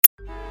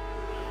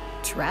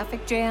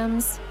Traffic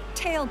jams,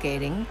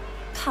 tailgating,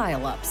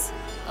 pile-ups.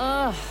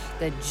 Ugh,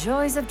 the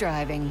joys of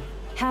driving.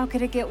 How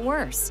could it get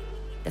worse?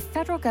 The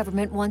federal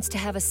government wants to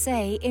have a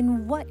say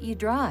in what you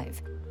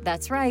drive.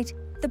 That's right.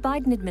 The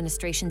Biden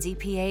administration's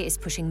EPA is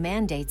pushing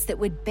mandates that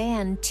would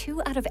ban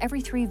 2 out of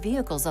every 3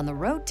 vehicles on the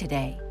road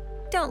today.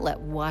 Don't let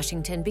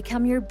Washington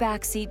become your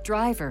backseat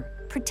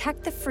driver.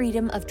 Protect the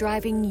freedom of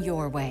driving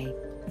your way.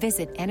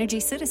 Visit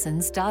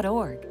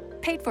EnergyCitizens.org.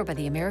 Paid for by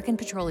the American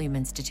Petroleum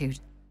Institute.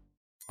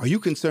 Are you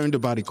concerned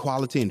about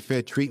equality and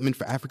fair treatment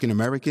for African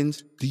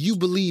Americans? Do you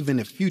believe in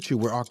a future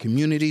where our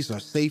communities are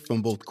safe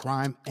from both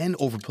crime and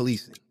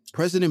over-policing?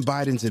 President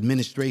Biden's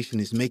administration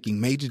is making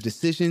major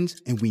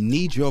decisions, and we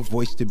need your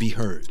voice to be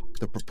heard.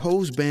 The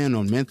proposed ban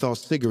on menthol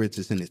cigarettes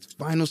is in its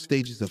final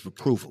stages of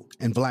approval,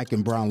 and Black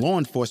and brown law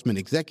enforcement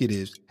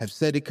executives have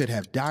said it could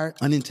have dire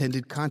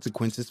unintended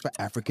consequences for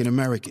African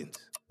Americans.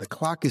 The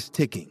clock is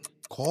ticking.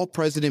 Call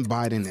President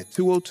Biden at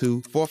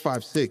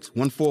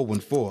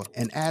 202-456-1414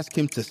 and ask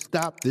him to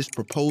stop this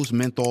proposed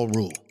menthol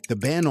rule. The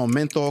ban on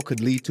menthol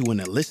could lead to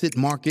an illicit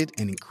market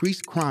and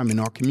increased crime in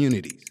our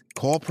communities.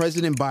 Call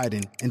President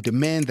Biden and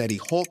demand that he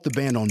halt the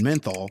ban on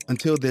menthol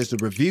until there's a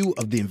review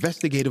of the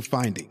investigative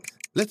findings.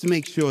 Let's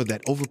make sure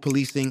that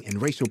over-policing and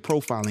racial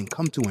profiling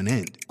come to an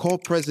end. Call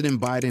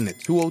President Biden at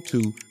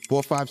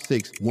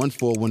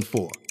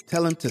 202-456-1414.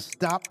 Tell him to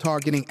stop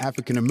targeting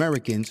African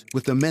Americans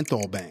with a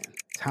menthol ban.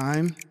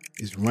 Time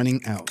is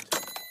running out.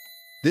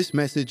 This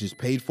message is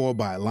paid for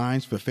by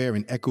Alliance for Fair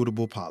and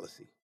Equitable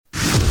Policy.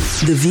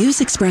 The views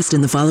expressed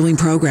in the following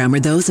program are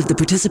those of the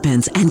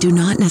participants and do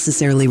not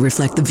necessarily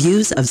reflect the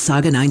views of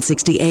Saga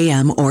 960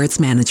 AM or its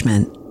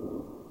management.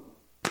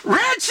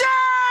 Richard!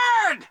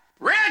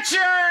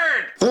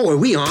 Oh, are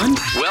we on?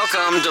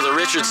 Welcome to the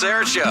Richard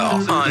Syrett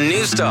Show on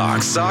News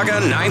Talk Saga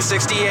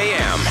 960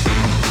 AM.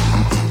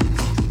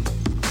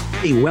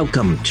 Hey,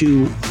 welcome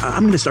to,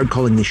 I'm going to start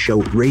calling this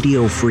show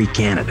Radio Free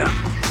Canada.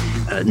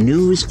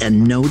 News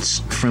and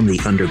notes from the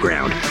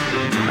underground.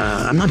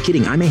 I'm not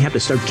kidding. I may have to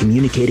start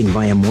communicating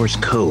via Morse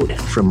code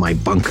from my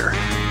bunker.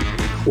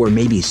 Or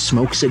maybe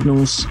smoke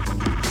signals.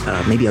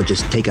 Maybe I'll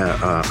just take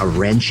a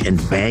wrench and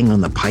bang on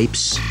the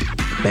pipes,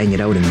 bang it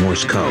out in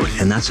Morse code.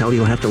 And that's how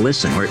you'll have to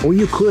listen. Or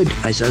you could,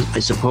 I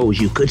suppose,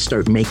 you could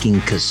start making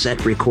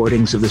cassette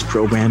recordings of this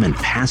program and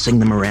passing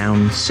them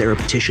around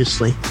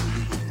surreptitiously.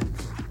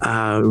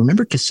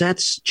 Remember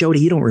cassettes? Jody,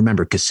 you don't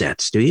remember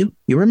cassettes, do you?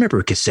 You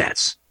remember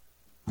cassettes.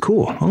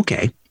 Cool.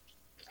 Okay.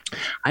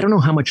 I don't know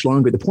how much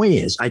longer. The point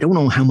is, I don't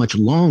know how much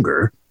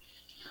longer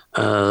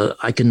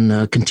I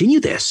can continue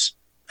this.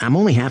 I'm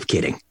only half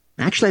kidding.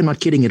 Actually, I'm not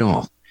kidding at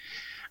all.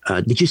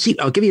 Did you see?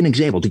 I'll give you an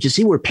example. Did you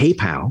see where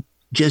PayPal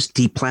just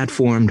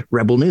deplatformed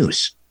Rebel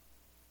News?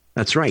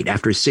 That's right.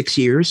 After 6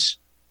 years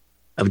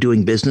of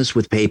doing business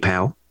with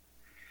PayPal,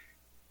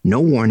 no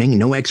warning,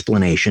 no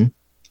explanation,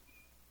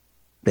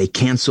 they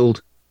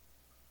canceled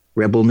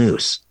Rebel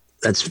News.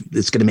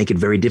 It's going to make it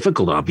very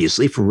difficult,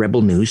 obviously, for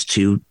Rebel News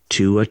to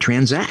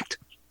transact.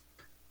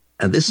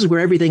 And this is where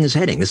everything is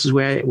heading. This is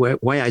why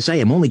I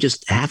say I'm only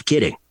just half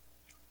kidding.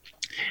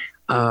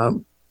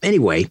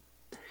 Anyway,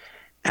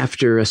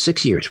 after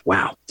 6 years,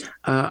 wow.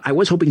 I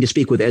was hoping to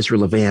speak with Ezra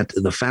Levant,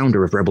 the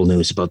founder of Rebel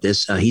News, about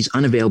this. He's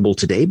unavailable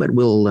today, but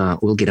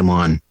we'll get him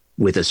on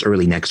with us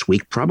early next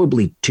week,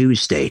 probably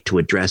Tuesday, to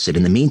address it.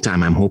 In the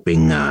meantime, I'm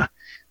hoping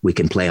we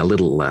can play a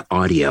little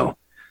audio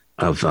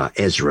of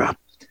Ezra.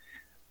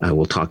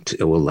 We'll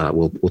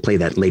play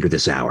that later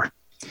this hour.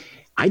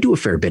 I do a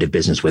fair bit of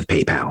business with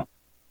PayPal.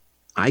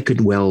 I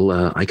could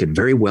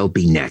very well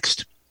be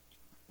next.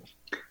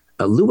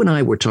 Lou and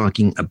I were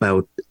talking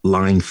about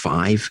Line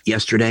 5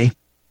 yesterday,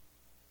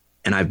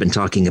 and I've been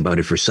talking about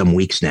it for some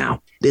weeks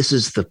now. This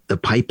is the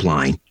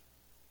pipeline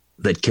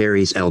that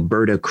carries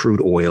Alberta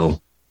crude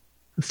oil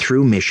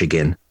through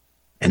Michigan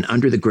and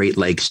under the Great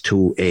Lakes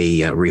to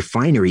a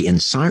refinery in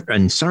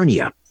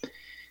Sarnia,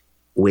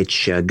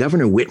 which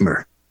Governor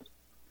Whitmer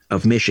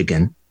of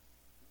Michigan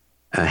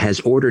has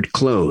ordered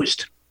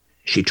closed.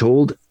 She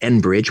told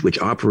Enbridge, which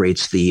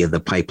operates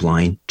the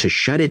pipeline, to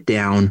shut it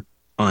down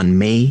on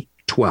May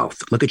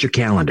 12th. Look at your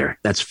calendar.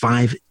 That's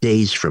 5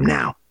 days from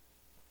now.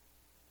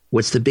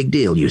 What's the big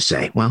deal, you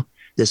say? Well,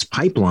 this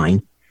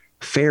pipeline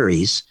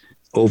ferries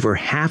over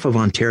half of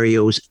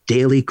Ontario's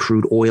daily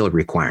crude oil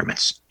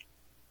requirements.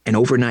 And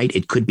overnight,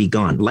 it could be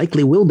gone.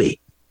 Likely will be.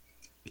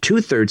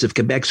 2/3 of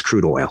Quebec's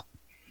crude oil.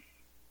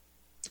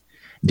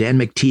 Dan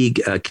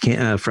McTeague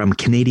from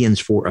Canadians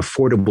for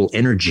Affordable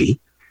Energy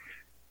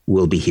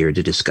will be here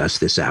to discuss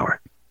this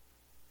hour.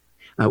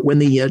 When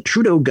the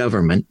Trudeau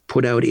government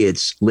put out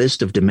its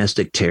list of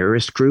domestic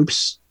terrorist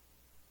groups,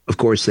 of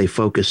course, they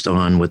focused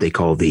on what they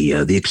call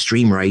the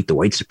extreme right, the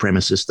white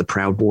supremacists, the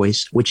Proud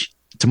Boys, which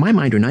to my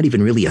mind are not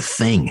even really a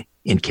thing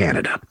in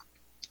Canada.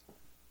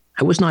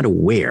 I was not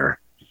aware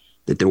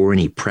that there were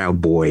any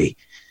Proud Boys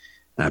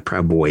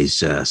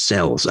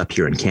cells up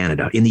here in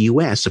Canada. In the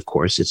U.S., of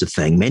course, it's a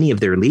thing. Many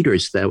of their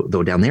leaders,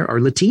 though, down there are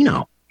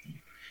Latino.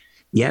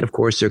 Yet, of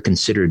course, they're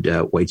considered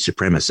white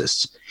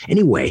supremacists.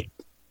 Anyway,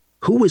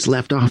 who was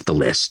left off the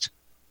list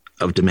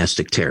of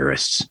domestic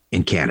terrorists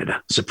in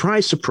Canada.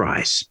 Surprise,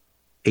 surprise.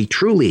 A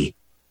truly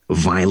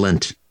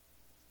violent,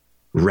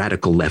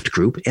 radical left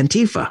group,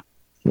 Antifa.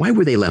 Why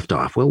were they left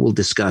off? Well, we'll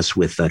discuss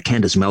with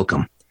Candace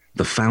Malcolm,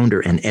 the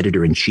founder and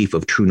editor-in-chief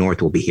of True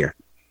North, will be here.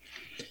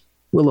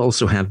 We'll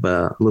also have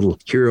little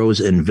heroes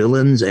and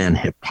villains and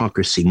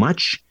hypocrisy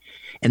much.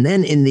 And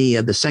then in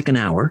the second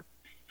hour,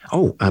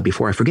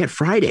 before I forget,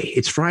 Friday.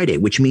 It's Friday,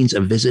 which means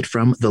a visit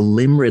from the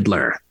Limb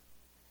Riddler.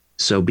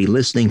 So be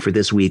listening for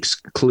this week's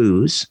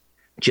clues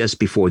just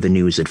before the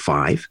news at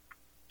 5.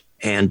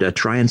 And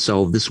try and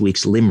solve this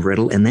week's limb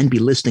riddle, and then be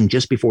listening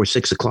just before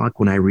 6 o'clock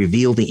when I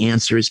reveal the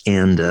answers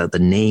and the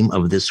name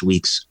of this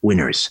week's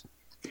winners.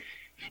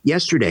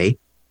 Yesterday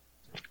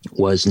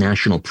was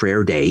National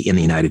Prayer Day in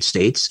the United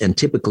States, and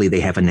typically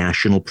they have a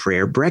National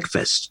Prayer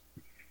Breakfast.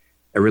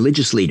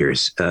 Religious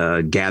leaders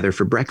gather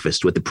for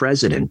breakfast with the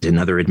president and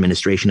other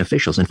administration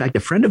officials. In fact, a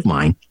friend of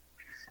mine,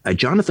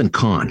 Jonathan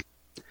Kahn,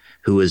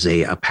 who is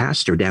a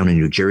pastor down in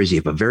New Jersey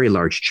of a very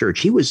large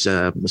church. He was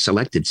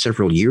selected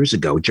several years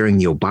ago during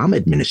the Obama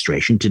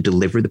administration to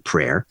deliver the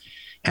prayer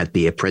at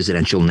the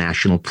Presidential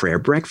National Prayer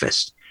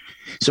Breakfast.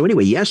 So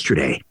anyway,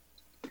 yesterday,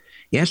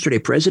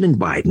 President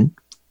Biden,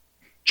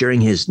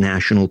 during his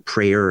National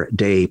Prayer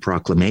Day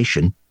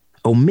proclamation,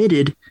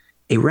 omitted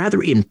a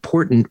rather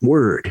important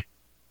word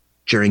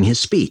during his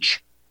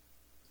speech.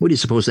 What do you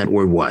suppose that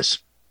word was?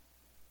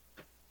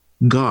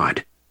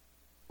 God.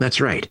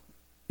 That's right.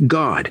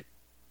 God.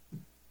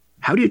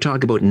 How do you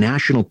talk about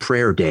National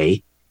Prayer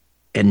Day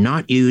and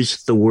not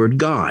use the word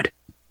God?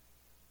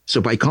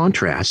 So by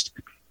contrast,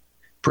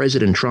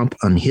 President Trump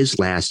on his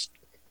last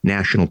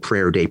National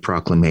Prayer Day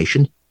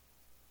proclamation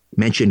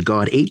mentioned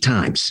God 8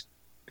 times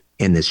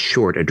in this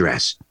short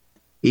address.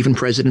 Even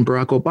President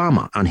Barack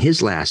Obama on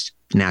his last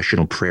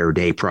National Prayer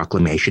Day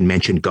proclamation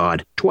mentioned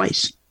God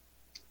twice.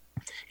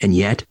 And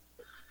yet,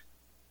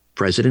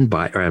 President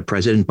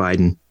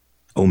Biden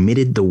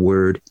omitted the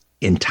word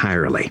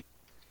entirely.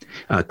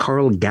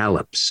 Carl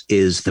Gallups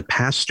is the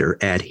pastor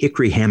at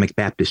Hickory Hammock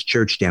Baptist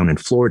Church down in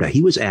Florida.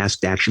 He was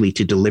asked actually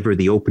to deliver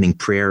the opening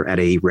prayer at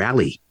a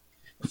rally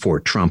for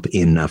Trump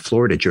in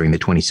Florida during the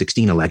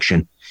 2016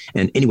 election.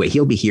 And anyway,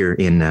 he'll be here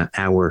in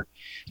hour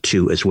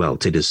 2 as well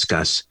to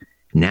discuss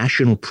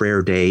National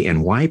Prayer Day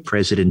and why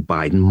President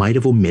Biden might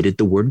have omitted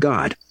the word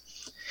God.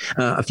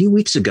 A few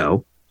weeks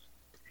ago,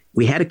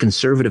 we had a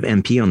conservative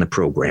MP on the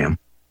program.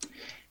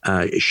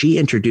 She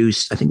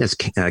introduced, I think that's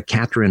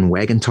Catherine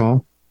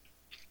Wagenthal,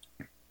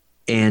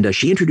 and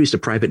she introduced a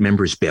private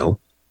member's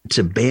bill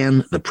to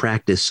ban the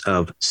practice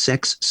of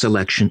sex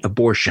selection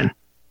abortion.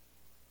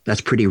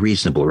 That's pretty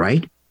reasonable,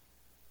 right?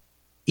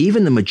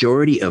 Even the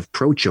majority of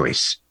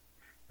pro-choice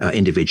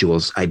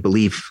individuals, I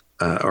believe,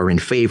 are in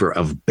favor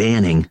of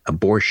banning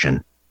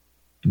abortion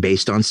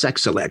based on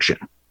sex selection.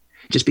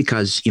 Just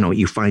because,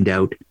 you find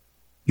out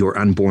your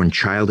unborn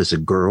child is a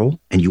girl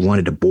and you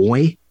wanted a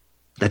boy,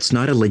 that's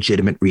not a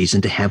legitimate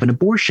reason to have an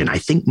abortion. I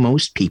think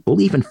most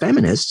people, even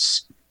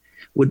feminists,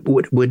 would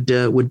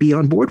be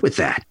on board with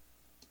that.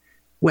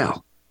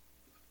 Well,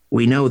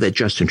 we know that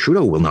Justin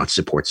Trudeau will not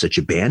support such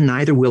a ban.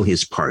 Neither will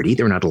his party.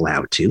 They're not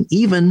allowed to.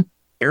 Even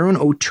Aaron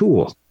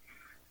O'Toole,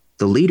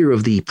 the leader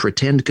of the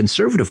pretend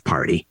Conservative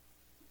Party,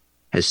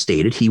 has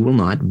stated he will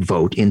not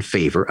vote in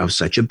favor of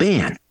such a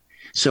ban.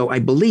 So I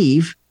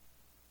believe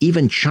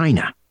even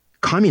China,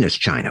 Communist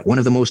China, one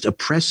of the most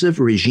oppressive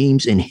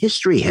regimes in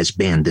history, has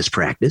banned this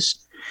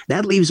practice.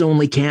 That leaves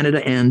only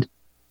Canada and,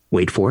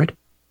 wait for it,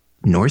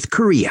 North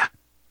Korea,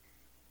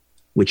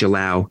 which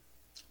allow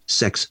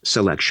sex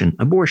selection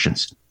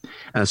abortions.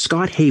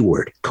 Scott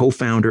Hayward,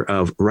 co-founder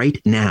of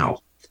Right Now,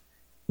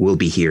 will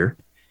be here.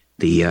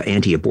 The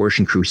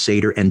anti-abortion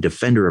crusader and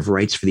defender of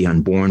rights for the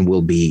unborn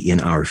will be in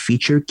our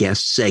feature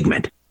guest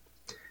segment.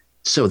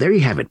 So there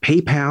you have it.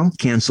 PayPal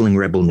canceling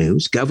Rebel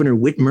News. Governor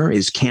Whitmer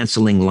is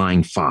canceling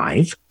Line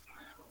 5.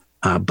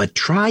 But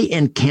try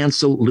and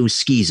cancel Lou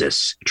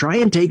Schizas. Try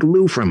and take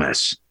Lou from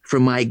us.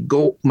 From my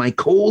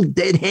cold,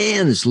 dead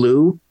hands,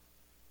 Lou.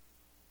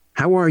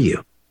 How are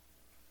you?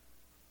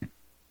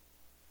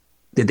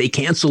 Did they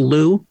cancel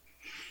Lou?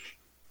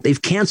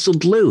 They've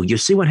canceled Lou. You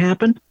see what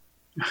happened?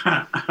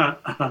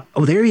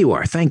 Oh, there you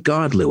are. Thank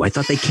God, Lou. I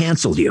thought they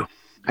canceled you.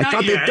 I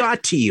thought they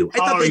got to you.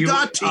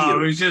 It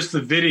was just the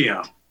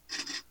video.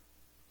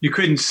 You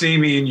couldn't see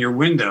me in your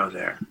window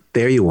there.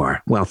 There you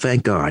are. Well,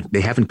 thank God. They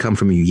haven't come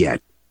from you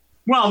yet.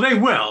 Well, they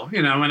will,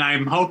 and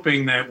I'm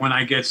hoping that when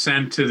I get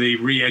sent to the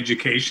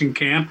re-education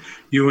camp,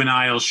 you and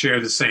I will share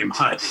the same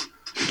hut.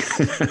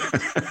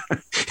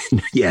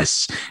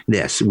 Yes,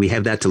 we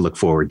have that to look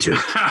forward to.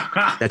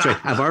 That's right.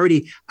 I've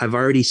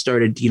already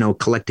started,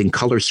 collecting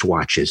color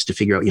swatches to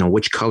figure out,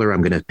 which color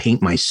I'm going to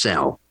paint my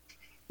cell.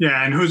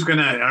 Yeah, and are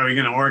we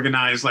going to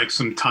organize like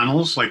some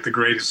tunnels, like The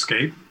Great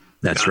Escape?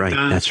 That's right.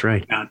 That's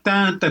right.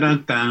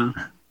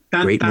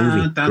 Great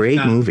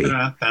movie.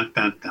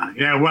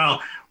 Yeah,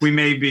 well, we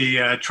may be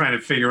trying to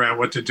figure out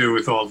what to do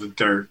with all the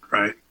dirt,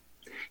 right?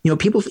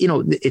 People,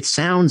 it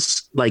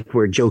sounds like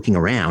we're joking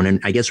around,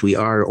 and I guess we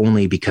are,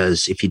 only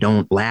because if you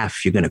don't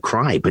laugh, you're going to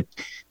cry. But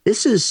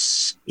this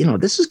is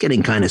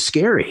getting kind of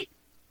scary.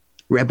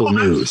 Rebel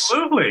News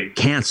absolutely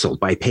canceled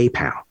by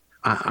PayPal.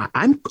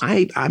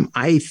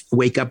 I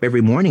wake up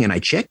every morning and I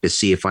check to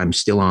see if I'm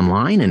still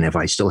online and if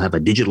I still have a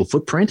digital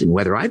footprint and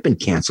whether I've been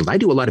canceled. I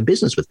do a lot of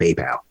business with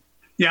PayPal.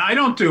 Yeah, I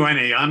don't do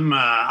any.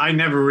 I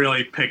never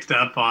really picked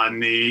up on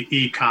the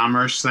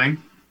e-commerce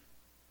thing.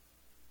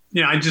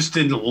 I just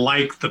didn't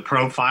like the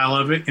profile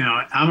of it.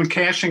 I'm a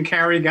cash and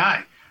carry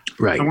guy.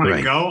 Right. I want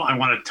to go. I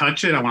want to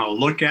touch it. I want to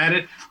look at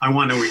it. I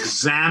want to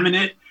examine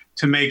it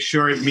to make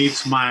sure it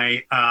meets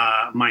my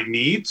my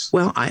needs.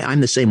 Well,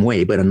 I'm the same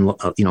way, but on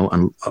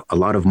a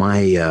lot of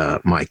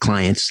my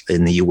clients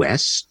in the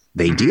U.S.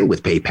 they deal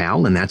with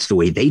PayPal, and that's the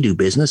way they do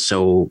business.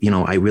 So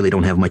I really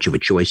don't have much of a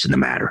choice in the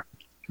matter.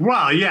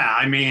 Well, yeah.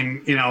 I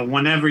mean,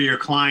 whenever your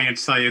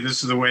clients tell you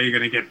this is the way you're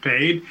going to get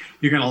paid,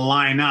 you're going to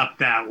line up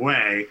that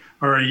way,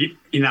 or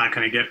you're not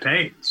going to get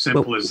paid.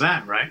 Simple as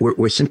that, right?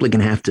 We're simply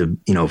going to have to,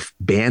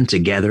 band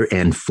together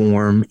and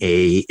form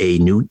a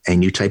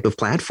new type of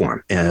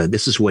platform.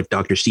 This is what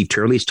Dr. Steve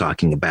Turley's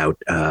talking about,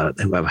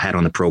 who I've had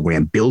on the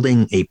program,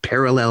 building a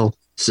parallel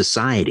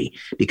society,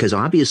 because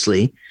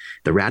obviously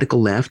the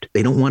radical left,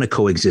 they don't want to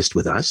coexist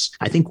with us.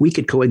 I think we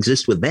could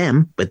coexist with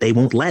them, but they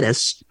won't let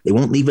us. They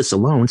won't leave us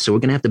alone. So we're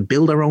going to have to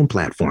build our own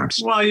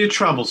platforms. Well, you're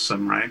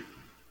troublesome, right?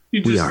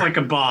 You're just like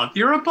a bother.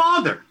 You're a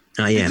bother.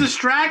 I am. You're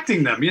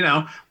distracting them.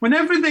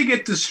 Whenever they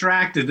get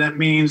distracted, that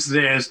means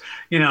there's,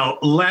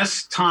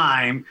 less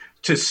time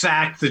to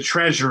sack the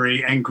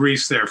treasury and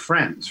grease their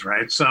friends,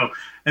 right? So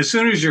as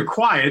soon as you're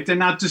quiet, they're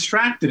not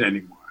distracted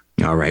anymore.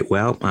 All right.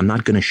 Well, I'm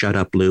not going to shut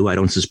up, Lou. I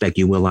don't suspect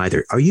you will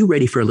either. Are you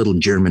ready for a little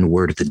German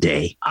word of the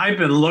day? I've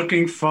been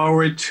looking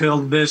forward till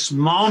this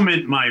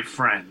moment, my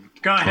friend.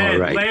 Go ahead,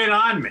 lay it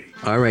on me.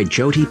 All right,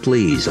 Jody,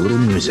 please, a little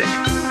music.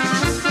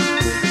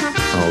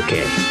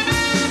 Okay.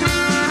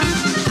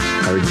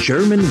 Our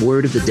German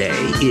word of the day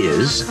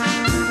is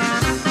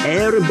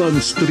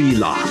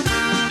Erbenstrela.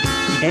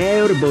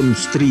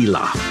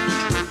 Erbenstrela.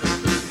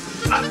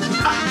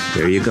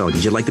 There you go.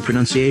 Did you like the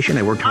pronunciation?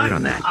 I worked hard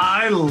on that.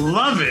 I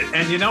love it.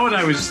 And you know what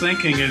I was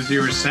thinking as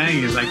you were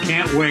saying is I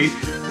can't wait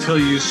till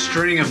you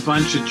string a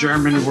bunch of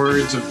German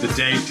words of the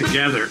day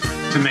together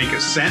to make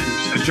a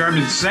sentence, a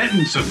German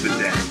sentence of the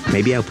day.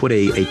 Maybe I'll put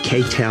a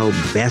KTEL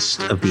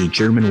best of the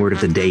German word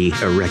of the day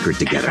record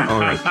together. All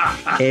right.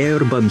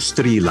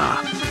 Erbenstrela.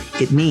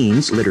 It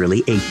means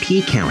literally a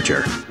pea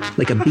counter,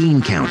 like a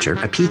bean counter,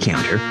 a pea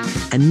counter,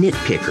 a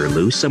nitpicker,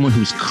 Lou, someone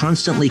who's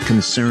constantly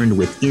concerned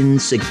with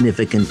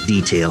insignificant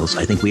details.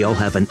 I think we all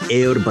have an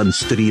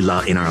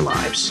Erbenstrela in our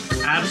lives.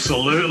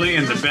 Absolutely.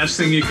 And the best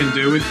thing you can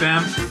do with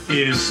them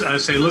is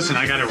say, listen,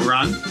 I got to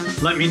run.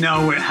 Let me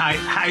know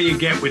how you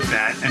get with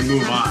that and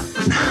move on.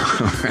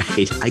 All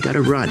right. I got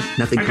to run.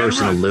 Nothing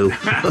personal, Lou.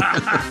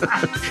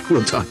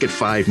 We'll talk at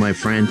 5, my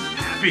friend.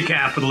 Happy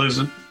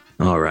capitalism.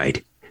 All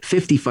right.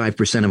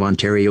 55% of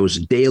Ontario's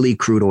daily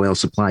crude oil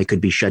supply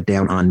could be shut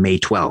down on May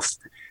 12th.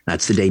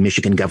 That's the day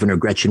Michigan Governor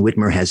Gretchen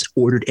Whitmer has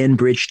ordered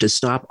Enbridge to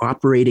stop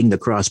operating the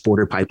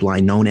cross-border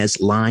pipeline known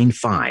as Line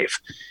 5.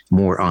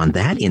 More on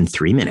that in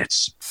 3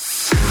 minutes.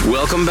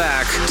 Welcome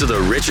back to the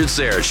Richard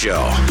Syrett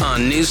Show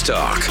on News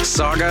Talk,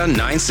 Saga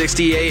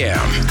 960 AM.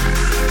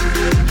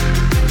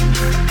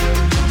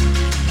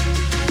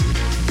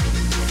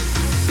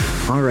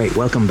 All right,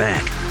 welcome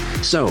back.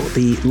 So,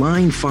 the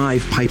Line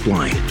 5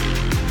 pipeline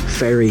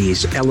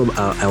ferries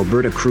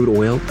Alberta crude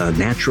oil,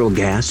 natural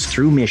gas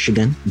through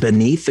Michigan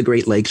beneath the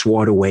Great Lakes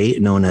waterway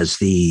known as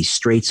the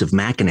Straits of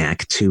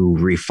Mackinac to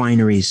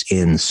refineries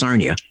in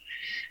Sarnia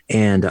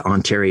and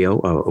Ontario,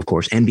 of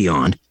course, and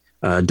beyond,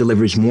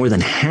 delivers more than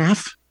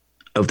half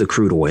of the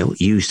crude oil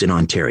used in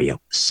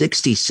Ontario,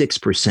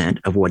 66%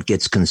 of what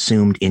gets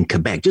consumed in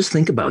Quebec. Just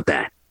think about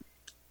that.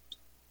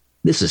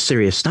 This is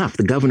serious stuff.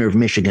 The governor of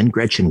Michigan,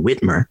 Gretchen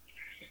Whitmer,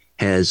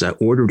 has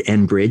ordered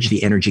Enbridge,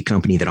 the energy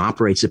company that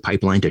operates the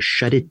pipeline, to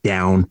shut it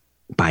down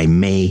by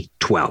May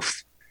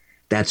 12th.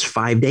 That's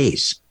 5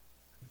 days.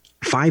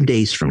 5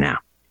 days from now.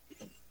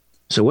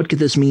 So what could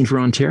this mean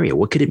for Ontario?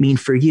 What could it mean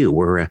for you?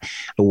 We're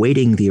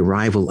awaiting the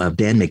arrival of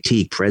Dan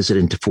McTeague,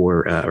 president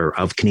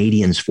of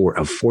Canadians for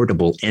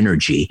Affordable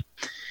Energy.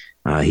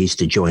 He's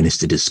to join us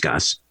to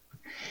discuss.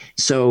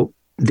 So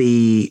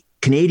the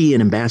Canadian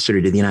ambassador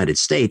to the United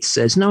States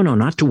says, no,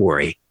 not to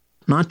worry.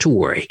 Not to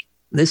worry.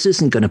 This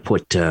isn't going to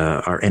put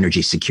our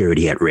energy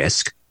security at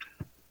risk.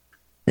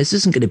 This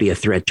isn't going to be a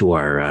threat to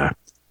our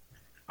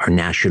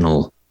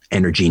national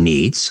energy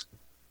needs.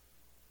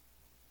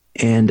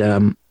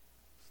 And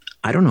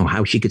I don't know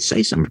how she could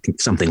say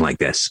something like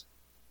this.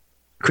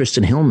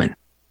 Kristen Hillman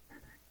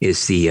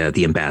is the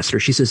ambassador.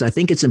 She says, I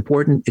think it's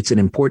important. It's an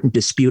important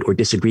dispute or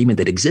disagreement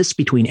that exists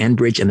between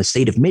Enbridge and the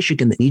state of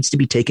Michigan that needs to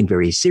be taken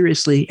very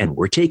seriously, and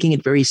we're taking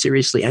it very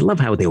seriously. I love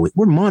how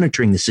we're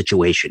monitoring the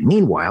situation.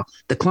 Meanwhile,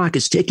 the clock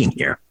is ticking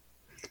here.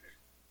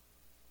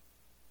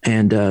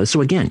 And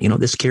so again,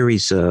 this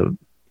carries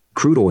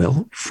crude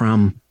oil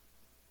from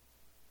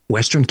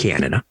Western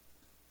Canada.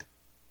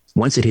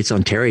 Once it hits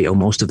Ontario,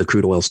 most of the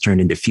crude oil is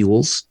turned into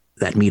fuels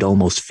that meet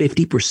almost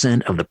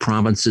 50% of the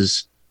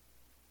province's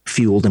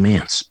fuel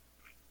demands.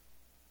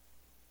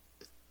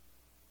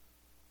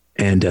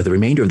 And the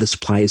remainder of the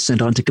supply is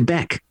sent on to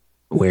Quebec,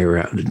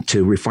 where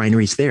to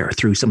refineries there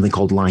through something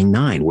called Line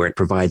 9, where it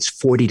provides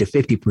 40 to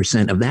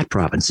 50% of that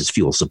province's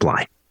fuel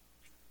supply.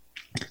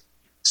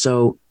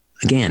 So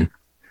again,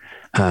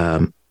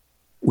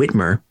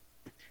 Whitmer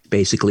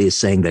basically is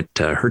saying that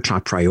her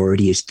top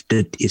priority is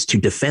to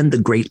defend the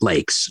Great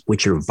Lakes,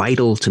 which are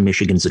vital to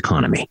Michigan's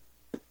economy.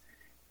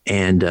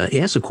 And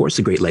yes, of course,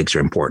 the Great Lakes are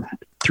important.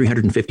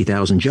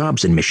 350,000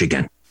 jobs in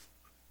Michigan.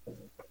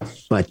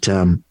 But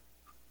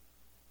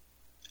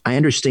I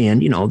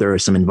understand, there are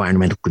some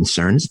environmental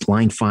concerns.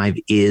 Line 5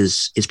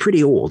 is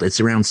pretty old.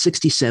 It's around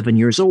 67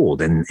 years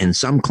old, and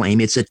some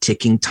claim it's a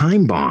ticking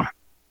time bomb.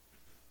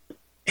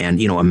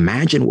 And,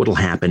 imagine what will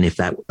happen if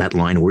that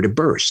line were to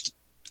burst.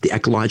 The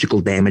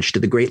ecological damage to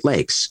the Great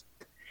Lakes.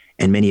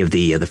 And many of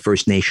the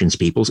First Nations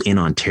peoples in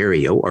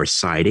Ontario are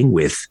siding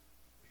with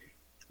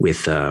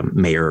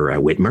Mayor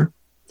Whitmer.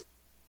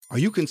 Are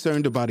you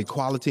concerned about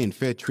equality and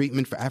fair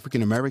treatment for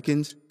African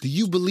Americans? Do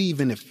you believe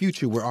in a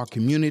future where our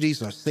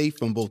communities are safe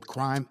from both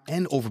crime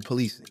and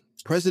over-policing?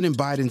 President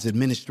Biden's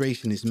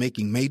administration is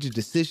making major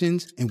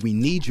decisions, and we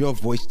need your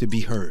voice to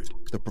be heard.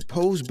 The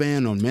proposed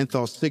ban on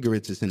menthol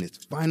cigarettes is in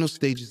its final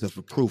stages of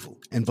approval,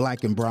 and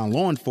Black and brown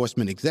law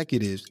enforcement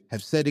executives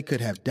have said it could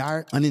have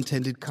dire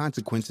unintended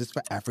consequences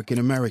for African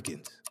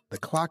Americans. The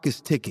clock is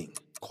ticking.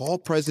 Call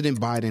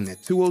President Biden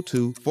at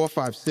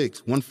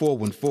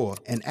 202-456-1414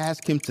 and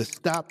ask him to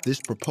stop this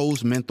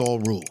proposed menthol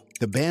rule.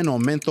 The ban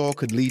on menthol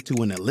could lead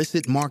to an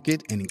illicit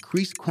market and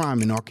increased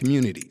crime in our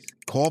communities.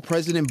 Call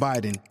President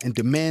Biden and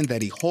demand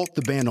that he halt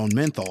the ban on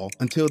menthol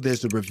until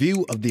there's a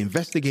review of the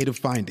investigative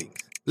findings.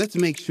 Let's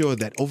make sure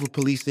that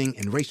over-policing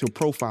and racial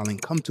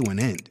profiling come to an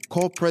end.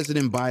 Call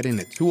President Biden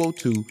at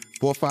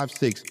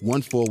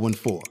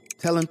 202-456-1414.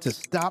 Tell him to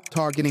stop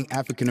targeting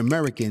African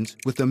Americans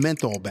with a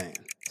menthol ban.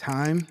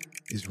 Time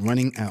is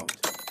running out.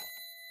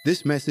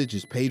 This message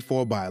is paid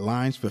for by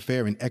Alliance for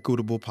Fair and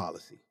Equitable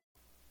Policy.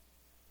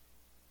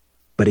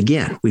 But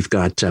again, we've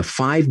got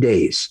 5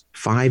 days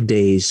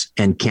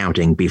and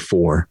counting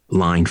before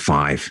Line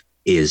 5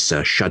 is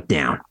shut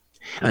down.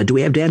 Do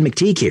we have Dan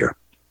McTeague here?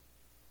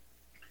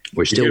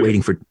 We're still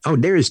waiting for... Oh,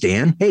 there's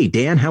Dan. Hey,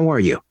 Dan, how are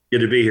you? Good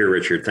to be here,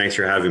 Richard. Thanks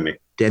for having me.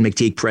 Dan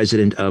McTeague,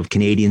 president of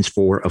Canadians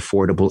for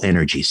Affordable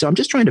Energy. So I'm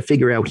just trying to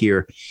figure out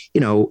here,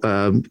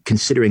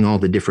 considering all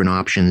the different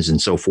options and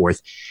so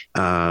forth,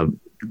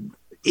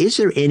 is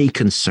there any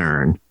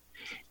concern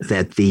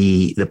that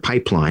the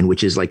pipeline,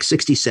 which is like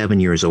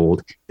 67 years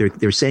old,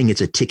 they're saying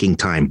it's a ticking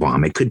time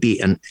bomb. It could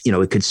be,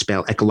 it could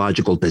spell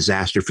ecological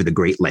disaster for the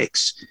Great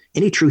Lakes.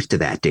 Any truth to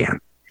that, Dan?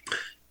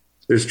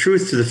 There's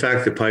truth to the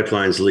fact that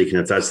pipelines leak.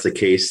 And if that's the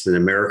case, then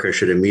America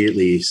should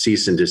immediately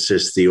cease and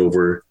desist the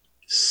over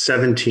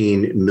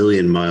 17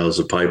 million miles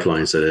of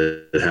pipelines that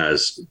it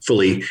has,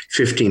 fully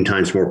 15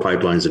 times more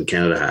pipelines than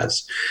Canada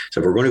has. So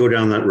if we're going to go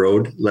down that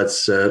road,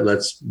 let's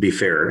be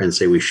fair and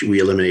say we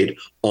eliminate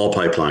all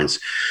pipelines.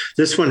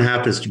 This one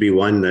happens to be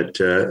one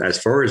that,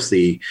 as far as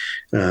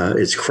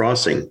its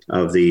crossing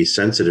of the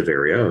sensitive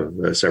area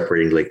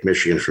separating Lake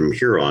Michigan from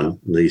Huron,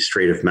 the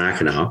Strait of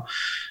Mackinac,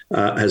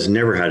 has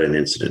never had an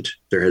incident.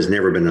 There has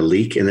never been a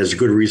leak, and there's a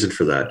good reason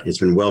for that. It's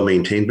been well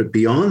maintained. But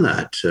beyond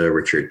that,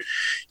 Richard,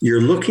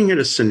 you're looking at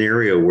a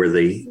scenario where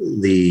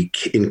the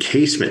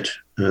encasement,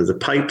 the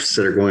pipes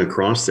that are going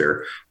across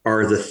there,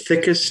 are the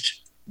thickest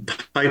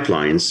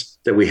pipelines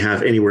that we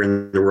have anywhere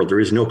in the world.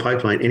 There is no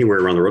pipeline anywhere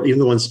around the world, even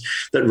the ones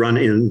that run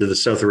into the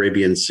South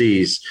Arabian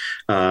Seas,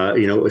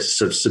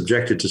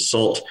 subjected to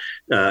salt,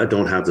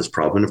 don't have this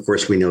problem. And of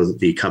course, we know that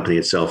the company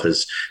itself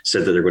has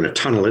said that they're going to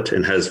tunnel it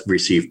and has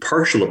received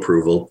partial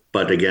approval,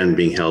 but again,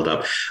 being held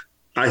up.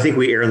 I think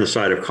we err on the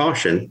side of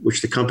caution,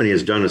 which the company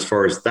has done as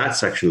far as that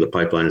section of the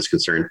pipeline is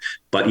concerned.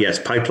 But yes,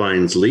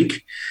 pipelines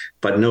leak,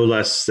 but no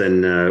less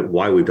than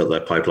why we built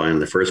that pipeline in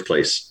the first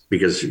place.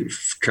 Because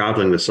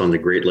traveling this on the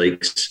Great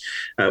Lakes,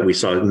 we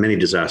saw many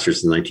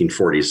disasters in the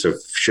 1940s of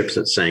ships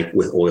that sank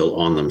with oil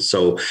on them.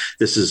 So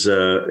this is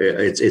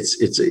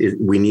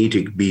we need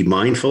to be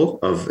mindful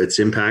of its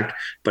impact,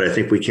 but I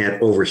think we can't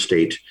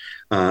overstate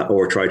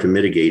or try to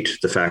mitigate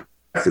the fact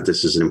that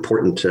this is an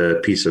important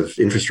piece of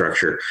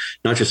infrastructure,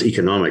 not just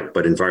economic,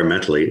 but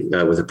environmentally,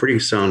 with a pretty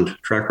sound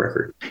track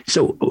record.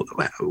 So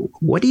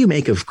what do you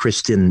make of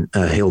Kristen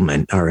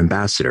Hillman, our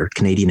ambassador,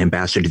 Canadian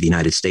ambassador to the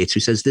United States, who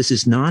says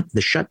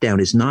the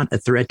shutdown is not a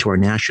threat to our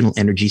national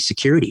energy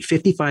security?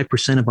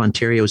 55% of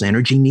Ontario's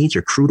energy needs,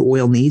 or crude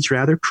oil needs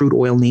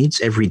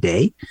every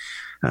day.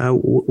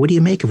 What do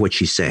you make of what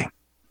she's saying?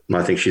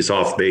 I think she's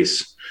off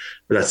base.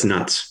 That's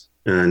nuts.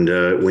 And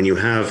when you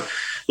have...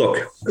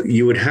 Look,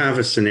 you would have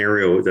a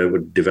scenario that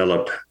would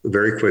develop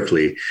very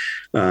quickly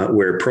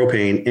where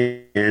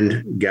propane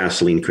and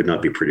gasoline could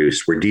not be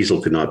produced, where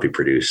diesel could not be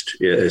produced,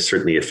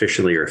 certainly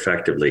efficiently or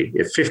effectively.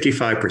 If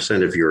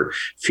 55% of your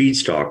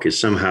feedstock is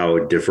somehow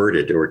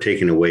diverted or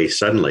taken away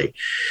suddenly,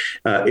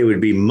 it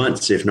would be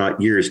months, if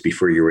not years,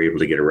 before you were able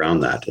to get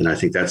around that. And I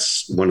think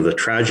that's one of the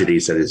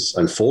tragedies that is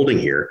unfolding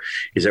here,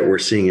 is that we're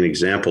seeing an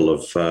example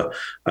of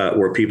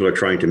where people are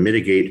trying to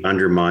mitigate,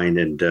 undermine,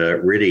 and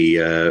really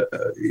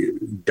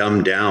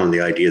dumb down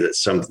the idea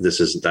that this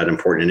isn't that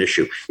important an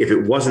issue. If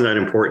it wasn't that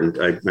important,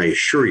 I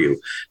assure you,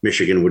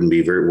 Michigan wouldn't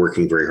be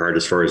working very hard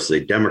as far as the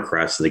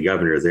Democrats and the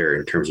governor there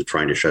in terms of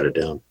trying to shut it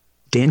down.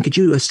 Dan, could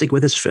you stick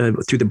with us through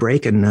the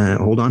break and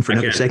hold on for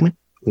another segment?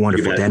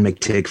 Wonderful. Dan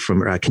McTeague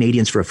from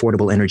Canadians for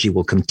Affordable Energy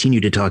will continue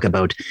to talk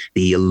about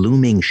the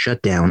looming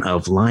shutdown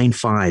of Line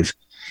 5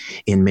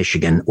 in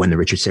Michigan when the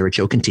Richard Syrett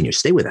Show continues.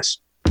 Stay with us.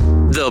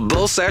 The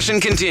bull session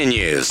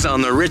continues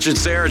on the Richard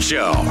Syrett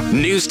Show.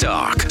 News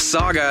Talk,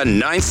 Saga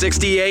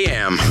 960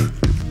 AM.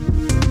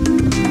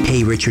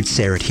 Hey, Richard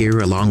Syrett here,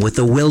 along with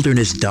the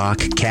wilderness doc,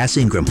 Cass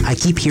Ingram. I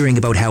keep hearing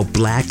about how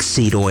black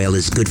seed oil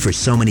is good for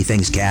so many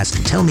things, Cass.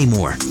 Tell me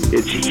more.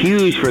 It's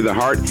huge for the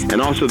heart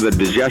and also the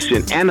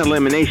digestion and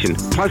elimination,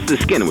 plus the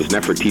skin. It was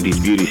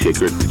Nefertiti's beauty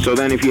secret. So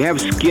then if you have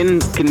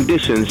skin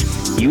conditions,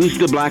 use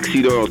the black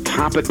seed oil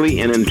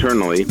topically and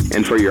internally.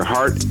 And for your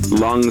heart,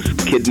 lungs,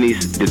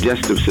 kidneys,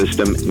 digestive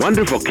system,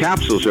 wonderful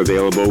capsules are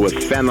available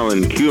with fennel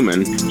and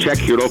cumin.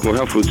 Check your local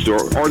health food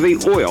store. Or the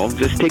oil,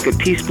 just take a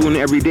teaspoon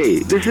every day.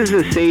 This is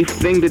a safe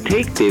thing to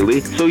take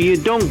daily so you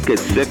don't get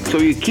sick, so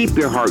you keep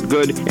your heart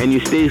good and you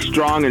stay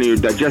strong in your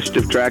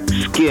digestive tract,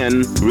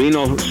 skin,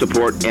 renal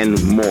support, and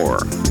more.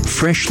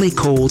 Freshly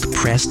cold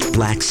pressed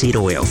black seed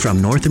oil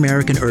from North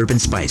American Urban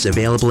Spice,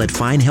 available at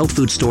fine health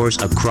food stores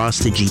across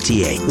the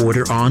GTA.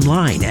 Order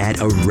online at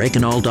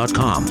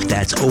oreganol.com.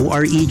 That's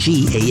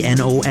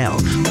OREGANOL.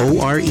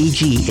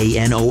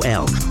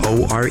 OREGANOL.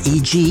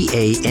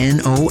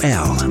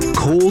 OREGANOL.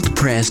 Cold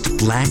pressed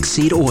black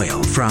seed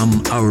oil from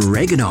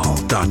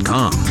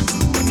oreganol.com.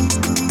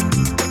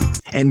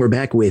 And we're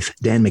back with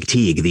Dan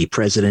McTeague, the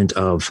president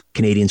of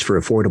Canadians for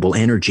Affordable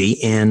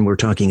Energy, and we're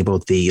talking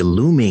about the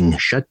looming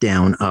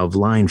shutdown of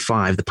Line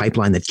 5, the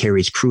pipeline that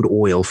carries crude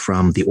oil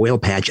from the oil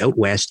patch out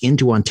west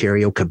into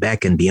Ontario,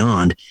 Quebec, and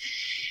beyond.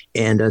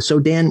 And so,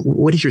 Dan,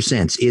 what is your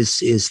sense?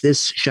 Is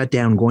this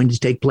shutdown going to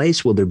take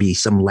place? Will there be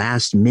some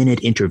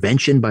last-minute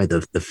intervention by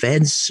the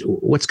feds?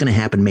 What's going to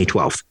happen May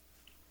 12th?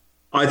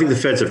 I think the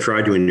feds have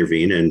tried to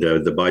intervene, and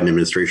the Biden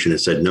administration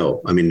has said no.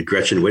 I mean,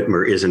 Gretchen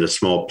Whitmer isn't a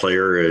small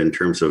player in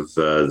terms of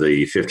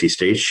the 50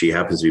 states. She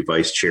happens to be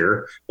vice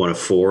chair, one of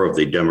 4 of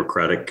the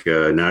Democratic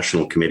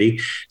National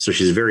Committee. So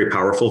she's very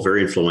powerful,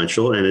 very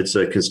influential, and it's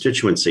a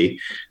constituency,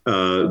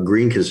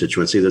 Green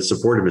constituency, that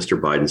supported Mr.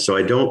 Biden. So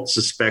I don't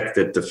suspect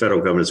that the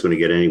federal government is going to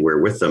get anywhere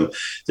with them.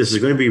 This is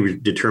going to be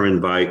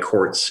determined by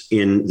courts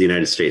in the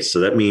United States. So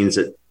that means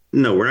that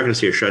no, we're not going to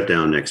see a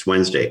shutdown next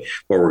Wednesday.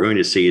 What we're going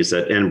to see is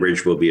that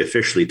Enbridge will be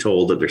officially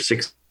told that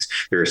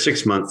their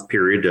 6-month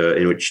period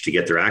in which to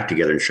get their act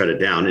together and shut it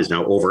down is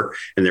now over,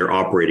 and they're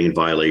operating in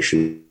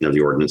violation of the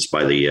ordinance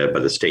by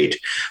the state.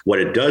 What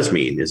it does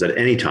mean is that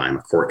any time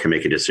a court can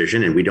make a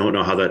decision, and we don't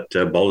know how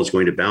that ball is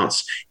going to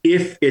bounce.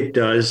 If it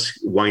does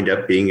wind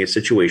up being a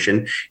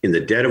situation in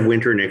the dead of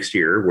winter next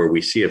year where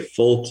we see a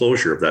full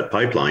closure of that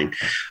pipeline,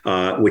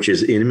 which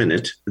is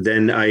imminent,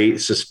 then I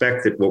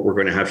suspect that what we're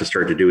going to have to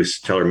start to do is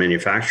tell our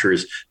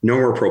manufacturers no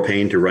more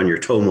propane to run your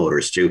tow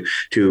motors, to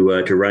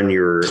run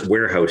your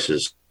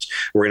warehouses.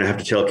 We're going to have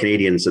to tell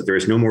Canadians that there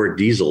is no more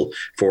diesel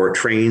for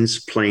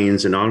trains,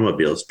 planes, and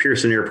automobiles.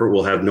 Pearson Airport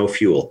will have no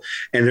fuel.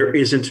 And there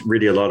isn't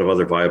really a lot of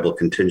other viable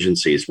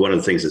contingencies. One of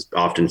the things that's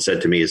often said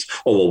to me is,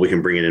 oh, well, we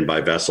can bring it in by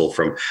vessel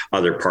from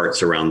other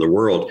parts around the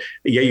world.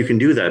 Yeah, you can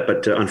do that.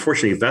 But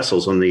unfortunately,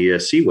 vessels on the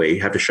seaway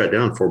have to shut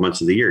down 4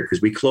 months of the year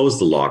because we close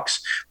the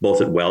locks,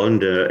 both at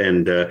Welland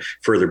and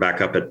further back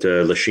up at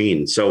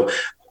Lachine. So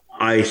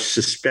I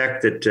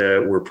suspect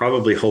that we're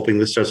probably hoping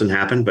this doesn't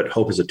happen, but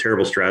hope is a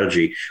terrible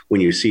strategy when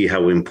you see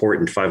how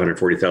important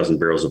 540,000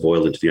 barrels of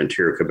oil into the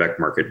Ontario-Quebec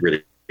market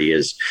really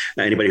is.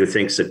 Anybody who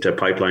thinks that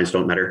pipelines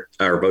don't matter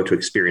are about to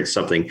experience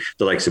something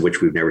the likes of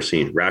which we've never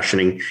seen,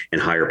 rationing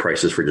and higher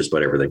prices for just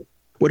about everything.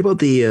 What about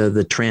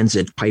the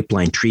transit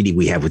pipeline treaty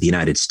we have with the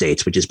United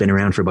States, which has been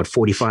around for about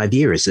 45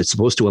 years? It's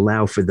supposed to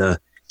allow for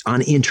the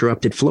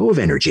uninterrupted flow of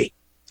energy.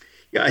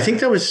 Yeah, I think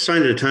that was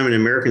signed at a time when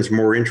Americans were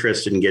more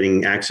interested in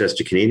getting access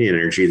to Canadian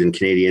energy than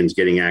Canadians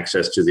getting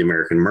access to the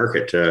American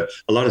market. A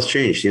lot has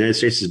changed. The United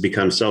States has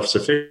become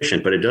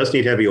self-sufficient, but it does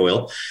need heavy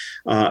oil.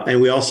 And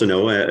we also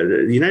know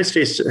the United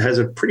States has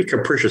a pretty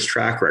capricious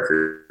track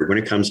record when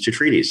it comes to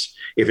treaties.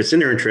 If it's in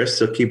their interest,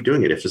 they'll keep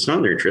doing it. If it's not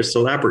in their interest,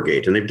 they'll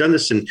abrogate. And they've done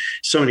this in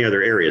so many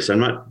other areas. I'm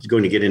not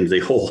going to get into the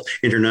whole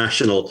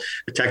international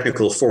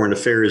technical foreign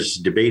affairs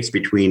debates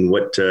between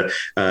what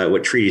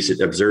treaties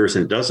it observes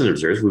and doesn't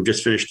observe. We've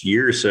just finished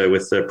years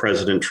with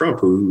President Trump,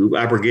 who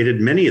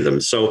abrogated many of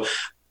them. So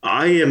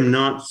I am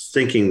not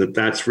thinking that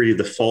that's really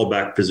the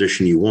fallback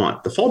position you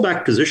want. The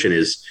fallback position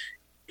is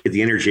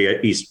the Energy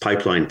East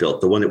pipeline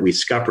built, the one that we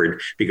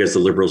scuppered because the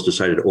Liberals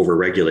decided to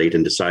overregulate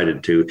and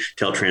decided to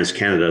tell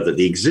TransCanada that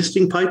the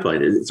existing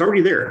pipeline, it's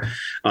already there,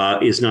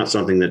 is not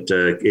something that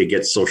it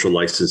gets social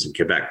license in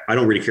Quebec. I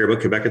don't really care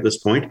about Quebec at this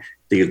point.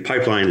 The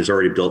pipeline is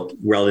already built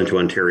well into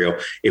Ontario.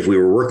 If we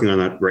were working on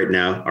that right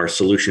now, our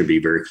solution would be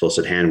very close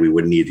at hand. We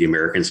wouldn't need the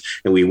Americans,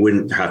 and we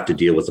wouldn't have to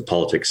deal with the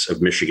politics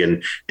of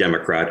Michigan,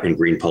 Democrat and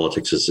Green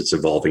politics as it's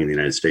evolving in the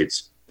United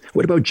States.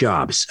 What about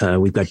jobs?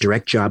 We've got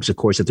direct jobs, of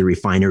course, at the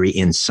refinery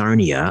in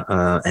Sarnia,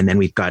 and then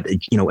we've got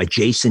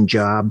adjacent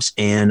jobs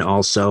and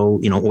also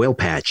oil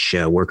patch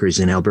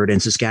workers in Alberta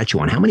and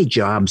Saskatchewan. How many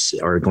jobs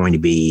are going to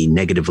be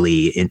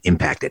negatively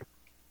impacted?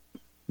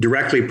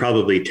 Directly,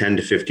 probably 10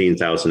 to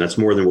 15,000. That's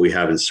more than what we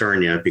have in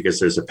Sarnia because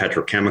there's a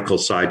petrochemical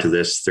side to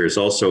this. There's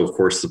also, of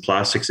course, the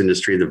plastics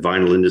industry, the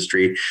vinyl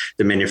industry,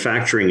 the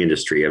manufacturing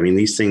industry. I mean,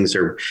 these things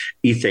are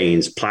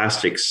ethanes,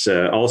 plastics,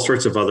 all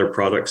sorts of other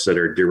products that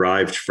are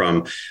derived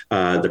from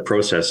the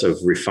process of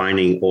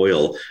refining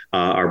oil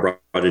are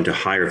brought into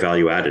higher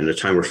value added. In a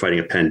time we're fighting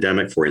a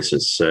pandemic, for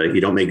instance, you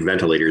don't make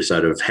ventilators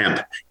out of hemp.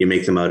 You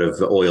make them out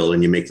of oil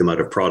and you make them out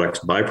of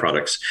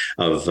byproducts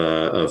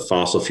of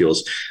fossil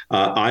fuels.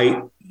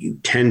 I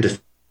tend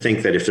to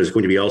think that if there's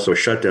going to be also a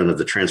shutdown of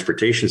the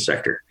transportation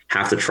sector,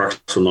 half the trucks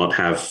will not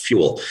have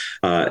fuel.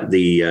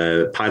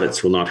 The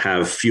pilots will not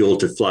have fuel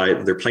to fly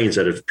their planes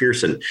out of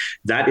Pearson.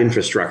 That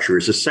infrastructure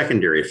is a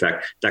secondary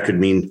effect that could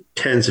mean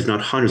tens, if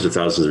not hundreds of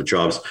thousands of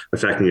jobs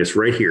affecting us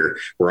right here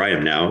where I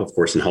am now, of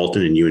course, in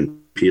Halton and you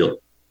in Peel.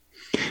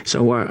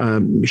 So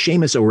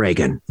Seamus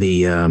O'Regan,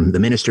 the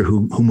minister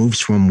who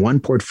moves from one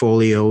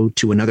portfolio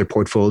to another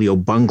portfolio,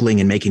 bungling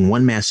and making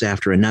one mess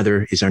after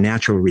another, is our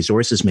natural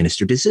resources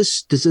minister. Does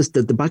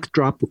the buck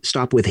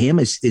stop with him?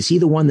 Is he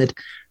the one that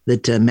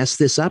messed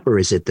this up, or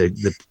is it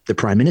the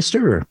prime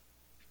minister? Or?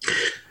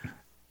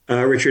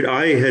 Richard,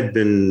 I had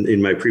been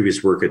in my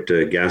previous work at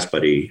Gas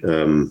Buddy,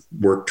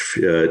 worked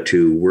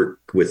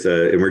with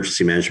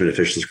emergency management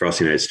officials across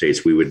the United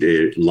States. We would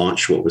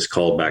launch what was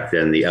called back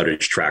then the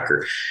outage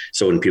tracker.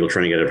 So when people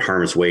trying to get out of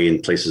harm's way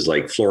in places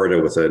like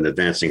Florida with an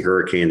advancing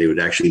hurricane, they would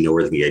actually know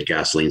where they can get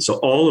gasoline. So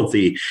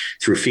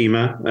through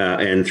FEMA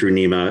and through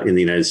NEMA in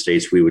the United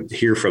States, we would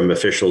hear from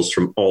officials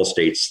from all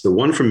states. The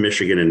one from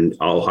Michigan and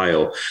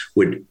Ohio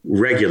would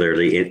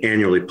regularly and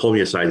annually pull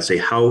me aside and say,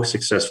 how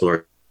successful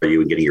are you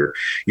in getting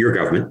your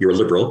government, you're a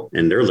liberal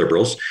and they're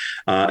liberals,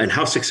 and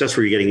how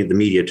successful are you getting the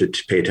media to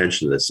pay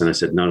attention to this? And I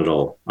said, not at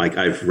all.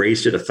 I've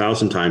raised it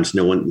 1,000 times.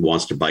 No one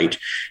wants to bite.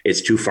 It's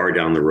too far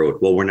down the road.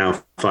 Well, we're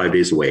now 5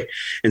 days away.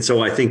 And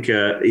so I think,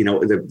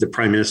 the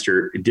prime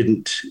minister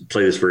didn't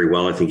play this very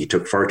well. I think he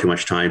took far too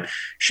much time.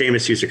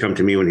 Seamus used to come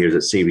to me when he was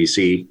at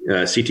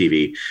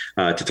CTV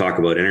to talk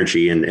about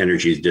energy and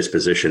energy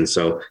disposition.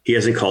 So he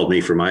hasn't called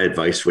me for my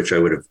advice, which I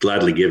would have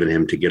gladly given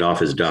him to get off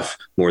his duff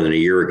more than a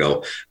year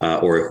ago,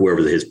 or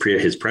whoever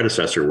his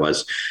predecessor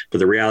was. But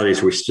the reality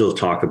is we still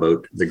talk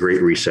about the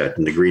Great Reset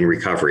and the green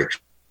recovery.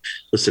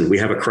 Listen, we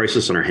have a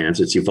crisis on our hands.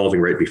 It's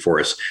evolving right before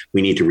us.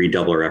 We need to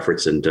redouble our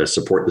efforts and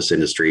support this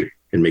industry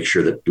and make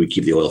sure that we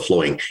keep the oil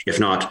flowing. If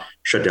not,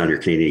 shut down your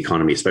Canadian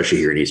economy, especially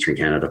here in Eastern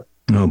Canada.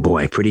 Oh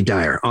boy, pretty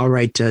dire. All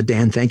right,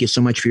 Dan, thank you so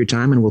much for your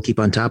time, and we'll keep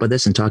on top of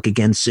this and talk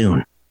again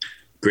soon.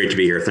 Great to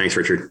be here. Thanks,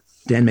 Richard.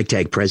 Dan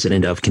McTagg,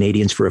 president of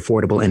Canadians for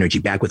Affordable Energy.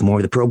 Back with more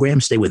of the program.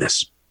 Stay with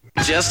us.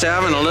 Just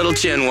having a little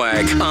chin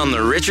wag on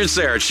the Richard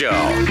Syrett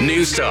Show.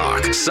 News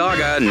Talk,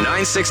 Saga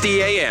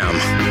 960 AM.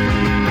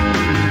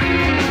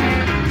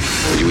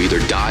 You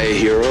either die a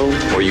hero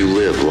or you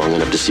live long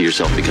enough to see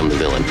yourself become the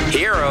villain.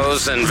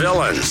 Heroes and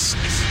villains.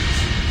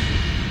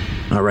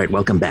 All right,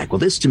 welcome back. Well,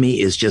 this to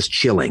me is just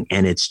chilling,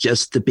 and it's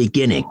just the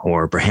beginning,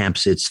 or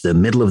perhaps it's the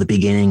middle of the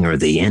beginning or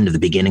the end of the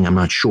beginning. I'm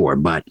not sure,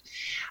 but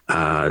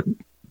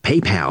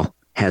PayPal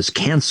has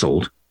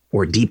canceled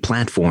or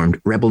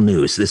deplatformed Rebel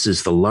News. This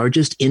is the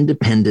largest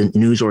independent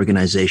news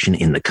organization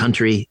in the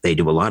country. They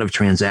do a lot of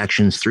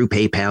transactions through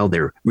PayPal.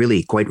 They're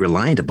really quite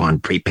reliant upon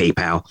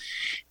PayPal.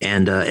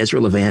 And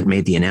Ezra Levant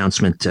made the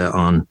announcement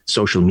on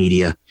social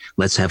media.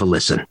 Let's have a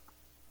listen.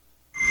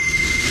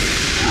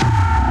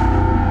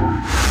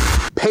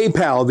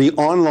 PayPal, the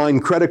online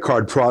credit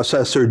card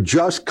processor,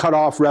 just cut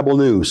off Rebel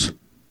News.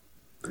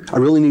 I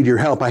really need your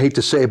help. I hate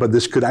to say it, but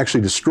this could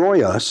actually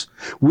destroy us.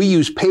 We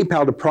use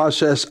PayPal to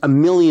process $1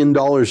 million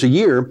a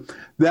year.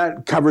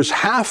 That covers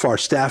half our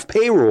staff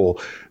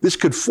payroll. This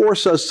could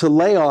force us to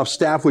lay off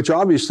staff, which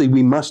obviously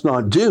we must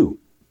not do.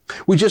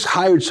 We just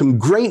hired some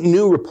great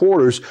new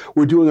reporters.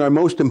 We're doing our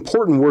most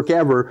important work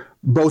ever,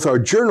 both our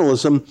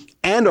journalism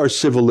and our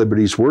civil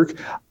liberties work.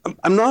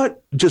 I'm not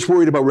just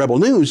worried about Rebel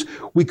News.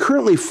 We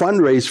currently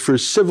fundraise for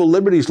civil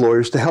liberties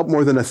lawyers to help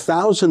more than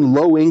 1,000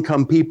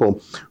 low-income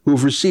people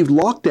who've received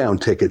lockdown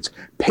tickets.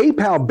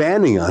 PayPal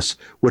banning us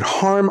would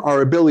harm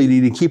our ability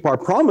to keep our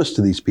promise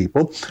to these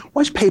people.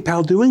 Why is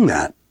PayPal doing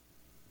that?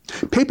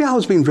 PayPal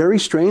has been very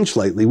strange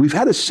lately. We've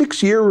had a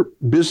 6-year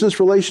business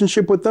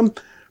relationship with them,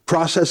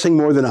 processing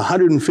more than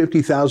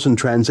 150,000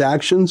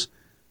 transactions,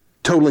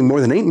 totaling more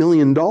than $8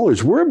 million.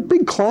 We're a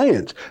big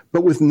client,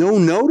 but with no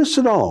notice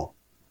at all.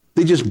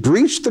 They just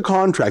breached the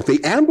contract. They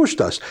ambushed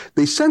us.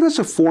 They sent us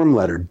a form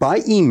letter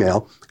by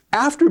email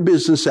after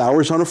business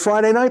hours on a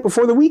Friday night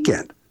before the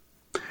weekend.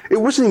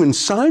 It wasn't even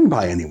signed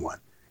by anyone.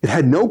 It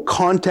had no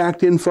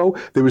contact info.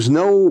 There was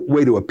no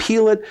way to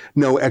appeal it,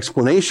 no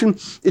explanation.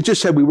 It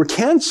just said we were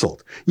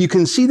canceled. You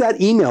can see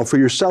that email for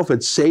yourself at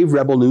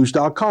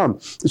saverebelnews.com.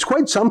 It's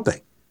quite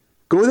something.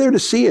 Go there to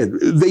see it.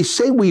 They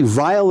say we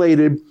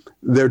violated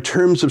their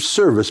terms of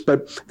service,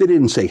 but they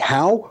didn't say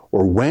how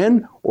or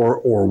when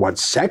or what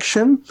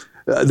section.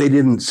 They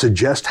didn't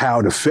suggest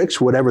how to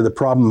fix whatever the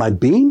problem might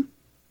be.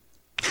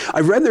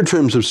 I've read their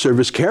terms of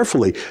service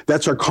carefully.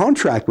 That's our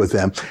contract with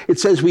them. It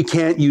says we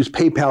can't use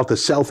PayPal to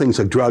sell things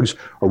like drugs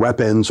or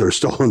weapons or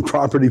stolen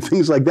property,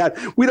 things like that.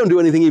 We don't do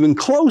anything even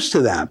close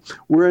to that.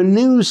 We're a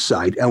news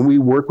site and we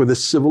work with a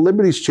civil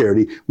liberties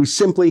charity. We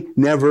simply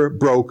never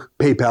broke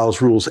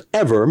PayPal's rules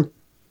ever.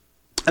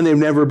 And they've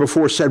never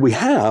before said we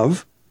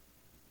have.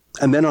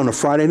 And then on a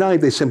Friday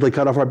night, they simply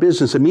cut off our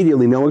business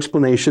immediately. No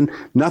explanation,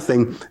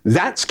 nothing.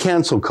 That's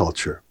cancel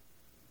culture.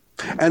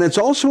 And it's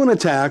also an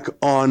attack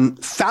on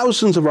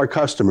thousands of our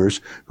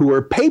customers who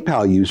are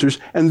PayPal users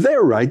and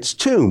their rights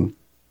too.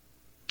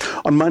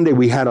 On Monday,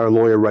 we had our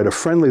lawyer write a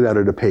friendly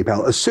letter to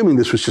PayPal, assuming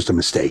this was just a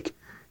mistake,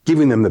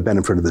 giving them the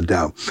benefit of the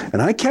doubt.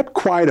 And I kept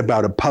quiet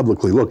about it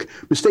publicly. Look,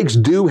 mistakes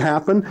do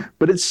happen,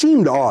 but it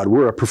seemed odd.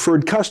 We're a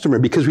preferred customer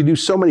because we do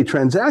so many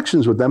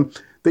transactions with them.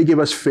 They give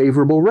us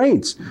favorable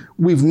rates.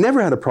 We've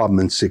never had a problem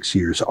in 6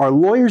 years. Our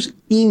lawyers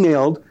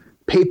emailed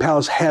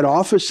PayPal's head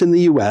office in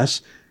the U.S.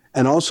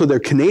 and also their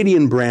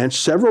Canadian branch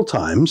several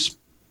times.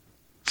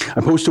 I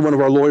posted one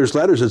of our lawyers'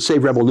 letters at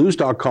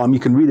saverebelnews.com. You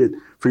can read it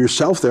for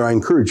yourself there. I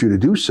encourage you to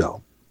do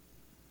so.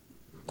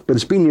 But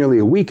it's been nearly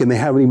a week and they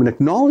haven't even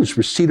acknowledged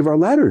receipt of our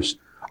letters.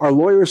 Our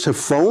lawyers have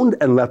phoned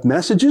and left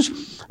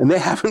messages and they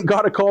haven't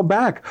got a call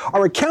back.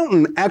 Our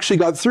accountant actually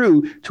got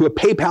through to a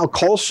PayPal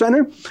call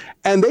center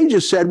and they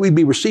just said we'd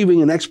be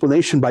receiving an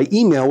explanation by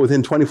email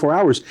within 24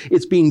 hours.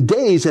 It's been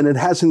days and it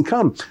hasn't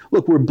come.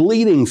 Look, we're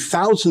bleeding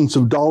thousands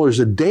of dollars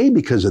a day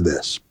because of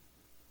this.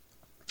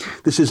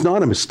 This is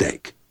not a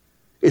mistake.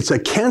 It's a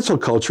cancel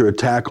culture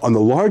attack on the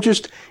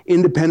largest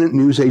independent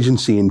news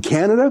agency in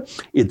Canada.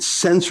 It's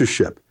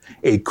censorship.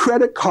 A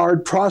credit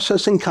card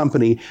processing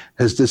company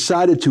has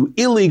decided to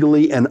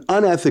illegally and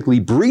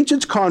unethically breach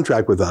its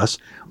contract with us,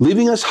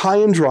 leaving us high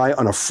and dry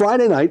on a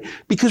Friday night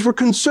because we're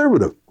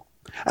conservative.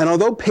 And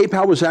although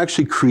PayPal was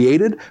actually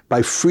created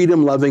by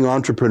freedom-loving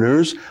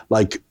entrepreneurs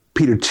like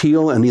Peter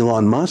Thiel and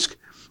Elon Musk,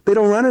 they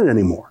don't run it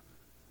anymore.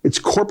 Its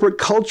corporate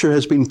culture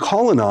has been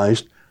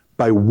colonized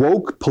by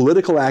woke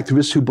political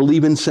activists who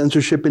believe in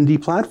censorship and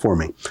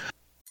deplatforming.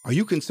 Are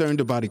you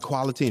concerned about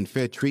equality and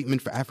fair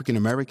treatment for African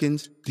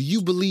Americans? Do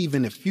you believe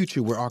in a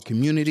future where our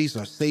communities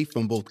are safe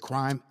from both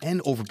crime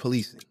and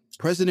over-policing?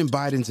 President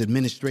Biden's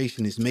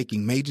administration is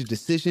making major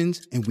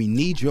decisions, and we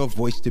need your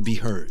voice to be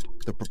heard.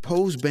 The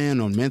proposed ban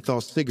on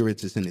menthol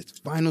cigarettes is in its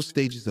final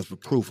stages of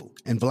approval,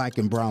 and Black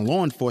and brown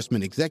law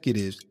enforcement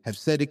executives have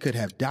said it could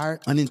have dire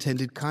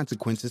unintended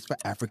consequences for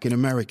African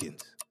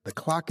Americans. The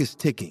clock is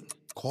ticking.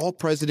 Call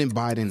President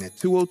Biden at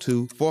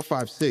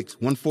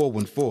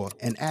 202-456-1414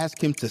 and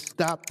ask him to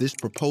stop this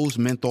proposed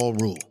menthol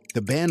rule.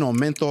 The ban on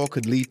menthol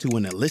could lead to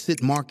an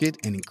illicit market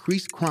and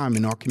increased crime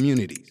in our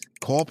communities.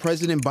 Call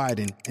President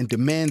Biden and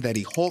demand that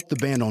he halt the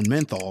ban on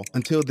menthol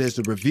until there's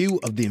a review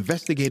of the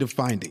investigative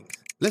findings.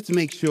 Let's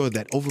make sure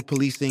that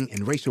over-policing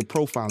and racial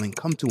profiling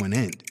come to an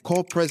end.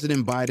 Call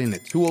President Biden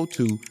at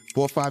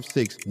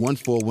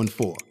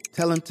 202-456-1414.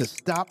 Tell him to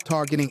stop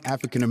targeting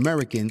African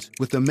Americans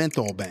with a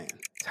menthol ban.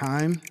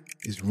 Time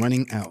is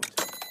running out.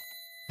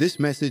 This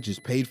message is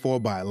paid for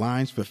by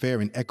Alliance for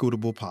Fair and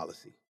Equitable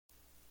Policy.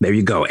 There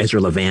you go. Ezra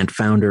Levant,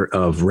 founder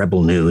of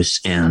Rebel News,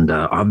 and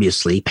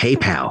obviously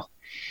PayPal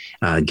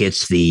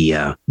gets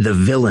the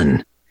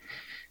villain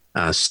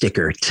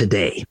sticker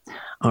today.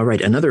 All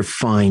right, another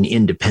fine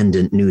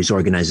independent news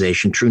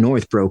organization, True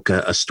North, broke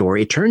a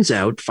story. It turns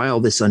out, file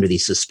this under the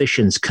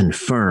suspicions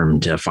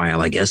confirmed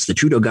file, I guess, the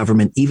Trudeau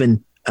government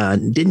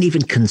didn't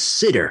even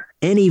consider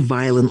any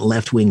violent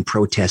left-wing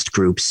protest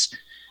groups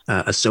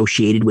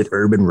associated with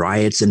urban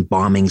riots and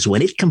bombings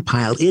when it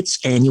compiled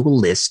its annual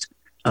list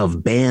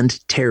of banned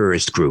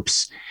terrorist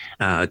groups.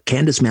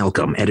 Candace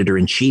Malcolm,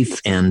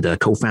 editor-in-chief and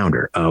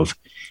co-founder of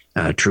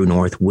True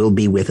North, will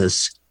be with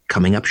us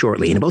coming up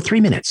shortly in about 3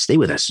 minutes. Stay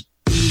with us.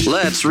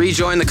 Let's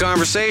rejoin the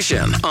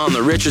conversation on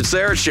The Richard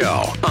Syrett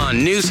Show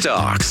on News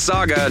Talk,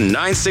 Saga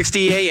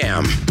 960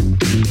 AM.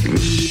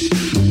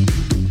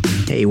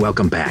 Hey,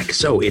 welcome back.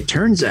 So it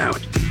turns out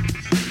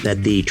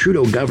that the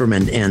Trudeau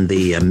government and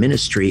the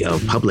Ministry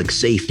of Public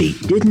Safety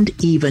didn't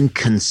even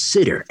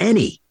consider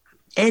any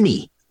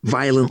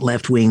violent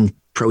left-wing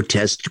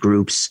protest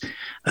groups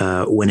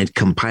when it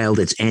compiled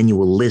its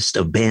annual list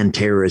of banned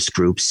terrorist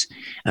groups.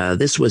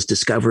 This was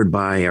discovered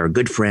by our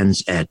good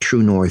friends at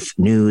True North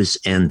News,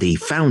 and the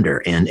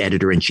founder and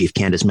editor-in-chief,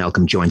 Candace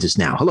Malcolm, joins us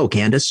now. Hello,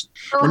 Candace.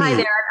 Oh, hi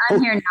there.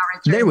 I'm here now,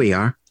 Richard. There we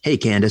are. Hey,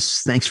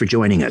 Candace. Thanks for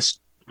joining us.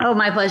 Oh,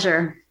 my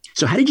pleasure.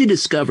 So how did you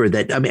discover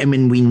that? I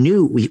mean, we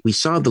knew we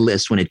saw the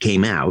list when it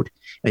came out,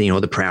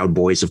 And, the Proud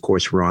Boys, of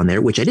course, were on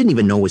there, which I didn't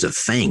even know was a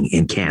thing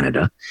in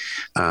Canada.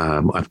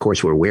 Of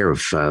course, we're aware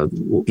of,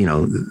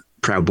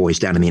 Proud Boys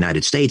down in the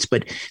United States.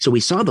 But so we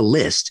saw the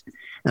list.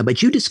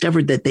 But you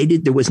discovered that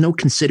there was no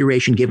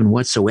consideration given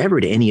whatsoever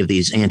to any of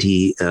these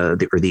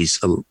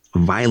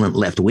violent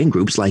left-wing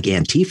groups like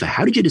Antifa.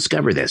 How did you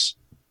discover this?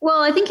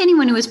 Well, I think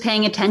anyone who was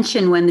paying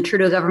attention when the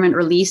Trudeau government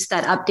released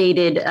that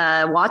updated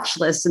watch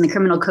list in the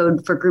criminal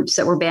code for groups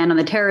that were banned on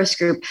the terrorist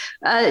group,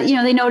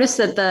 they noticed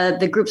that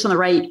the groups on the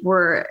right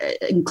were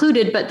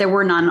included, but there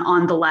were none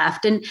on the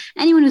left. And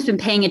anyone who's been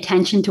paying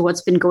attention to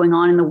what's been going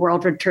on in the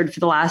world, Richard, for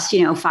the last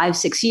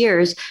 5-6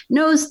 years,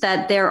 knows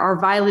that there are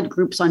violent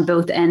groups on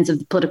both ends of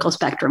the political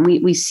spectrum.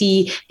 We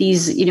see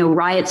these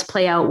riots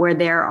play out where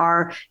there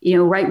are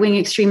right-wing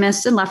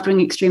extremists and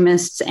left-wing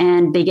extremists,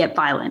 and they get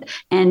violent.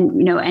 And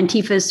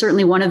Antifa is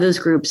certainly one of those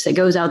groups that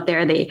goes out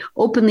there. They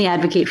openly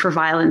advocate for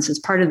violence. As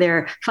part of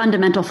their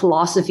fundamental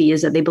philosophy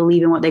is that they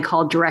believe in what they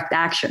call direct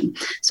action.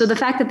 So the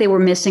fact that they were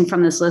missing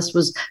from this list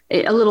was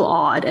a little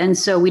odd. And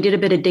so we did a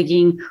bit of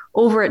digging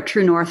over at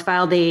True North,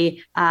 filed a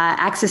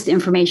access to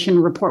information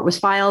report was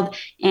filed.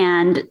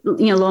 And,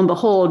 lo and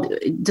behold,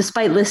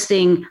 despite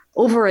listing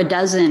over a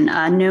dozen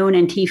known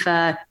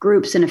Antifa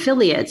groups and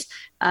affiliates,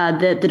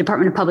 the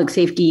Department of Public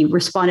Safety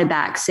responded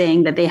back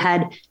saying that they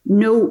had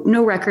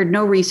no record,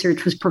 no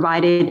research was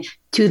provided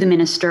to the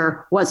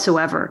minister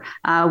whatsoever,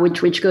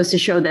 which goes to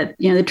show that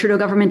the Trudeau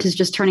government is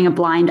just turning a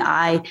blind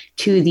eye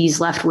to these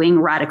left-wing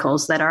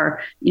radicals that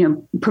are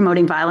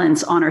promoting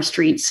violence on our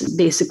streets,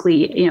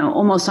 basically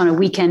almost on a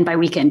weekend by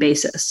weekend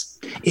basis.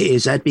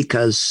 Is that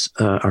because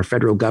our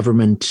federal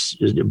government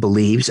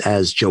believes,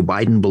 as Joe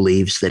Biden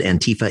believes, that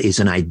Antifa is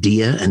an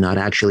idea and not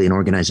actually an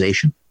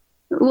organization?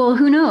 Well,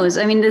 who knows?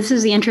 I mean, this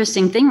is the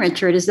interesting thing,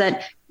 Richard, is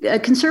that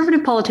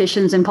conservative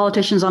politicians and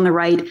politicians on the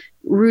right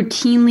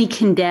routinely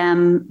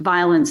condemn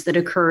violence that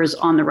occurs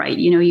on the right.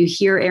 You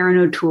hear Aaron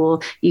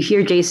O'Toole, you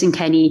hear Jason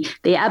Kenney,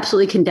 they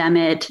absolutely condemn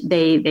it.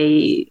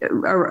 They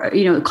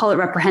call it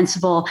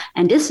reprehensible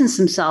and distance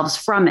themselves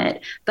from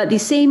it. But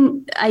these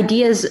same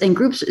ideas and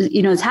groups,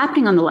 is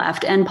happening on the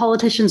left, and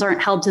politicians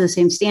aren't held to the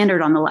same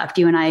standard on the left.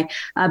 You and I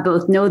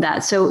both know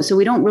that. So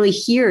we don't really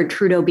hear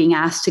Trudeau being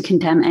asked to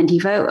condemn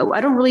Antifa.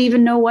 I don't really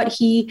even know what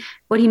he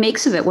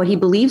makes of it, what he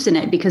believes in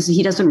it, because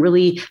he doesn't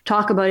really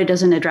talk about it,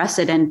 doesn't address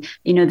it. And,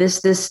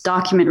 this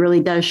document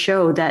really does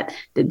show that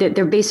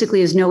there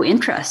basically is no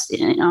interest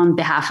on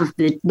behalf of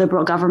the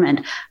Liberal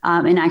government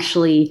in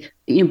actually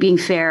being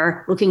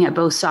fair, looking at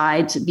both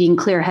sides, being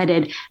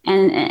clear-headed,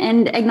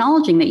 and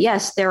acknowledging that,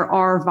 yes, there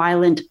are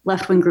violent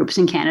left-wing groups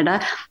in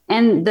Canada.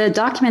 And the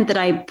document that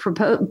I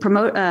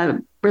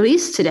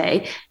released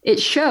today, it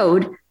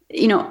showed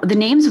the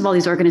names of all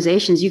these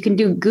organizations. You can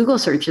do Google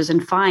searches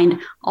and find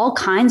all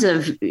kinds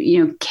of,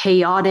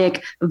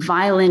 chaotic,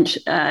 violent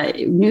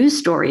news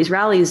stories,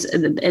 rallies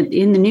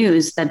in the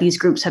news that these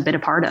groups have been a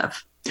part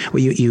of.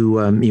 Well,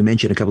 you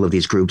mentioned a couple of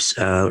these groups,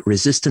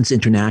 Resistance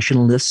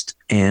Internationalist,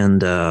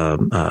 and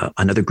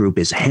another group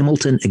is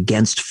Hamilton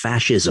Against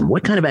Fascism.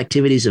 What kind of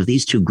activities have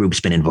these two groups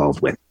been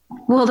involved with?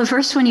 Well, the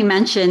first one you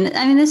mentioned,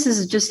 I mean, this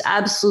is just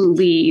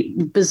absolutely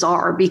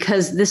bizarre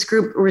because this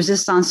group,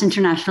 Resistance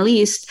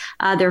Internationaliste,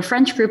 they're a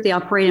French group. They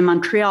operate in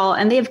Montreal,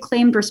 and they have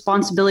claimed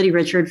responsibility,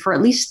 Richard, for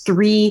at least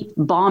 3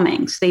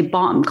 bombings. They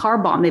bombed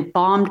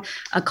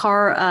a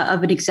car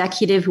of an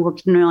executive who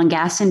worked in the oil and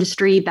gas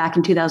industry back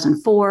in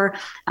 2004.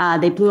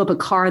 They blew up a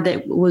car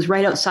that was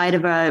right outside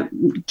of a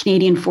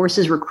Canadian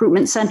Forces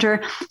recruitment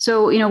center.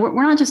 So,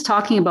 we're not just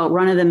talking about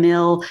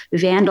run-of-the-mill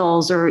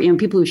vandals or,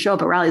 people who show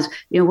up at rallies.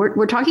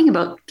 We're talking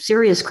about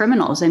serious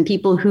criminals and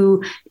people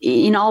who,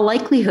 in all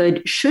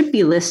likelihood, should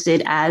be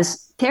listed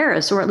as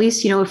terrorists, or at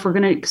least, if we're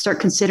going to start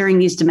considering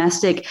these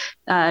domestic,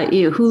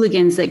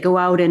 hooligans that go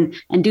out and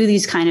do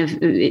these kind of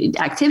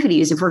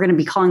activities, if we're going to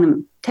be calling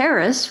them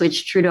terrorists,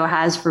 which Trudeau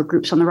has for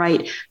groups on the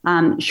right,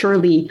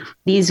 surely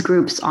these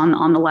groups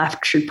on the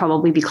left should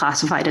probably be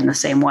classified in the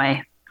same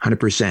way.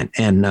 100%.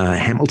 And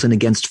Hamilton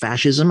Against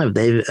Fascism, have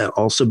they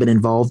also been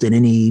involved in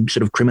any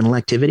sort of criminal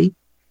activity?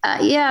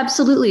 Yeah,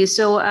 absolutely.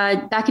 So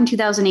back in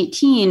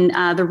 2018,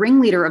 the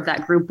ringleader of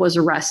that group was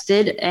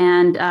arrested,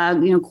 and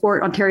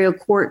Ontario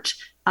court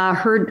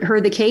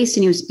heard the case,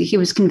 and he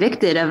was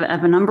convicted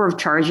of a number of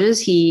charges.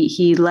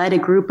 He led a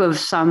group of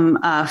some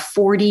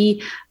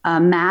 40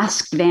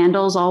 masked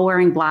vandals, all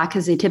wearing black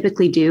as they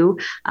typically do,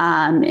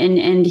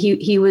 and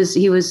he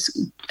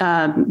was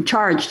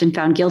charged and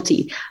found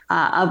guilty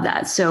of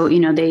that. So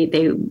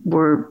they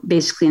were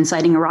basically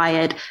inciting a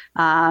riot.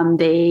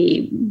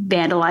 They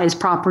vandalized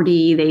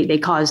property. They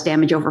caused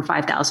damage over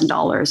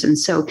 $5,000, and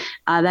so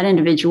that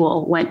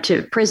individual went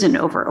to prison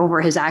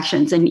over his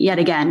actions. And yet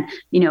again,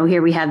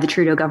 here we have the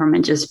Trudeau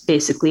government just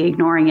basically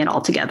ignoring it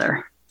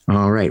altogether.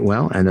 All right.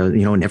 Well, and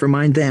never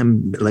mind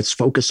them. Let's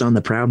focus on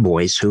the Proud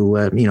Boys, who,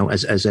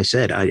 as I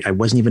said, I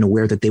wasn't even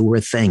aware that they were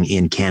a thing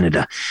in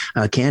Canada.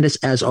 Candace,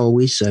 as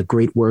always,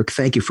 great work.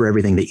 Thank you for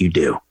everything that you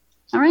do.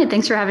 All right.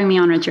 Thanks for having me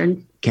on,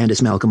 Richard.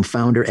 Candace Malcolm,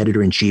 founder,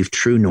 editor-in-chief,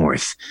 True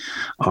North.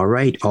 All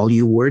right. All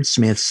you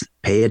wordsmiths,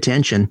 pay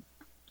attention.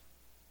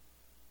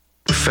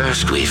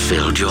 First we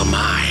filled your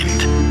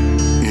mind.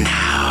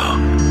 Now,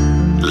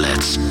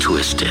 let's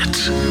twist it.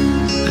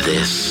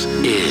 This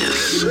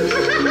is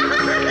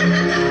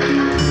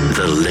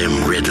the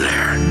Limb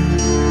Riddler.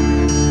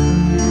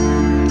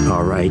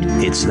 All right,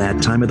 it's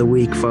that time of the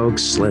week,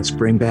 folks. Let's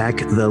bring back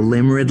the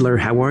Limb Riddler.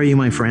 How are you,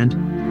 my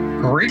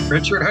friend? Great,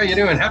 Richard. How you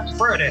doing? Happy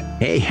Friday.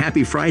 Hey,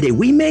 happy Friday.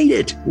 We made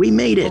it. We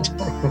made it.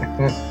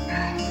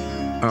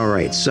 All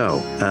right,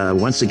 so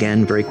once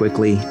again, very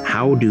quickly,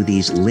 how do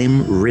these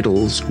limb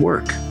riddles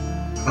work?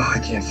 Oh, I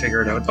can't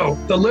figure it out. Oh,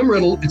 the limb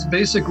riddle, it's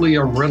basically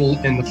a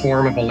riddle in the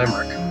form of a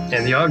limerick.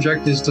 And the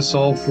object is to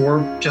solve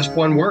for just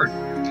one word.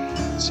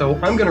 So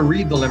I'm going to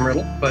read the limb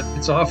riddle, but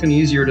it's often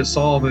easier to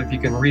solve if you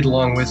can read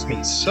along with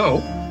me.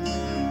 So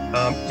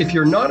if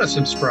you're not a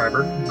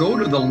subscriber, go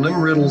to the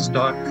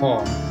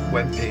limriddles.com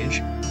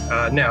webpage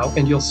now,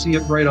 and you'll see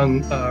it right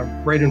in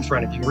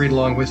front of you. Read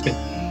along with me.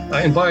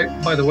 And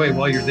by the way,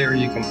 while you're there,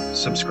 you can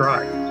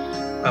subscribe.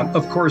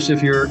 Of course,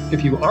 if you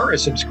are a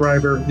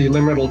subscriber, the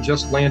limb riddle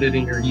just landed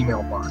in your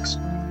email box.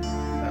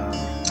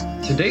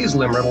 Today's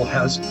limb riddle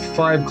has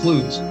 5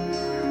 clues.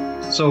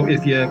 So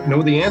if you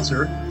know the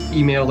answer,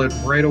 email it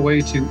right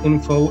away to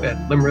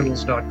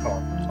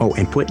info@limriddles.com. Oh,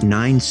 and put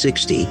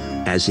 960,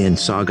 as in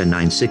Saga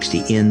 960,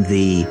 in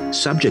the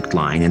subject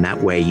line, and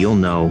that way you'll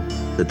know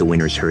that the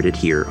winners heard it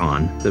here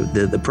on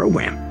the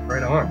program.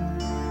 Right on.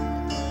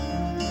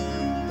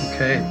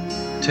 Okay.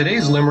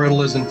 Today's limb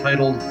riddle is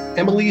entitled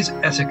Emily's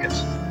Etiquette,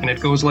 and it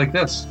goes like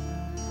this.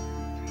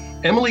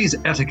 Emily's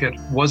etiquette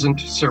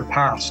wasn't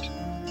surpassed.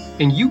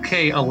 In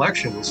UK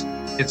elections,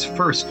 it's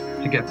first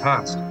to get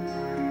passed.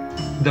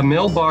 The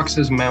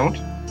mailboxes mount,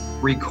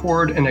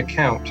 record an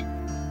account.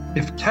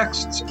 If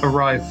texts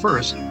arrive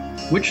first,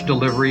 which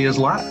delivery is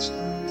last?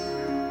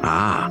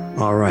 Ah,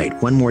 all right.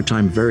 One more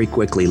time very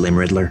quickly, Limb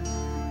Riddler.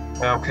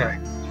 Okay.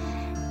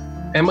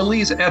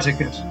 Emily's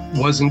etiquette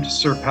wasn't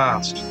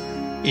surpassed.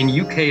 In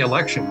UK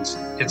elections,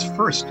 it's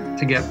first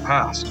to get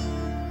passed.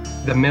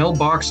 The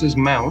mailboxes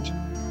mount,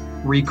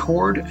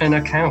 record an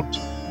account.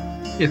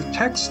 If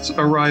texts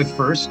arrive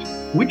first,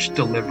 which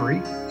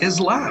delivery is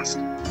last?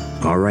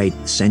 All right,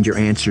 send your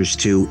answers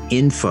to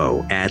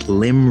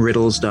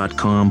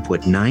info@limriddles.com.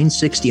 Put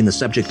 960 in the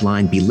subject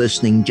line. Be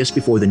listening just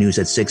before the news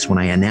at 6 when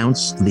I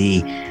announce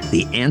the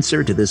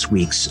answer to this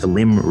week's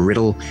Limb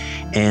Riddle,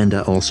 and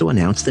also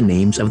announce the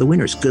names of the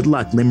winners. Good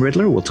luck, Limb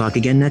Riddler. We'll talk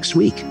again next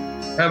week.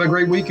 Have a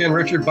great weekend,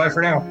 Richard. Bye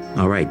for now.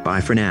 All right,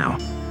 bye for now.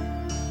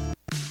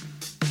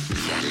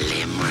 The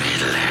Limb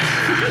Riddler.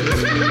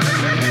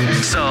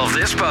 Solve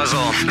this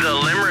puzzle, the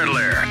Limb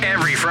Riddler,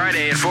 every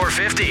Friday at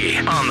 4:50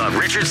 on the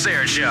Richard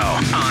Syrett Show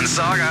on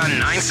Saga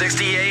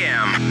 960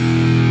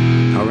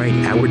 AM. All right,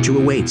 hour 2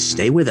 awaits.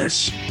 Stay with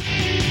us.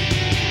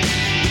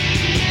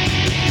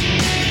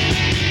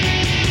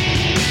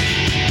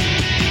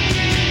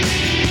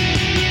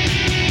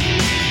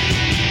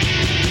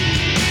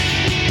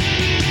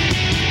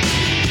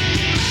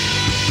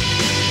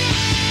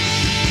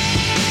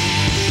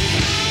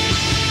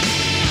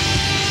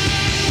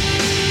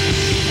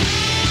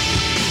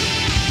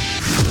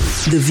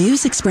 The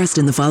views expressed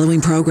in the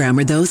following program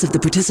are those of the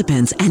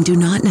participants and do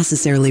not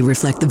necessarily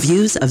reflect the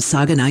views of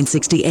Saga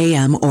 960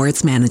 AM or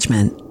its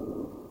management.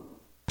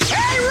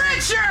 Hey,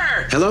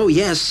 Richard! Hello,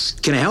 yes.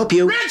 Can I help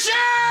you? Richard!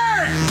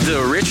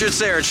 The Richard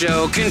Syrett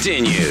Show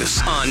continues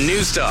on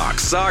News Talk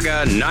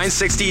Saga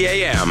 960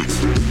 AM.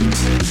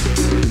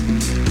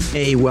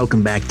 Hey,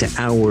 welcome back to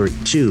Hour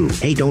 2.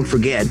 Hey, don't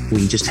forget,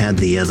 we just had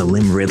the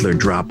Limb Riddler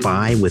drop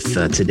by with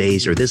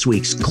this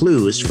week's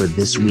clues for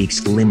this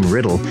week's Limb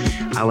Riddle.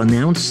 I'll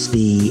announce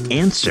the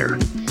answer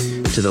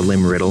to the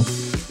Limb Riddle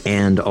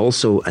and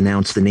also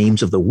announce the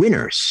names of the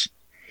winners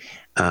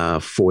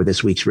for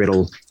this week's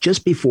riddle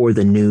just before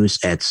the news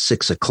at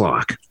 6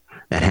 o'clock.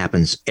 That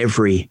happens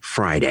every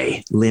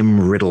Friday,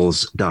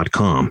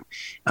 limriddles.com.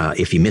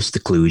 If you missed the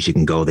clues, you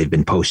can go. They've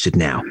been posted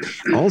now.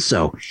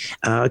 Also,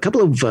 a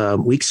couple of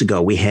weeks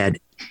ago, we had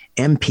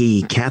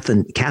MP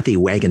Kathy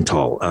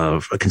Wagenthal,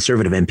 a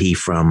conservative MP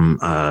from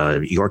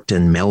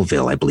Yorkton,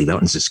 Melville, I believe,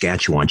 out in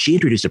Saskatchewan. She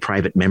introduced a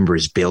private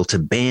member's bill to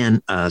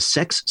ban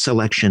sex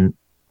selection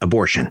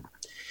abortion.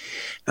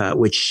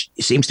 Which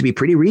seems to be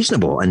pretty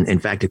reasonable. And in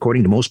fact,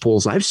 according to most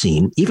polls I've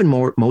seen, even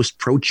most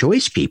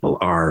pro-choice people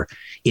are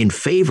in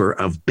favor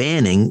of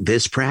banning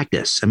this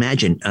practice.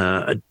 Imagine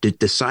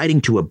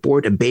deciding to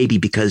abort a baby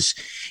because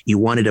you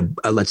wanted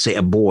let's say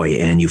a boy,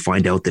 and you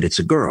find out that it's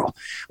a girl.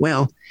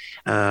 Well,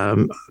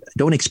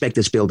 don't expect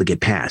this bill to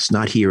get passed.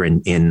 Not here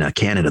in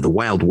Canada, the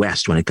Wild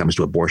West when it comes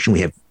to abortion.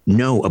 We have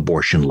no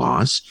abortion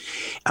laws.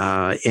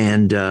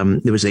 And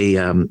there was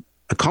a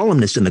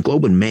columnist in the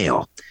Globe and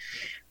Mail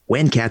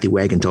when Kathy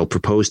Wagenthal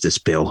proposed this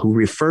bill, who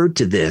referred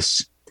to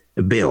this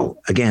bill,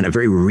 again, a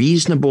very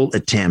reasonable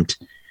attempt,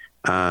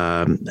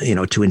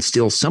 to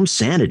instill some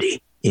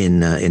sanity in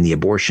the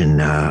abortion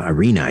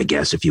arena, I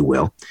guess, if you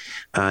will.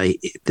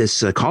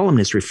 This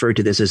columnist referred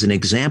to this as an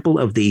example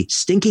of the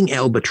stinking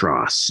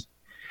albatross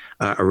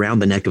around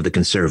the neck of the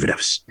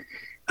conservatives.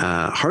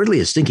 hardly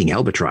a stinking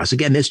albatross.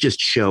 Again, this just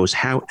shows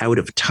how out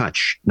of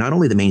touch not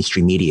only the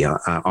mainstream media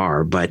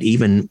are, but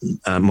even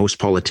most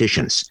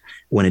politicians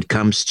when it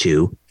comes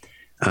to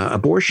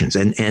abortions.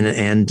 And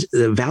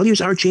the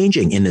values are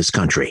changing in this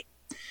country.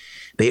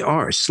 They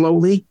are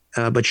slowly,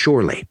 but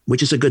surely,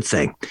 which is a good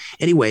thing.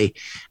 Anyway,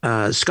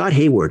 Scott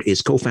Hayward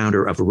is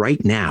co-founder of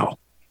Right Now.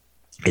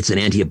 It's an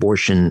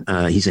anti-abortion.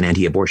 He's an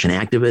anti-abortion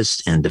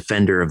activist and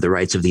defender of the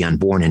rights of the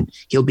unborn. And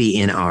he'll be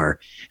in our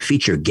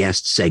feature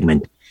guest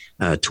segment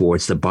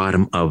towards the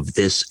bottom of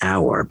this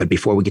hour. But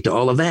before we get to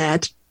all of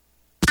that,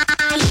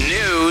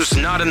 news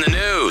not in the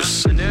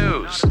news.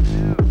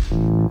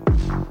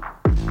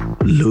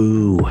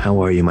 Lou,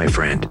 how are you, my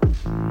friend?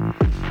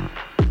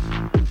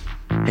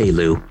 Hey,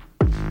 Lou.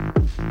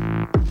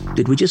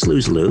 Did we just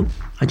lose Lou?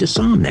 I just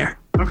saw him there.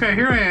 Okay,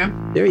 here I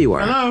am. There you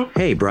are. Hello.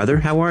 Hey, brother.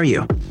 How are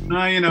you?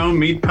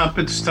 Meat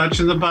puppets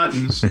touching the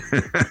buttons.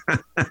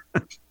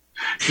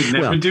 Should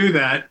never do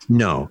that.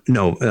 No.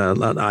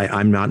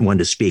 I'm not one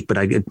to speak.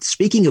 But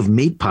speaking of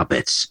meat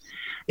puppets,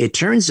 it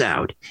turns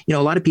out, a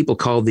lot of people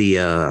call the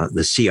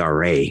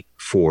CRA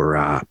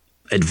for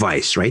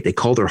advice, right? They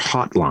call their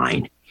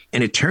hotline.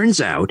 And it turns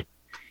out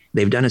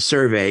they've done a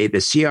survey. The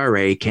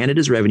CRA,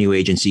 Canada's revenue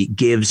agency,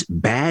 gives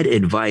bad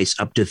advice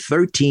up to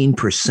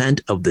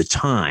 13% of the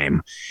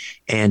time.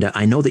 And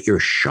I know that you're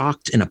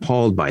shocked and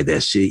appalled by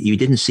this. You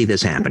didn't see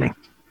this happening.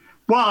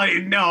 Well,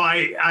 no,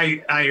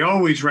 I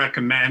always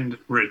recommend,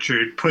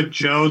 Richard, put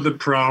Joe the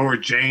pro or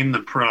Jane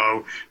the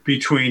pro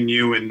between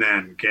you and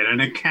them. Get an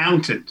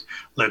accountant.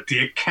 Let the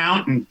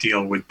accountant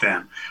deal with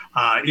them.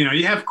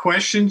 You have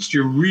questions. Do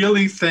you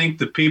really think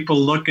the people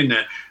looking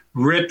to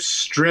rip,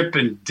 strip,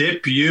 and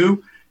dip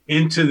you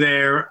into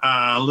their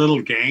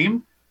little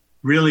game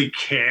really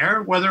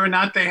care whether or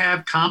not they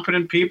have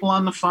competent people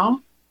on the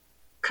phone?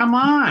 Come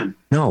on.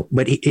 No,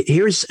 but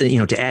here's,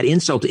 to add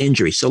insult to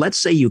injury. So let's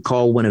say you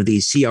call one of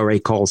these CRA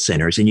call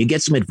centers and you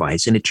get some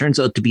advice and it turns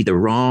out to be the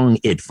wrong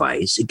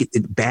advice,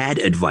 bad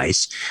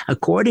advice.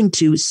 According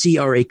to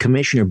CRA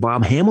Commissioner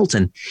Bob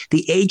Hamilton,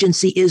 the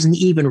agency isn't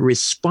even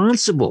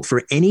responsible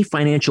for any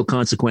financial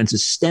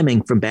consequences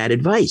stemming from bad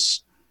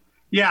advice.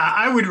 Yeah,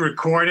 I would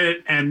record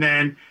it. And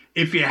then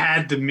if you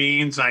had the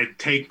means, I'd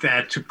take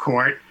that to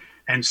court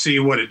and see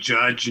what a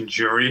judge and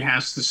jury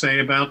has to say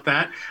about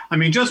that. I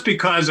mean, just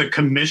because a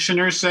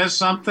commissioner says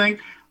something,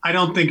 I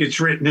don't think it's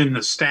written in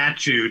the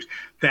statute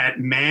that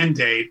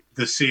mandate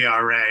the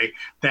CRA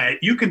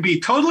that you can be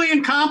totally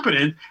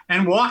incompetent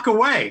and walk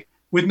away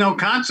with no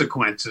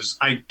consequences.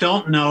 I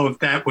don't know if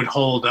that would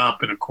hold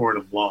up in a court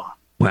of law.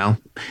 Well,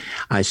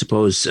 I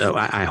suppose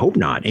I hope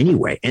not.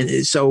 Anyway,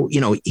 and so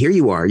here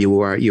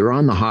you're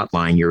on the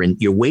hotline.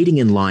 You're waiting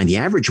in line. The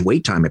average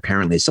wait time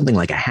apparently is something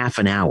like a half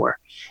an hour,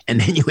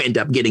 and then you end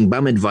up getting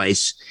bum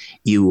advice.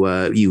 You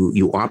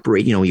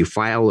operate. You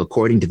file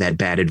according to that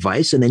bad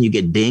advice, and then you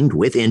get dinged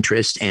with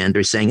interest. And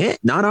they're saying,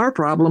 not our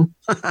problem."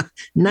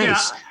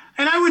 Nice. Yeah.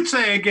 And I would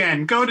say,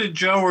 again, go to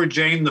Joe or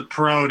Jane the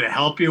pro to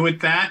help you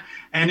with that.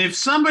 And if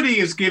somebody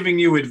is giving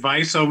you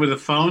advice over the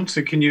phone,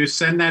 so can you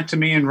send that to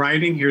me in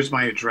writing? Here's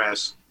my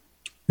address.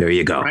 There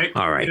you go. Right?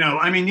 All right.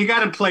 You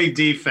got to play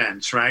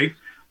defense, right?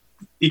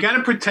 You got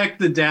to protect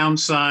the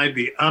downside.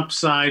 The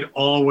upside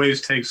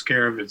always takes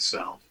care of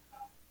itself.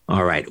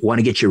 All right. Want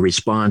to get your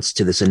response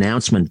to this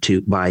announcement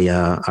by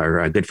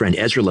our good friend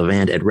Ezra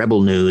Levant at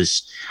Rebel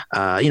News.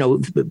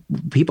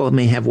 People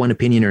may have one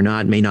opinion or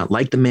not, may not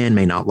like the man,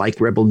 may not like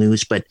Rebel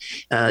News. But,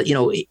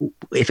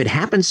 if it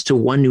happens to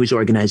one news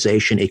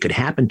organization, it could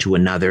happen to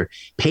another.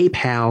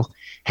 PayPal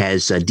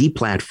has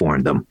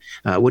deplatformed them.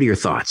 What are your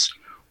thoughts?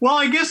 Well,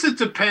 I guess it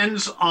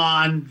depends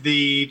on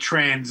the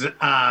transgressions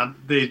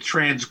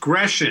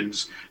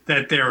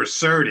that they're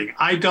asserting.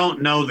 I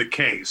don't know the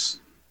case.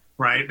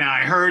 Right. Now, I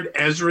heard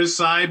Ezra's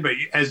side, but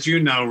as you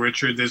know,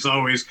 Richard, there's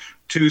always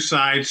two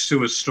sides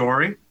to a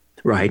story.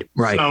 Right.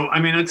 So,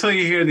 until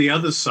you hear the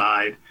other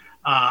side,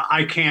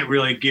 I can't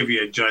really give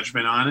you a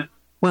judgment on it.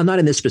 Well, not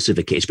in this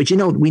specific case, but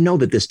we know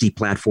that this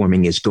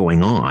deplatforming is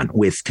going on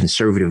with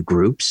conservative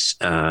groups.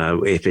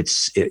 If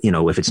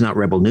it's not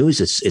Rebel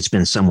News, it's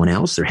been someone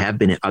else. There have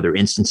been other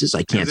instances.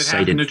 I can't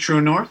cite it. To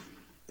True North?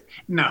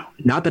 No.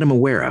 Not that I'm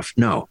aware of.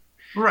 No.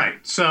 Right.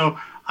 So,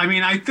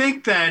 I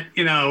think that,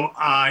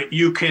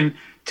 you can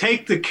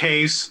take the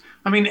case.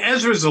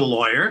 Ezra's a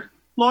lawyer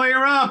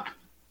up,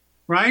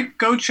 right?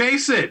 Go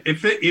chase it.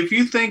 If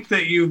you think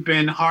that you've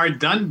been hard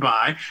done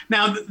by.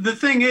 Now, the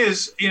thing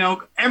is,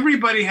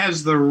 everybody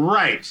has the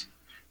right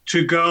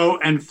to go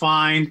and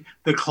find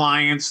the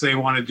clients they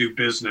want to do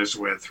business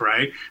with,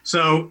 right?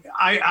 So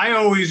I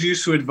always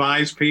used to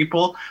advise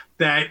people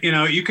that,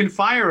 you can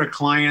fire a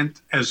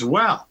client as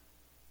well,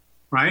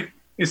 right?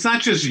 It's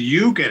not just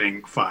you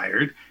getting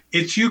fired.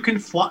 It's you can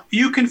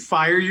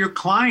fire your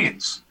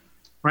clients,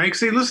 right?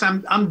 Say,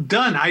 listen, I'm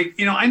done.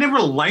 I never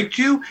liked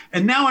you,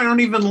 and now I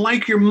don't even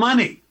like your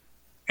money,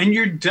 and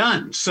you're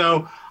done.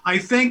 So I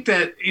think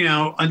that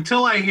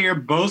until I hear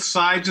both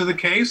sides of the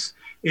case,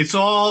 It's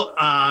all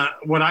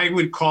what I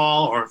would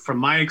call, or from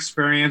my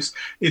experience,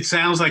 it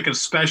sounds like a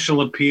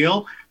special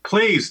appeal.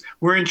 Please,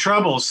 we're in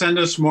trouble. Send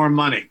us more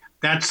money.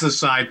 That's the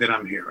side that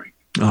I'm hearing.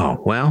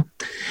 Oh, well,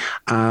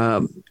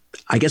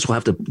 I guess we'll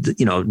have to,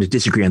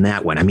 disagree on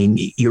that one. I mean,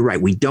 you're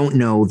right. We don't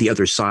know the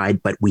other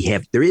side, but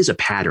there is a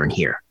pattern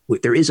here.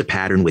 There is a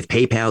pattern with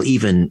PayPal,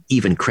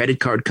 even credit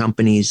card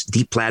companies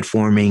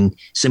deplatforming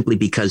simply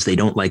because they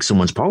don't like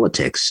someone's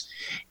politics.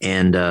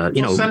 And,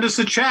 send us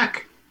a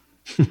check,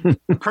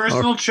 a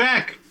personal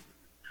check.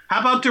 How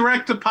about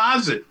direct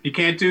deposit? You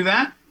can't do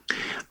that.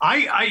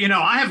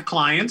 I have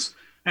clients.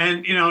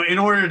 And, in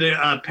order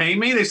to pay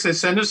me, they said,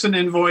 send us an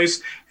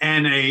invoice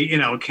and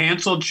a,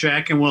 canceled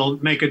check and we'll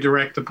make a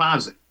direct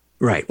deposit.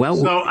 Right. Well,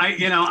 so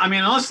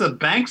unless the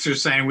banks are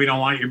saying we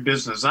don't want your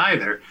business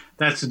either,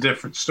 that's a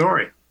different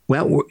story.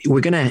 Well,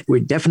 we're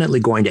definitely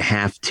going to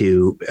have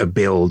to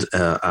build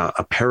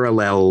a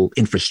parallel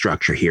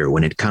infrastructure here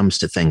when it comes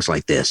to things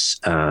like this,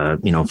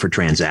 for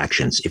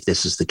transactions, if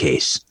this is the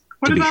case.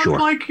 What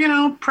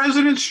about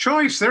President's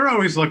Choice? They're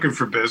always looking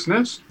for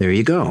business. There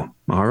you go.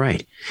 All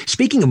right.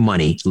 Speaking of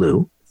money,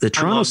 Lou, the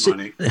Toronto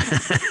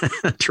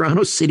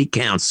City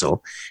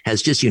Council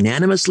has just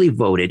unanimously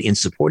voted in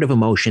support of a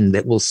motion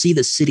that will see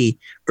the city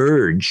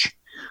urge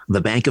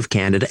the Bank of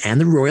Canada and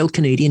the Royal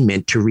Canadian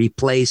Mint to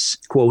replace,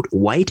 quote,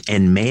 white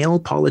and male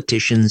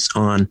politicians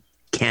on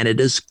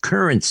Canada's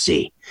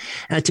currency.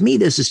 To me,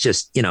 this is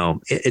just,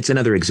 it's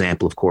another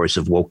example, of course,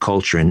 of woke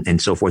culture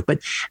and so forth.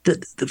 But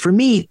for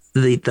me,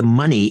 the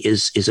money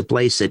is a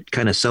place that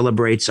kind of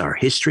celebrates our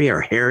history,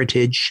 our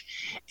heritage.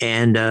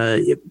 And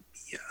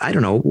I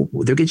don't know,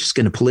 they're just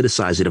going to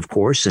politicize it, of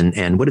course.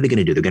 And what are they going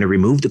to do? They're going to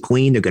remove the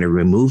Queen. They're going to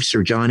remove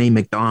Sir John A.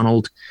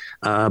 Macdonald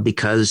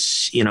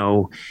because,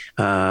 there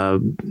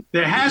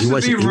has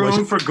to be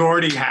room for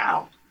Gordie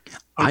Howe.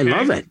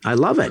 Okay? I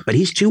love it. But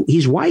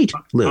he's white,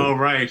 Lou. Oh,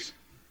 right.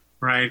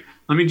 Right.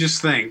 Let me just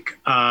think.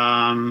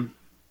 I'll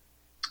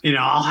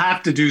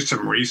have to do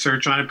some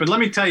research on it. But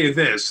let me tell you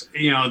this,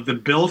 the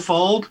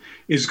billfold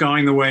is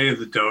going the way of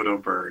the dodo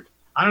bird.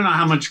 I don't know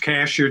how much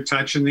cash you're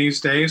touching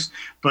these days,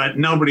 but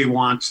nobody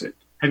wants it.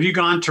 Have you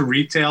gone to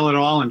retail at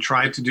all and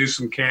tried to do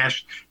some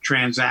cash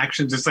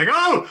transactions? It's like,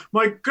 oh,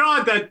 my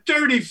God, that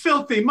dirty,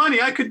 filthy money.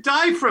 I could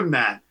die from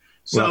that.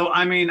 So,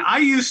 well, I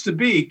used to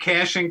be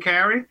cash and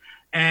carry.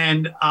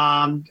 And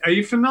are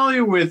you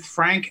familiar with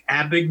Frank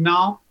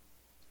Abagnale?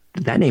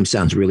 That name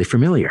sounds really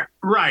familiar.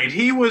 Right.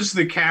 He was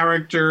the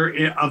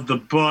character of the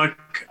book,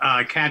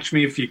 Catch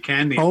Me If You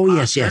Can.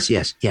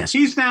 Yes.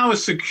 He's now a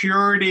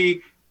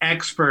security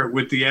expert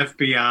with the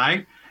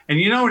FBI. And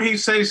you know what he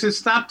says? He says,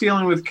 stop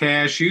dealing with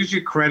cash. Use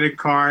your credit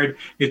card.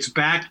 It's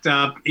backed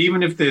up.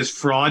 Even if there's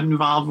fraud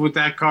involved with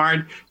that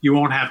card, you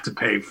won't have to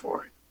pay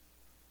for it.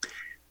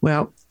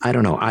 Well, I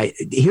don't know.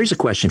 Here's a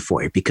question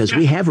for you, because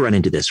we have run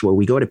into this where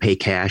we go to pay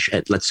cash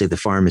at, let's say, the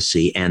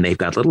pharmacy, and they've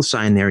got a little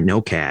sign there,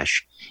 no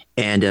cash.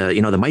 And,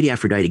 the mighty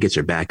Aphrodite gets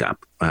her back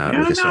up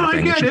with this whole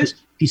thing.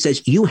 She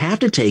says, you have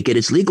to take it.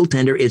 It's legal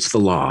tender. It's the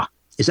law.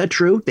 Is that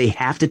true? They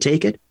have to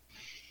take it?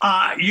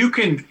 You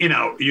can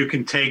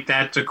take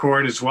that to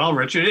court as well,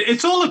 Richard.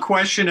 It's all a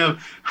question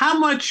of how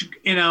much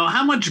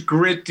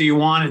grit do you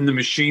want in the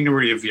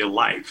machinery of your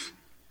life?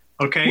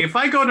 Okay, if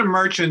I go to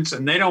merchants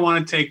and they don't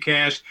want to take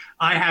cash,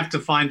 I have to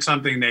find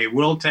something they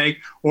will take,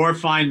 or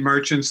find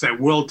merchants that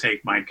will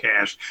take my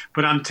cash.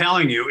 But I'm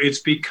telling you, it's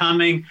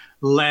becoming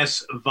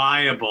less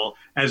viable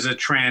as a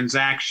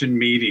transaction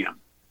medium.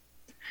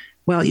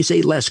 Well, you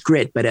say less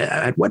grit, but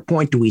at what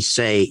point do we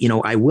say,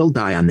 I will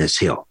die on this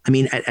hill? I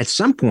mean, at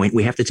some point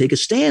we have to take a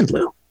stand,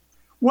 Lou.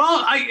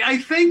 Well, I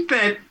think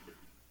that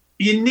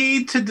you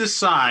need to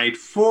decide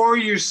for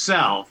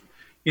yourself,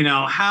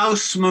 how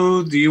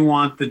smooth do you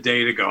want the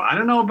day to go? I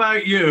don't know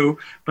about you,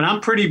 but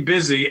I'm pretty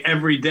busy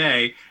every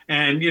day.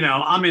 And,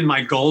 I'm in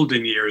my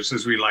golden years,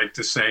 as we like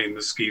to say in the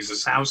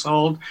Skeezes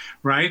household,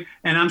 right?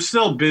 And I'm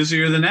still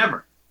busier than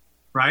ever,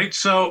 right?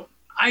 So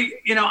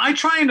I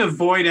try and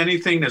avoid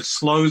anything that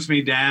slows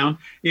me down.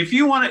 If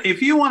you want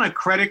a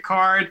credit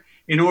card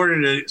in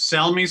order to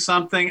sell me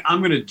something, I'm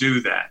going to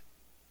do that.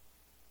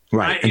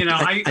 Right.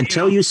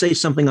 Until you say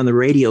something on the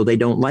radio they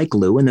don't like,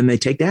 Lou, and then they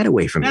take that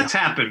away from you. That's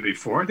happened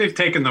before. They've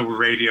taken the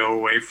radio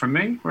away from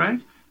me, right?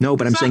 No,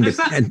 but I'm saying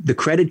the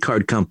credit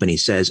card company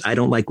says, I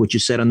don't like what you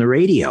said on the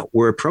radio.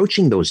 We're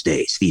approaching those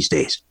days these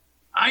days.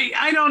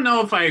 I don't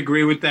know if I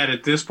agree with that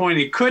at this point.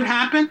 It could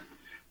happen,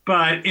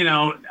 but,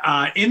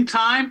 in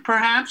time,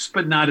 perhaps,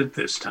 but not at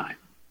this time.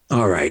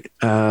 All right.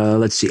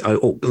 Let's see.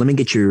 Let me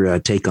get your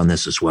take on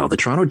this as well. The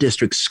Toronto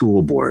District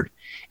School Board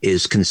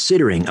is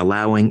considering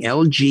allowing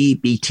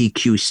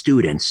LGBTQ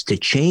students to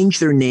change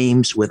their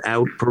names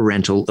without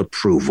parental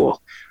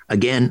approval.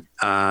 Again,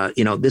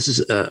 this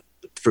is,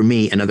 for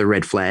me, another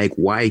red flag.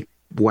 Why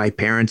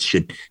parents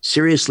should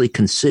seriously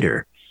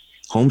consider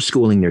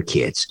homeschooling their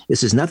kids.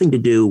 This has nothing to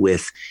do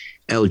with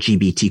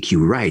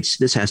LGBTQ rights.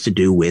 This has to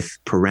do with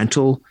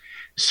parental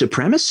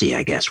supremacy,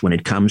 I guess, when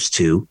it comes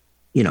to,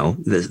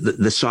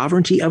 the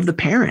sovereignty of the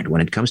parent when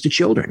it comes to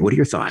children. What are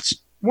your thoughts?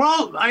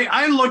 Well,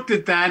 I looked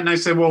at that and I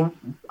said, well,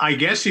 I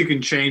guess you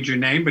can change your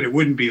name, but it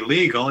wouldn't be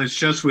legal. It's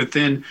just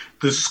within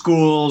the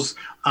school's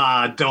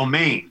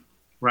domain,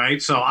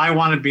 right? So I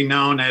want to be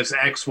known as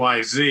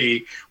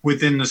XYZ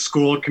within the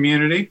school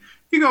community.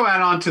 You go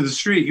out onto the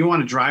street, you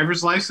want a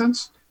driver's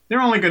license,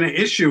 they're only going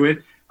to issue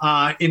it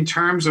in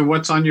terms of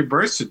what's on your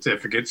birth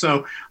certificate.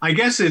 So I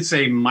guess it's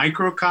a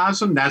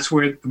microcosm. That's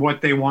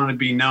what they want to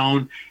be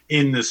known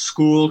in the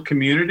school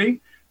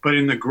community. But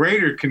in the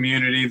greater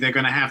community, they're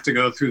going to have to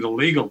go through the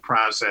legal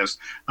process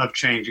of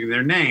changing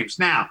their names.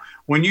 Now,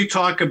 when you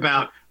talk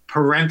about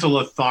parental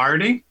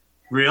authority,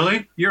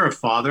 really? You're a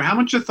father. How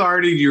much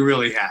authority do you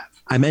really have?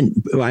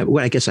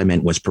 What I guess I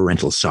meant was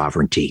parental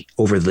sovereignty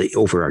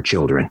over our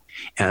children.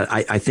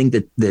 I think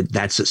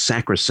that's a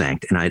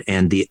sacrosanct,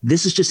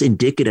 this is just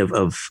indicative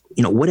of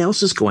what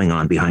else is going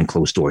on behind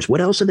closed doors.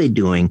 What else are they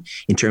doing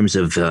in terms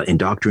of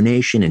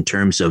indoctrination, in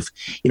terms of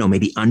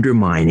maybe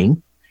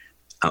undermining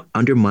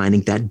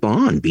that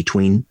bond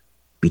between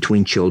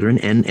children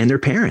and their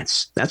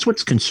parents. That's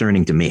what's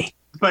concerning to me.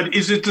 But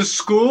is it the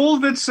school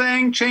that's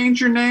saying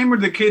change your name, or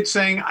the kid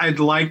saying I'd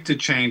like to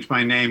change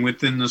my name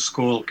within the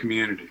school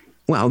community?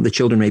 Well, the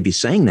children may be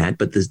saying that,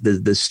 but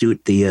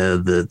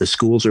the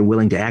schools are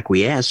willing to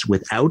acquiesce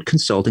without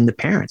consulting the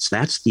parents.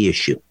 That's the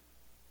issue.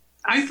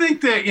 I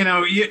think that,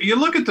 you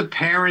look at the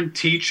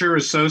parent-teacher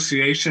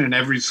association in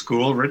every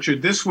school,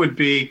 Richard, this would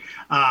be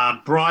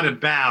brought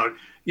about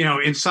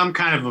in some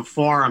kind of a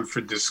forum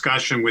for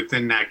discussion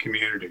within that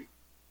community.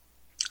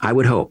 I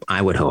would hope.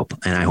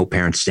 And I hope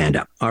parents stand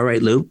up. All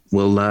right, Lou.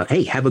 Well,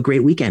 hey, have a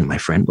great weekend, my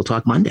friend. We'll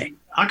talk Monday.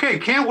 Okay,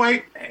 can't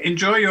wait.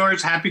 Enjoy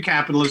yours. Happy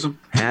capitalism.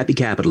 Happy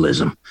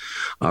capitalism.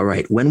 All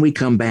right. When we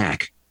come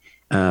back,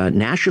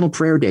 National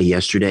Prayer Day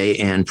yesterday,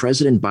 and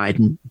President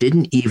Biden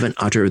didn't even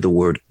utter the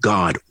word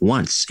God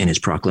once in his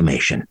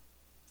proclamation.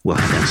 We'll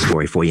have that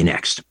story for you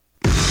next.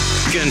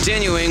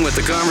 Continuing with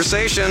the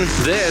conversation,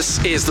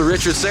 this is The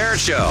Richard Syrett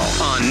Show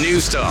on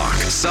News Talk,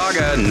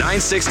 Saga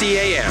 960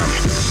 AM.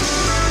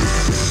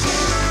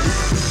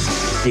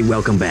 Hey,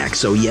 welcome back.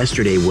 So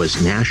yesterday was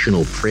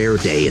National Prayer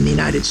Day in the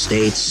United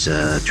States,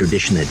 a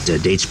tradition that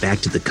dates back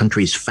to the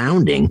country's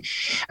founding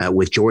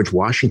with George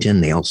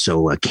Washington. They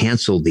also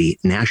canceled the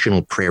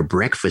National Prayer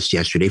Breakfast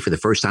yesterday for the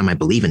first time, I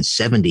believe, in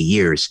 70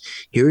 years.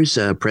 Here's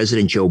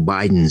President Joe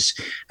Biden's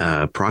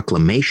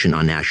proclamation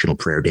on National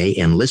Prayer Day,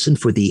 and listen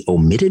for the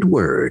omitted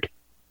word.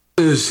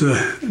 It is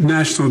the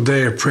National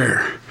Day of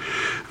Prayer.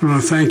 I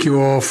want to thank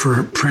you all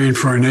for praying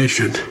for our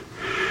nation.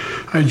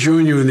 I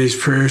join you in these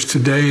prayers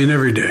today and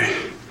every day.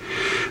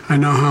 I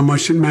know how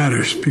much it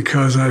matters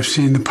because I've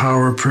seen the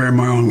power of prayer in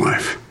my own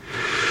life.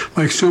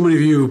 Like so many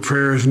of you,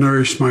 prayer has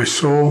nourished my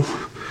soul,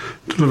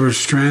 delivered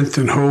strength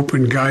and hope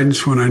and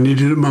guidance when I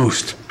needed it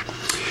most,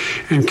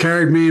 and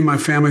carried me and my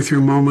family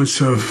through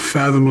moments of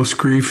fathomless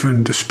grief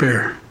and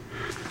despair.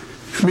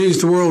 It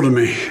means the world to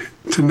me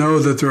to know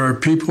that there are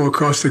people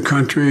across the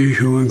country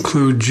who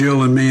include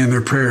Jill and me in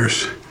their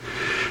prayers.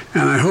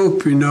 And I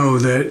hope you know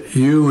that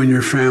you and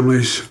your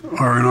families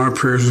are in our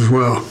prayers as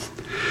well.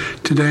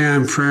 Today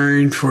I'm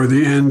praying for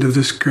the end of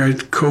this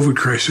great COVID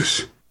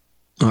crisis.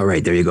 All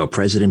right, there you go,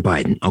 President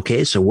Biden.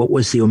 Okay, so what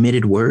was the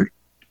omitted word?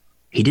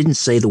 He didn't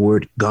say the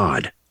word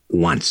God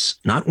once,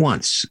 not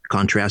once.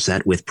 Contrast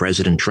that with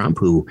President Trump,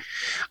 who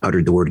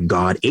uttered the word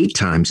God 8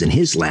 times in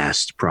his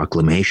last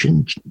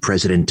proclamation.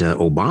 President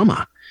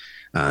Obama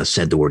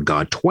said the word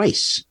God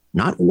twice.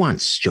 Not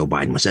once, Joe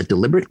Biden. Was that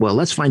deliberate? Well,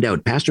 let's find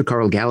out. Pastor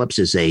Carl Gallups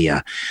is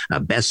a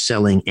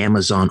best-selling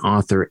Amazon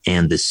author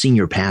and the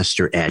senior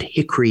pastor at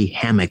Hickory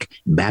Hammock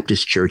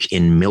Baptist Church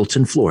in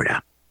Milton,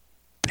 Florida.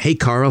 Hey,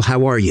 Carl,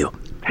 how are you?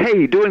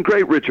 Hey, doing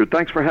great, Richard.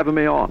 Thanks for having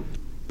me on.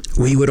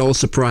 We were all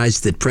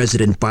surprised that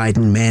President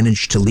Biden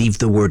managed to leave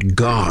the word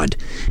God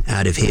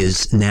out of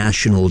his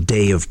National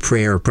Day of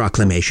Prayer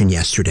proclamation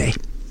yesterday.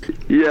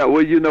 Yeah,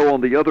 well,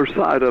 on the other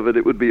side of it,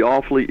 it would be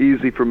awfully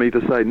easy for me to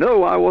say,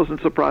 no, I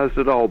wasn't surprised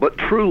at all. But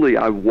truly,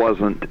 I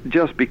wasn't,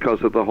 just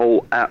because of the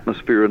whole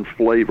atmosphere and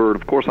flavor.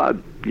 And, of course, I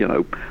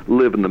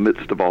live in the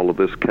midst of all of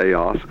this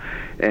chaos.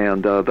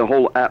 And the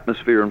whole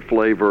atmosphere and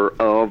flavor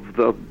of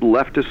the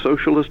leftist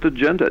socialist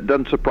agenda. It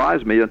doesn't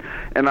surprise me.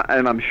 And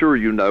I'm sure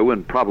you know,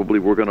 and probably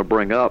we're going to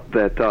bring up,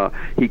 that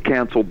he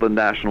canceled the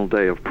National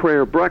Day of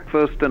Prayer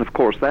breakfast. And, of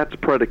course, that's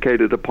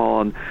predicated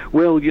upon,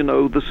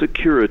 the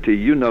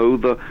security,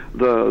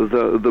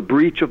 the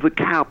breach of the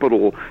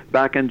Capitol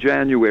back in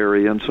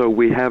January. And so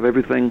we have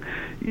everything,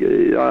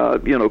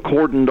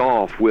 cordoned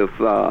off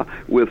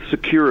with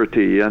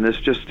security. And it's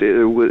just,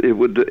 it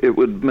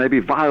would maybe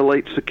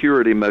violate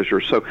security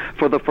measures. So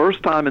for the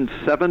first time in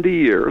 70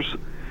 years,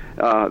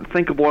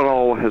 think of what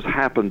all has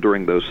happened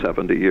during those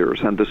 70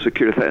 years, and the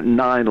security at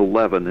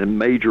 9/11 and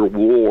major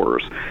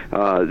wars.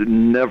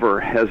 Never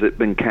has it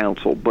been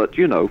canceled. But,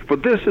 for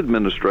this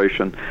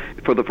administration,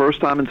 for the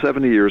first time in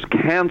 70 years,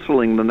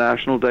 canceling the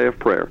National Day of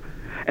Prayer.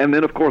 And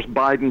then, of course,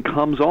 Biden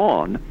comes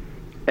on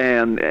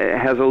and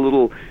has a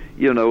little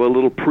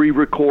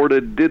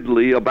pre-recorded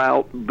diddly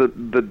about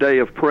the Day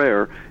of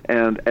Prayer.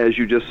 And as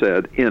you just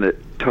said, in it,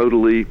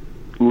 totally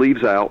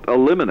leaves out,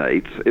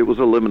 eliminates, it was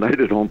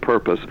eliminated on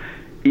purpose,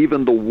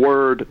 even the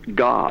word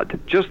God.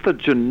 Just the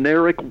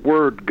generic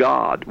word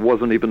God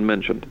wasn't even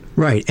mentioned.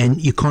 Right, and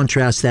you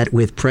contrast that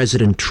with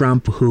President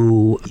Trump,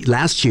 who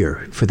last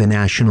year for the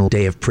National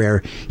Day of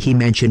Prayer, he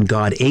mentioned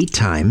God 8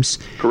 times.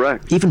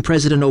 Correct. Even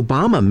President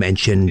Obama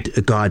mentioned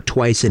God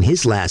twice in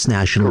his last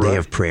National Day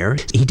of Prayer.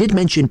 He did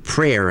mention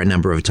prayer a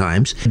number of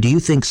times. Do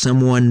you think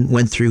someone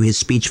went through his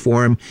speech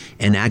for him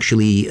and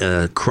actually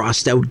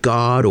crossed out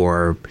God,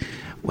 or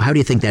how do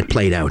you think that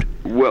played out?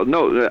 Well,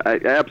 no,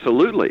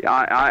 absolutely.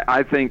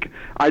 I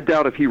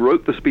doubt if he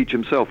wrote the speech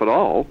himself at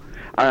all.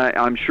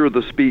 I'm sure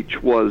the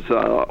speech was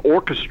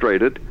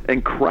orchestrated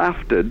and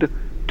crafted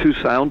to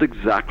sound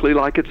exactly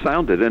like it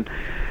sounded. And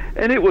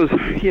it was,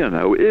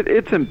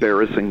 it's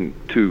embarrassing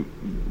to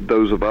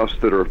those of us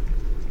that are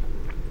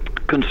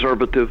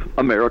conservative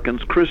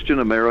Americans, Christian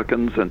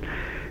Americans, and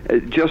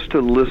just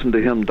to listen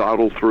to him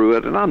dawdle through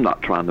it. And I'm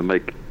not trying to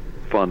make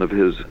fun of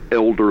his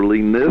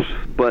elderliness,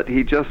 but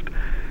it's just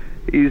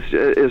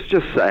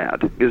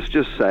sad. It's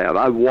just sad.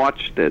 I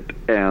watched it,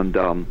 and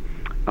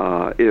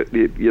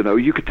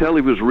you could tell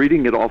he was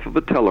reading it off of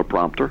a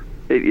teleprompter.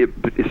 It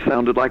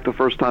sounded like the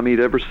first time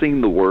he'd ever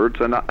seen the words,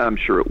 and I'm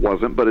sure it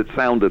wasn't, but it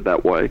sounded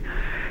that way.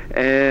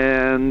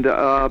 And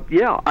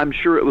I'm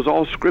sure it was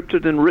all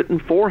scripted and written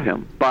for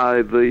him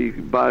by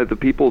the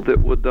people that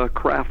would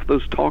craft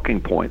those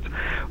talking points.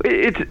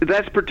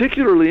 That's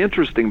particularly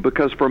interesting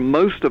because for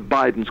most of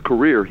Biden's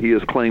career, he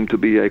has claimed to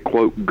be a,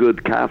 quote,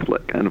 good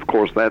Catholic. And, of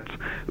course, that's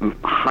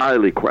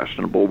highly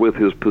questionable with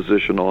his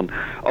position on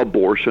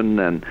abortion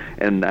and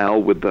now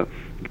with the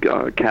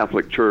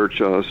Catholic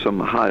Church, some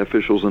high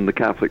officials in the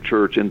Catholic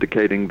Church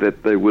indicating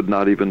that they would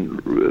not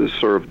even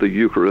serve the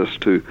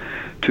Eucharist to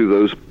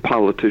those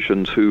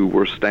politicians who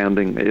were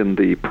standing in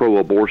the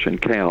pro-abortion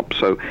camp.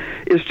 So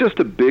it's just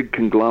a big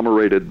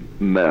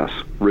conglomerated mess,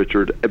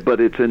 Richard, but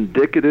it's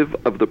indicative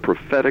of the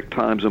prophetic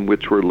times in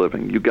which we're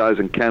living. You guys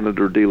in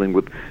Canada are dealing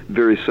with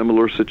very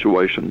similar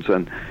situations,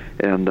 and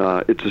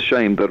it's a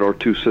shame that our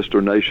two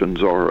sister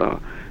nations are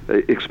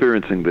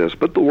experiencing this,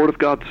 but the Word of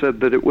God said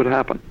that it would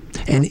happen.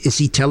 And is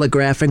he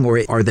telegraphing,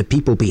 or are the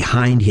people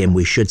behind him,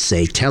 we should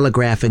say,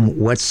 telegraphing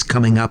what's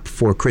coming up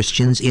for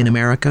Christians in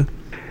America?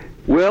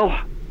 Well,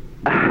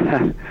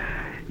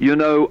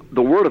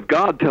 the Word of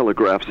God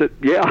telegraphs it,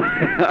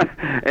 yeah,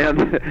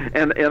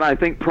 and I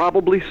think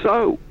probably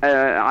so.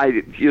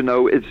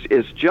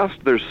 It's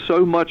just there's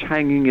so much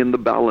hanging in the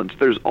balance.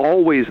 There's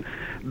always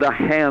the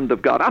hand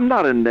of God. I'm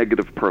not a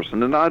negative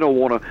person, and I don't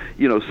want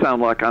to,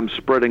 sound like I'm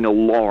spreading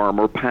alarm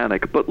or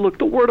panic. But look,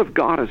 the Word of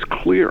God is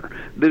clear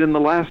that in the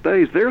last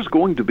days there's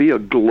going to be a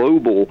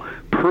global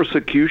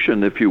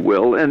persecution, if you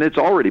will, and it's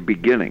already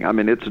beginning. I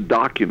mean, it's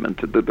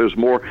documented that there's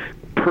more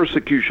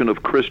persecution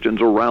of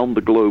Christians around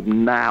the globe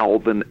now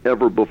than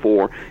ever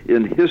before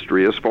in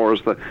history, as far as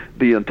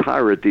the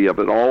entirety of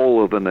it,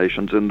 all of the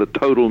nations, and the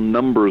total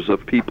numbers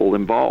of people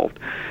involved.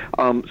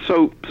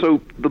 So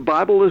the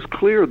Bible is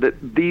clear that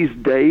these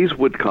days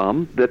would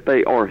come, that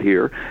they are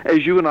here,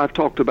 as you and I've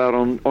talked about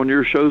on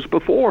your shows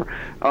before.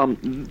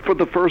 For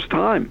the first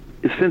time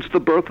since the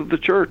birth of the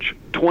church,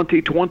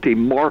 2020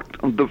 marked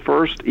the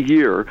first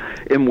year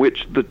in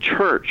which the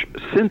church,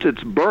 since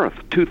its birth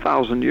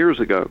 2,000 years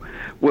ago,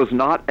 was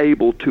not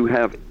able to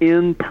have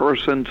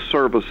in-person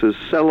services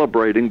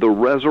celebrating the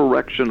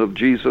resurrection of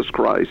Jesus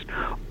Christ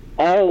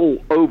all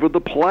over the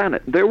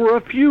planet. There were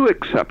a few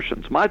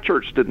exceptions. My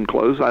church didn't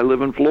close. I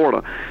live in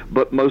Florida,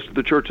 but most of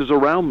the churches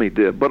around me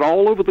did. But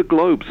all over the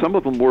globe, some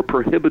of them were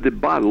prohibited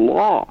by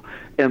law.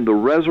 And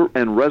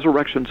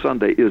Resurrection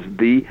Sunday is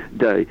the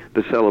day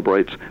that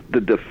celebrates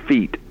the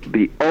defeat,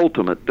 the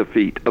ultimate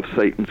defeat of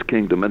Satan's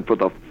kingdom. And for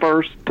the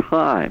first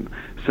time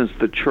since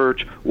the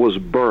church was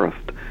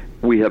birthed,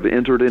 we have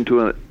entered into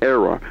an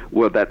era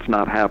where that's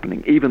not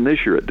happening. Even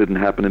this year, it didn't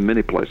happen in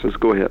many places.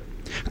 Go ahead.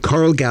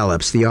 Carl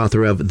Gallups, the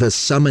author of The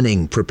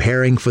Summoning,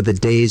 Preparing for the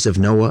Days of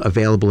Noah,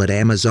 available at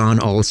Amazon.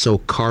 Also,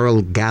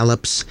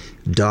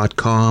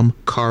 carlgallups.com.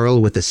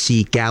 Carl with a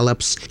C,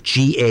 Gallups,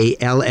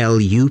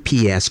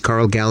 Gallups,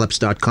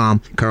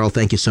 carlgallups.com. Carl,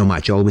 thank you so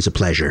much. Always a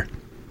pleasure.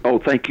 Oh,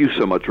 thank you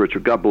so much,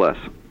 Richard. God bless.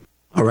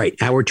 All right,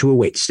 hour 2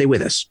 awaits. Stay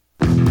with us.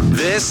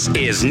 This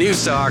is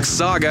Newstalk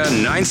Saga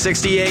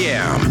 960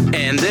 AM,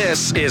 and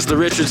this is The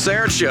Richard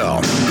Syrett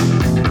Show.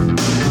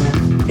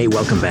 Hey,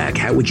 welcome back.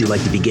 How would you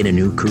like to begin a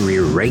new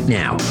career right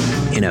now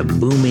in a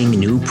booming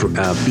new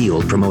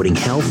field promoting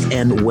health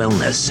and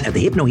wellness? At the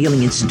Hypno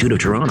Healing Institute of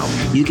Toronto,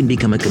 you can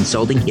become a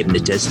consulting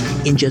hypnotist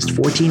in just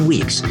 14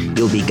 weeks.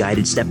 You'll be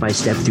guided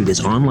step-by-step through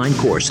this online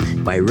course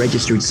by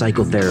registered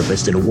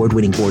psychotherapist and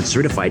award-winning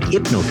board-certified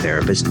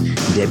hypnotherapist,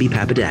 Debbie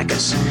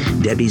Papadakis.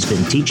 Debbie's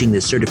been teaching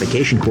this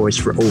certification course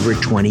for over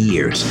 20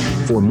 years.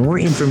 For more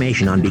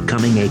information on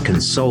becoming a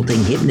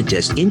consulting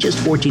hypnotist in just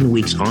 14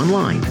 weeks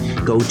online,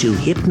 go to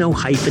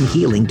hypno-healing.ca.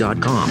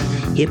 hypno-healing.com.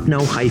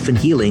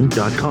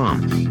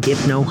 Hypno-healing.com.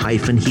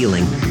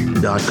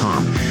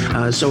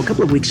 Hypno-healing.com. So a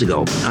couple of weeks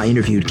ago, I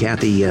interviewed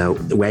Kathy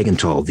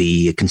Wagentall,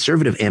 the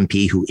Conservative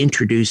MP who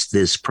introduced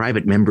this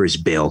private member's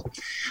bill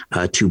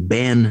to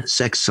ban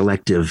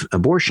sex-selective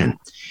abortion.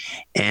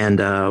 And,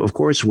 of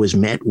course, was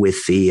met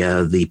with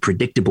the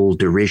predictable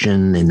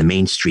derision in the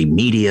mainstream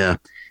media.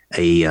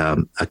 A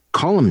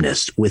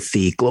columnist with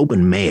the Globe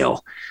and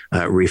Mail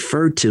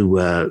referred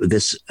to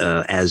this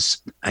as,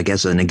 I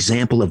guess, an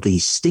example of the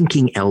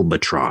stinking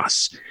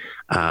albatross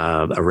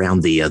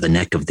around the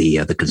neck of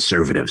the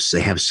conservatives.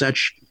 They have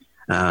such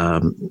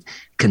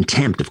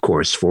contempt, of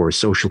course, for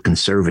social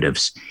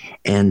conservatives.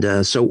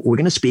 And so we're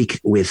going to speak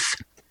with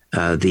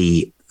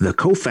the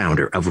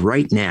co-founder of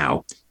Right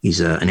Now.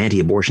 He's an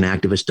anti-abortion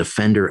activist,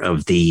 defender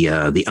of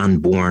the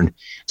unborn,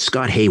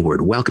 Scott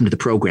Hayward. Welcome to the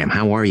program.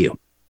 How are you?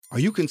 Are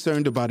you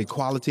concerned about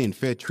equality and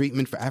fair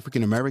treatment for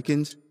African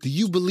Americans? Do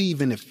you believe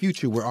in a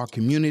future where our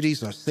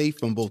communities are safe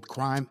from both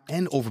crime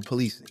and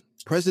over-policing?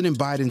 President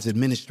Biden's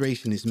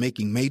administration is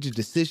making major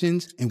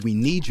decisions, and we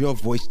need your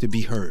voice to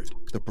be heard.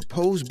 The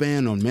proposed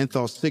ban on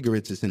menthol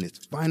cigarettes is in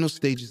its final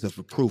stages of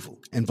approval,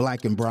 and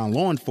Black and brown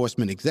law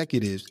enforcement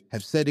executives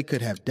have said it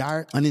could have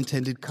dire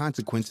unintended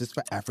consequences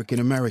for African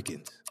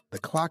Americans. The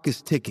clock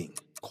is ticking.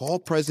 Call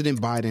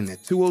President Biden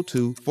at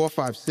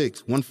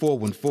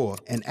 202-456-1414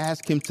 and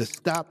ask him to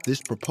stop this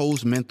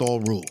proposed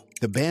menthol rule.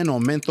 The ban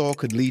on menthol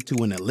could lead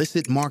to an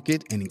illicit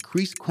market and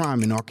increased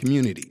crime in our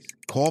communities.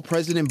 Call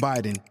President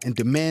Biden and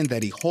demand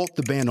that he halt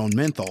the ban on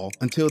menthol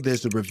until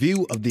there's a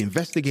review of the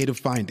investigative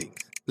findings.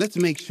 Let's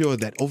make sure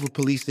that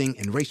over-policing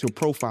and racial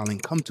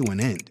profiling come to an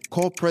end.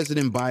 Call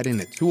President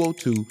Biden at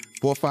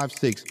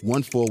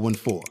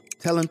 202-456-1414.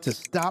 Tell him to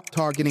stop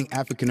targeting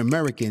African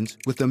Americans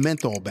with a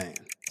menthol ban.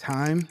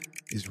 Time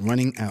is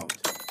running out.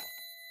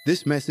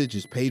 This message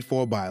is paid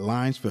for by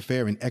Alliance for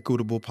Fair and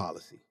Equitable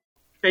Policy.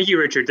 Thank you,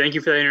 Richard. Thank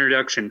you for that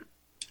introduction.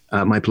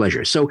 My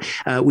pleasure. So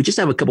we just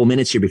have a couple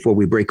minutes here before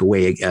we break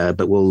away,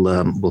 but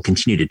we'll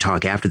continue to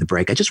talk after the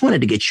break. I just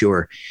wanted to get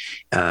your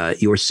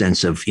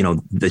sense of,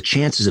 the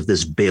chances of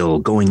this bill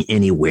going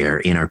anywhere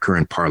in our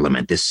current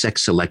parliament, this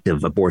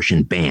sex-selective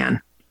abortion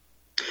ban.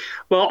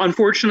 Well,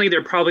 unfortunately,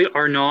 there probably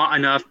are not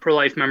enough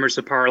pro-life members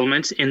of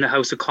parliament in the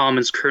House of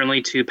Commons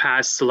currently to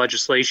pass the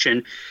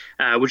legislation,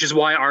 which is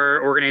why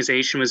our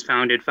organization was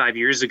founded 5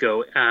 years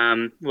ago.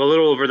 A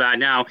little over that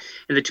now.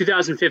 In the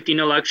 2015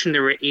 election,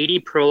 there were 80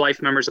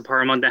 pro-life members of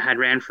parliament that had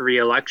ran for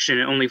re-election,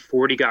 and only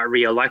 40 got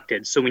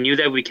re-elected. So we knew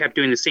that we kept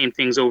doing the same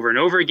things over and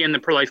over again, the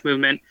pro-life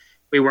movement,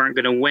 we weren't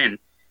going to win.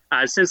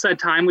 Since that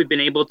time, we've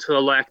been able to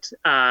elect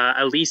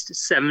at least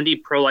 70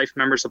 pro-life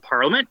members of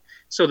parliament.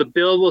 So the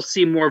bill will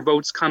see more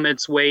votes come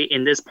its way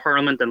in this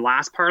parliament than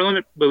last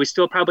parliament, but we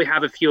still probably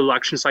have a few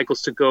election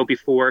cycles to go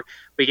before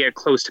we get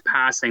close to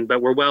passing,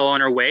 but we're well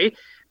on our way.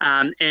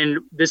 And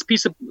this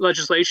piece of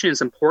legislation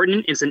is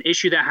important. It's an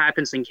issue that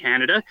happens in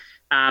Canada.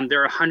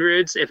 There are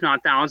hundreds, if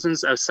not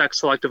thousands, of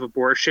sex-selective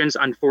abortions,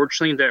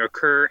 unfortunately, that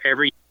occur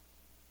every year.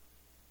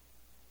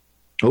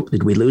 Oh,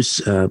 did we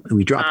lose?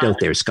 We dropped out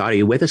there. Scott, are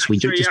you with us? We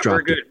just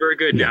dropped. We're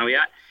good now,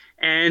 yeah.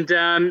 And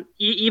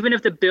even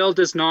if the bill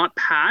does not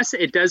pass,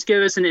 it does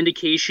give us an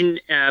indication,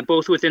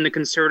 both within the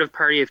Conservative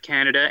Party of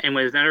Canada and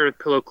within other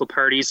political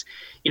parties,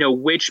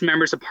 which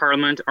members of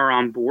parliament are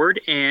on board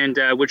and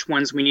which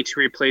ones we need to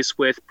replace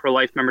with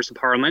pro-life members of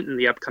parliament in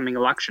the upcoming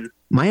election.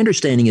 My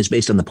understanding is,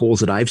 based on the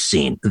polls that I've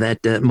seen, that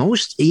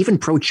most, even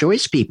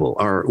pro-choice people,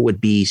 would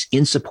be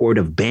in support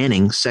of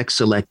banning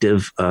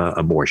sex-selective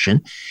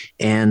abortion,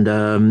 and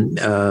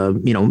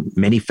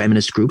many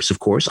feminist groups, of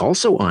course,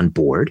 also on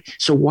board.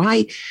 So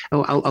why?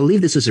 I'll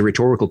leave this as a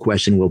rhetorical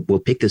question. We'll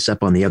pick this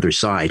up on the other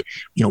side.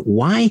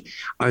 Why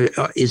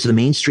is the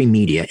mainstream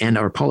media and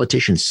our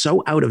politicians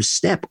so out of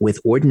step with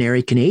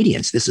ordinary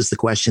Canadians? This is the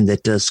question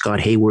that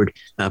Scott Hayward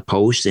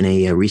posed in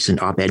a recent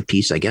op-ed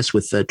piece, I guess,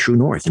 with True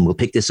North, and we'll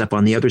pick this up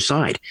on the other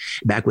side.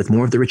 Back with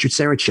more of the Richard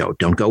Syrett Show.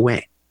 Don't go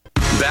away.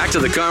 Back to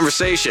the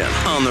conversation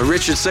on the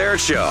Richard Syrett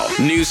Show.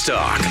 News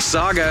Talk,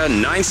 Saga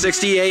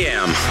 960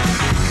 AM.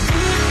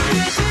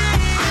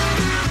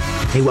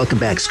 Hey, welcome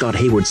back. Scott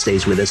Hayward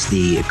stays with us,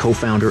 the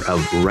co-founder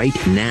of Right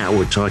Now.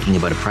 We're talking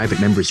about a private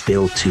member's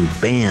bill to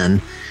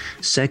ban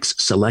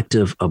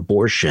sex-selective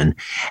abortion.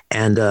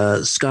 And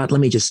Scott,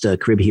 let me just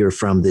crib here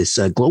from this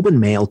Globe and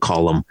Mail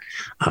column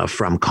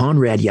from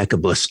Conrad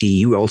Yakubuski.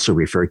 You also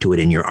refer to it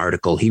in your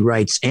article. He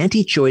writes,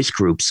 anti-choice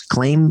groups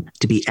claim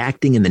to be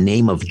acting in the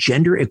name of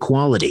gender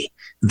equality,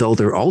 though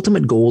their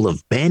ultimate goal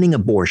of banning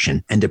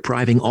abortion and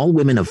depriving all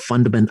women of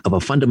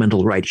a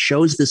fundamental right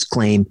shows this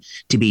claim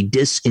to be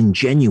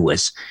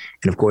disingenuous.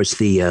 And of course,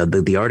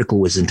 the article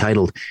was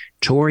entitled,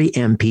 Tory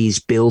MP's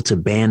bill to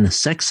ban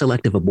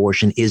sex-selective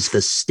abortion is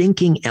the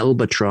stinking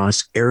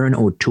albatross Aaron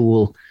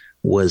O'Toole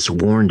was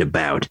warned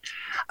about.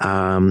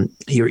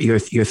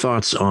 Your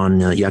thoughts on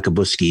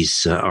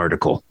Yakubuski's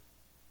article?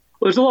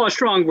 Well, there's a lot of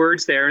strong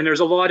words there, and there's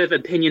a lot of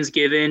opinions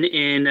given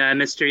in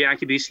Mr.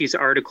 Yakubuski's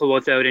article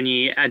without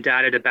any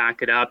data to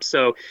back it up.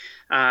 So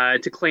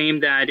to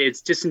claim that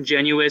it's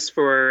disingenuous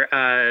for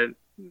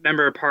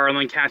Member of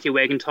Parliament Kathy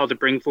Wagenthal to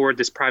bring forward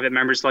this private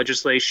members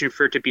legislation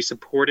for it to be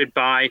supported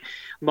by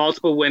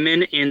multiple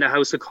women in the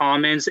House of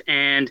Commons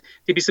and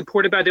to be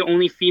supported by the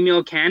only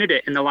female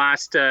candidate in the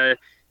last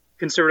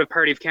Conservative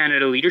Party of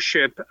Canada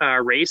leadership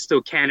race,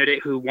 the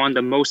candidate who won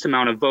the most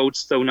amount of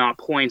votes, though not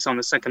points, on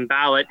the second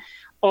ballot.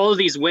 All of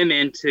these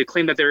women to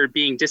claim that they're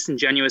being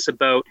disingenuous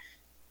about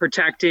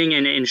protecting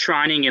and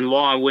enshrining in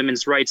law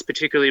women's rights,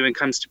 particularly when it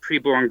comes to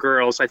preborn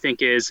girls, I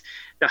think is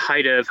the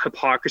height of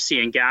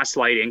hypocrisy and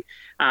gaslighting.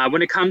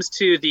 When it comes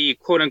to the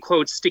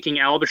quote-unquote sticking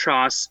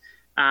albatross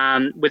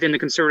within the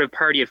Conservative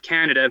Party of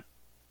Canada,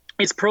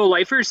 it's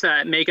pro-lifers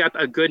that make up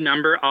a good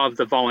number of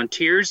the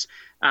volunteers,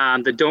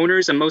 the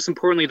donors, and most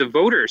importantly, the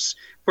voters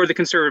for the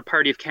Conservative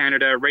Party of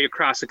Canada right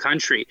across the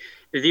country.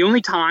 The only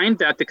time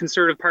that the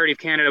Conservative Party of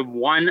Canada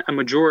won a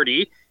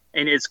majority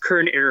in its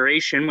current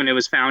iteration, when it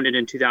was founded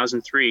in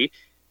 2003,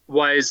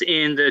 was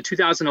in the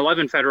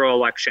 2011 federal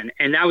election.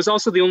 And that was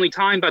also the only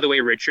time, by the way,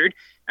 Richard,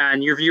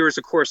 and your viewers,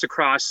 of course,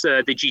 across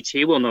the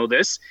GTA will know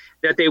this,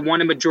 that they won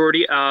a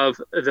majority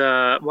of I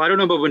don't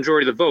know about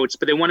majority of the votes,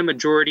 but they won a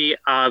majority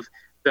of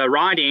the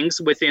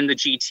ridings within the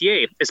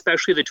GTA,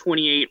 especially the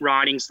 28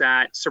 ridings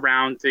that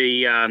surround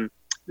the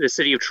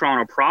city of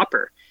Toronto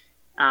proper.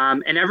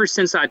 And ever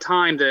since that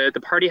time, the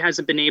party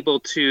hasn't been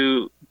able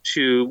to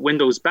win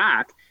those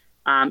back.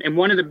 And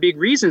one of the big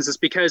reasons is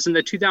because in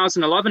the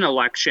 2011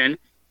 election,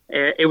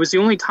 it was the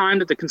only time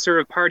that the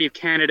Conservative Party of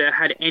Canada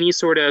had any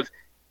sort of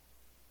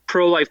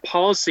pro-life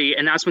policy,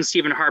 and that's when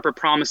Stephen Harper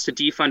promised to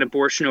defund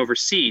abortion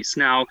overseas.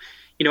 Now,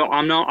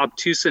 I'm not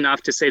obtuse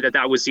enough to say that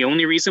that was the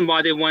only reason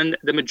why they won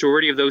the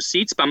majority of those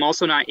seats, but I'm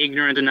also not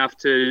ignorant enough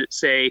to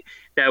say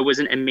that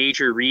wasn't a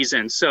major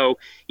reason. So,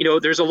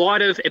 there's a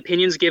lot of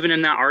opinions given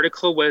in that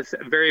article with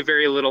very,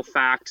 very little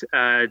fact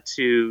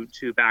to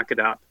back it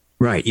up.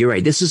 Right. You're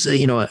right. This is,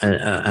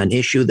 an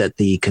issue that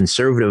the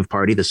Conservative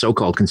Party, the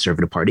so-called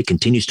Conservative Party,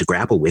 continues to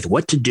grapple with.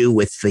 What to do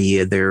with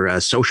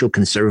their social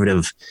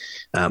conservative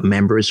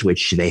members,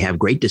 which they have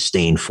great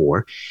disdain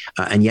for.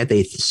 And yet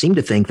they seem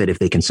to think that if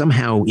they can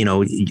somehow,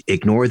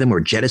 ignore them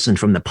or jettison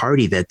from the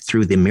party, that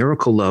through the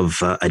miracle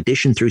of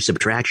addition through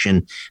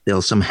subtraction,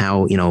 they'll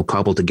somehow,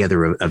 cobble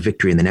together a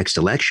victory in the next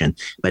election.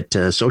 But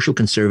social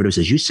conservatives,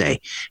 as you say,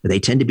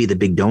 they tend to be the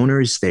big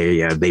donors.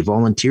 They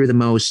volunteer the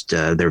most.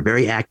 They're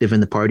very active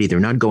in the party. They're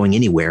not going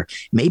anywhere.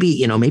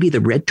 Maybe the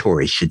Red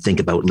Tories should think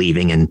about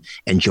leaving and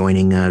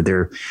joining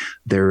the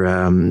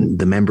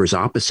members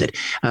opposite.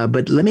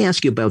 But let me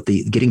ask you about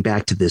getting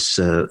back to this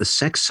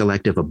sex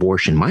selective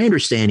abortion. My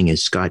understanding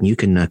is, Scott, and you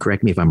can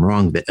correct me if I'm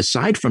wrong, that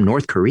aside from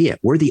North Korea,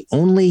 we're the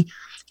only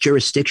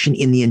jurisdiction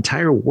in the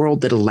entire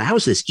world that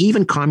allows this.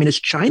 Even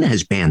communist China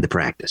has banned the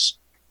practice.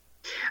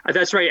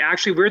 That's right.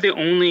 Actually, we're the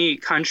only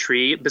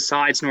country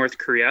besides North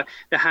Korea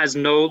that has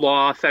no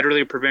law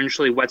federally or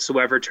provincially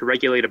whatsoever to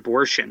regulate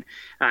abortion.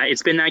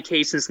 It's been that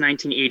case since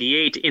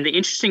 1988. And the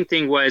interesting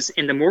thing was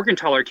in the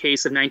Morgentaler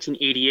case of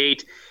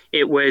 1988,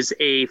 it was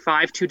a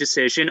 5-2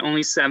 decision.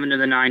 Only 7 of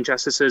the 9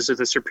 justices of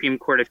the Supreme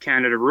Court of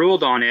Canada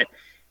ruled on it.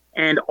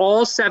 And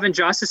all 7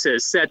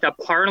 justices said that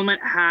Parliament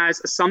has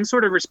some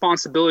sort of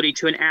responsibility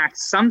to enact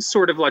some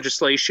sort of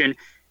legislation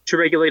to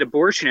regulate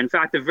abortion. In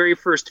fact, the very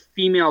first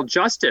female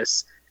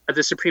justice of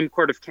the Supreme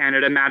Court of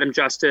Canada, Madam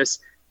Justice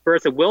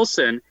Bertha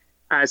Wilson,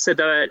 said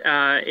that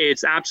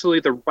it's absolutely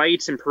the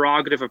right and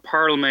prerogative of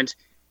Parliament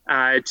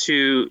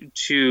to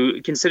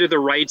consider the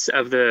rights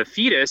of the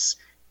fetus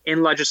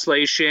in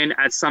legislation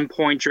at some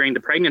point during the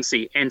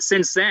pregnancy. And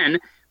since then,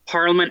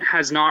 Parliament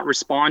has not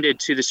responded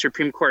to the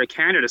Supreme Court of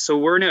Canada. So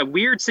we're in a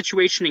weird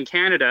situation in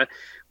Canada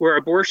where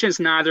abortion is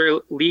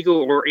neither legal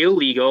or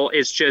illegal.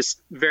 It's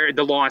just the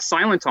law is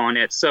silent on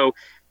it. So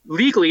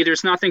legally,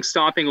 there's nothing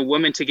stopping a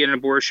woman to get an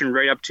abortion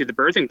right up to the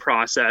birthing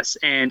process.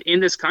 And in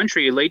this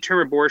country,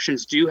 late-term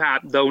abortions do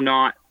happen, though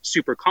not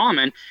super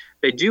common,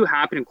 they do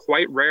happen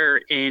quite rare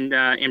in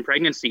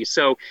pregnancy.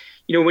 So,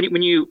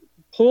 when you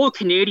poll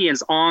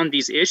Canadians on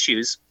these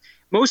issues,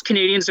 most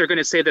Canadians are going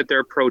to say that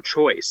they're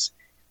pro-choice.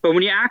 But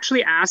when you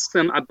actually ask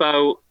them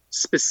about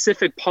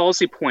specific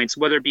policy points,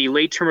 whether it be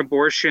late-term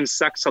abortion,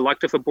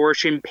 sex-selective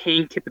abortion,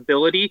 pain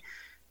capability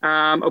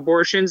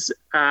abortions,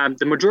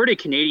 the majority of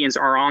Canadians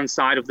are on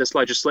side of this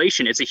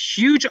legislation. It's a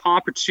huge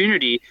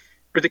opportunity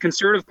for the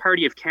Conservative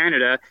Party of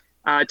Canada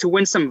to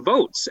win some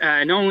votes,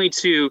 not only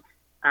to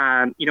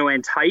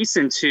entice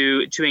and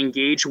to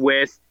engage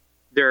with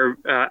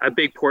a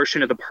big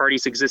portion of the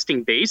party's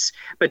existing base,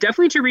 but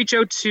definitely to reach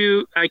out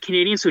to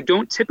Canadians who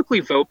don't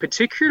typically vote,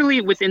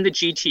 particularly within the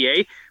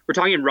GTA. We're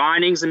talking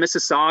ridings in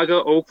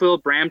Mississauga, Oakville,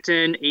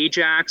 Brampton,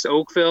 Ajax,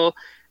 Oakville,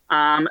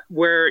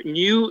 where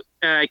new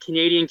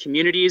Canadian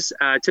communities,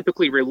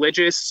 typically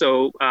religious,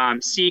 so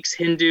Sikhs,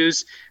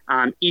 Hindus,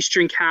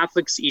 Eastern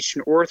Catholics,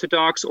 Eastern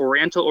Orthodox,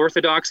 Oriental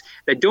Orthodox,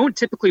 that don't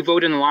typically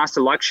vote in the last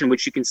election,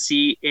 which you can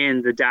see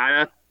in the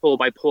data,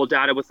 poll-by-poll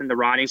data within the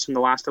ridings from the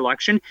last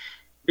election,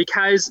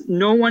 because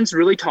no one's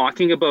really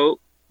talking about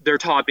their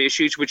top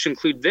issues, which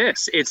include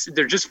this.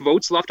 They're just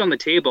votes left on the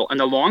table. And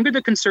the longer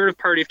the Conservative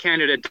Party of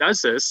Canada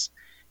does this,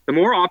 the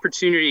more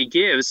opportunity it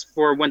gives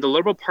for when the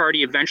Liberal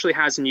Party eventually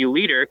has a new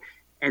leader,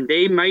 and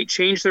they might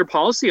change their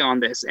policy on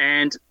this.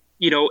 And,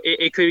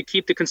 it could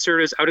keep the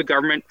Conservatives out of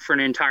government for an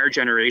entire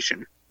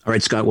generation. All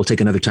right, Scott, we'll take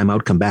another time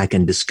out, come back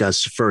and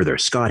discuss further.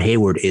 Scott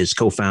Hayward is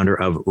co-founder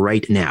of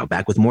Right Now.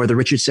 Back with more of the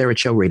Richard Syrett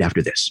Show right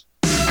after this.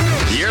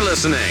 You're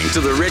listening to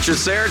the Richard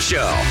Syrett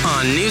Show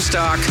on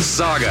Newstalk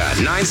Saga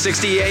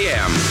 960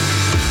 AM.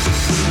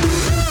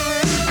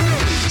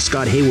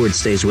 Scott Hayward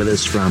stays with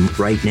us from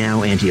Right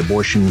Now,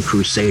 anti-abortion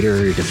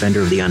crusader, defender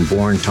of the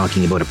unborn,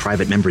 talking about a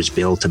private member's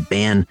bill to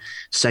ban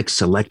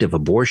sex-selective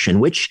abortion,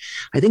 which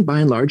I think by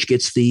and large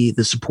gets the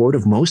support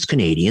of most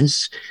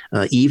Canadians,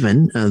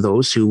 even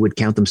those who would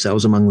count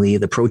themselves among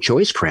the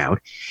pro-choice crowd.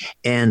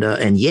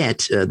 And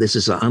yet, this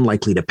is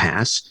unlikely to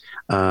pass.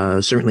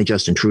 Certainly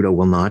Justin Trudeau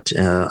will not.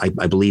 I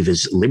believe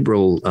his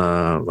Liberal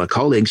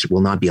colleagues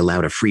will not be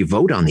allowed a free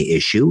vote on the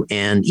issue.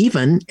 And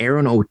even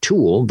Erin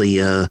O'Toole,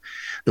 the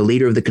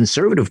leader of the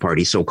Conservative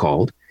Party,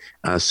 so-called,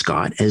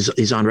 Scott,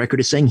 is on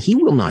record as saying he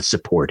will not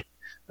support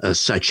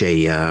such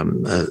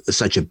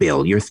a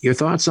bill. Your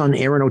thoughts on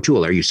Erin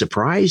O'Toole? Are you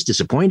surprised,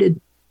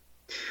 disappointed?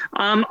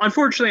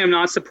 Unfortunately, I'm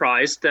not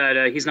surprised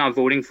that he's not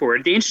voting for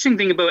it. The interesting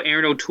thing about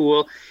Erin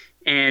O'Toole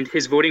and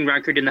his voting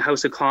record in the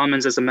House of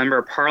Commons as a member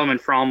of Parliament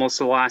for almost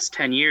the last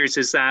 10 years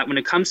is that when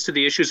it comes to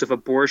the issues of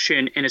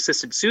abortion and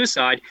assisted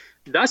suicide,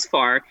 thus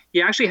far,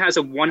 he actually has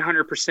a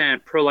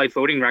 100% pro-life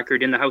voting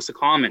record in the House of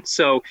Commons.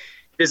 So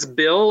this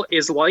bill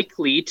is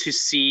likely to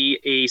see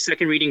a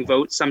second reading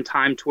vote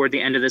sometime toward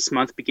the end of this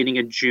month, beginning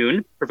in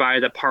June,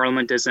 provided that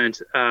Parliament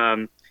doesn't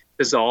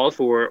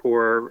dissolve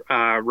or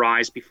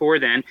rise before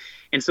then.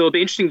 And so it'll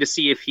be interesting to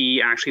see if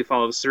he actually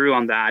follows through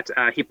on that.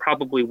 He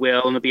probably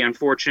will, and it'll be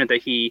unfortunate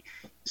that he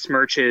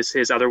smirches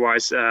his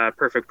otherwise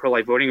perfect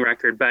pro-life voting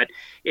record. But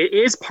it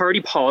is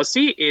party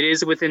policy. It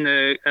is within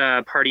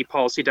the party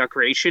policy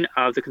declaration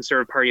of the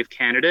Conservative Party of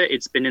Canada.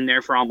 It's been in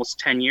there for almost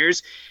 10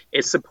 years.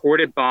 It's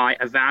supported by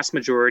a vast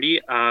majority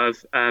of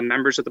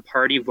members of the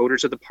party,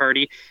 voters of the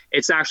party.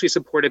 It's actually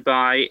supported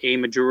by a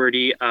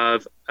majority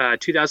of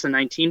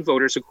 2019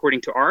 voters,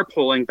 according to our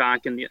polling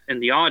back in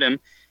the autumn,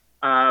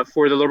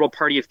 for the Liberal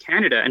Party of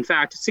Canada. In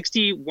fact,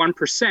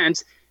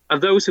 61% of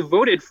those who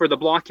voted for the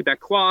Bloc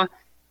Québécois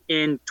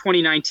in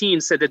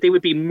 2019 said that they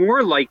would be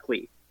more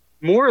likely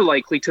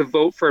to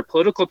vote for a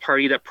political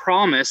party that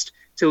promised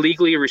to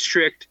legally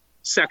restrict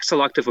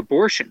sex-selective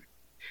abortion.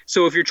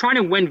 So if you're trying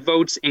to win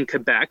votes in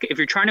Quebec, if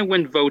you're trying to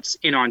win votes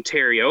in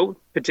Ontario,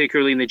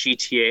 particularly in the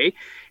GTA,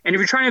 and if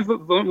you're trying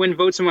to win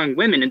votes among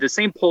women, and the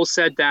same poll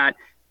said that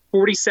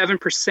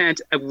 47%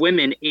 of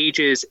women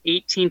ages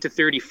 18 to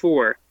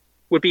 34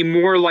 would be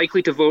more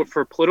likely to vote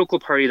for a political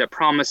party that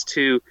promised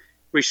to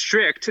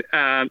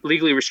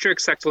legally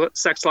restrict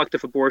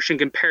sex-selective abortion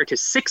compared to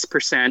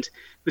 6%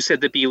 who said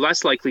they'd be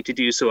less likely to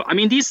do so. I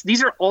mean,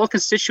 these are all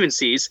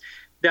constituencies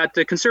that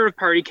the Conservative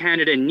Party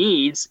Canada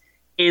needs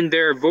in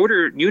their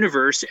voter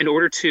universe in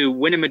order to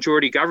win a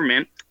majority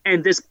government.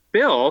 And this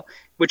bill,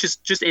 which is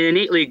just an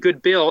innately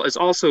good bill, is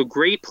also a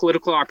great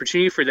political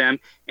opportunity for them.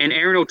 And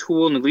Erin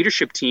O'Toole and the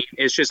leadership team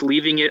is just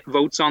leaving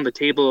votes on the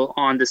table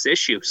on this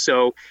issue.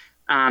 So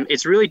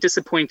it's really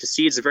disappointing to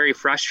see. It's very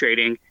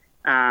frustrating.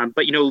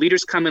 But,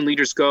 leaders come and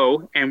leaders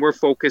go, and we're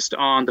focused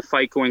on the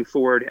fight going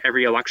forward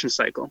every election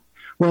cycle.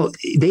 Well,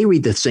 they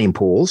read the same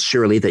polls,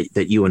 surely,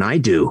 that you and I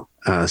do,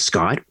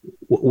 Scott.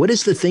 What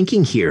is the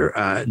thinking here?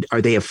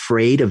 Are they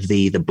afraid of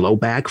the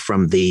blowback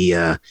from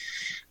the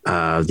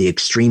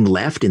extreme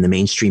left in the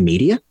mainstream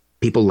media?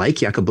 People like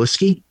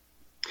Yakubuski?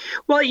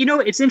 Well,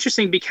 it's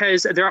interesting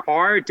because there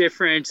are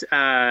different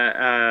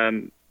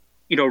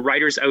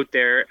writers out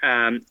there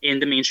in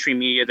the mainstream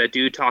media that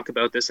do talk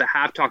about this, that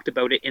have talked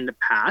about it in the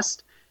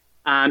past,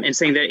 and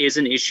saying that is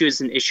an issue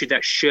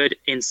that should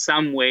in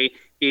some way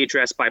be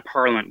addressed by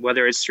Parliament,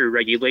 whether it's through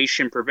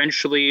regulation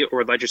provincially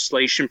or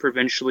legislation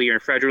provincially or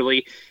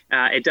federally.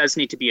 It does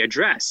need to be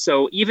addressed.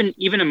 So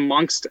even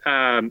amongst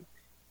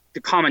the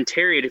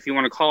commentariat, if you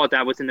want to call it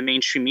that, within the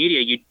mainstream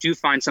media, you do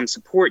find some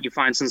support. You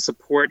find some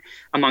support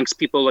amongst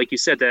people, like you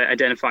said, that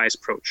identify as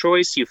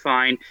pro-choice. You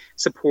find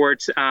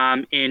support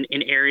in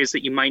areas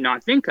that you might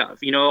not think of.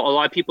 A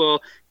lot of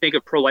people think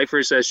of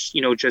pro-lifers as,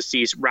 just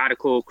these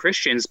radical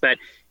Christians, but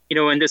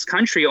in this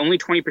country, only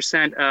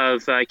 20%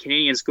 of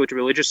Canadians go to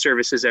religious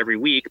services every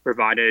week,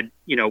 provided,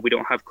 we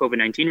don't have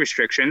COVID-19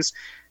 restrictions.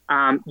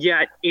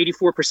 Yet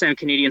 84% of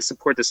Canadians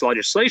support this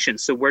legislation.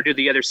 So where do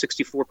the other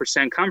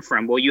 64% come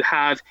from? Well, you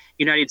have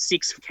United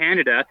Sikhs of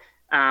Canada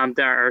that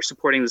are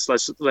supporting this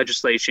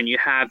legislation. You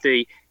have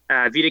the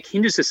Vedic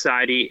Hindu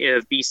Society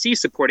of BC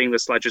supporting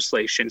this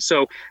legislation.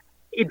 So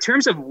in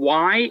terms of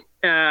why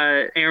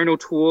Erin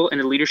O'Toole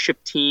and the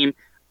leadership team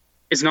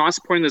is not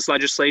supporting this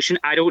legislation,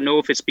 I don't know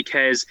if it's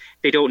because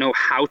they don't know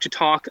how to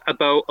talk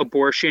about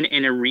abortion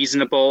in a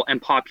reasonable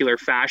and popular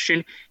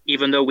fashion,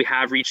 even though we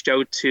have reached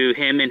out to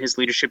him and his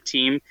leadership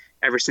team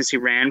ever since he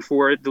ran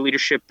for the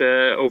leadership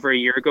over a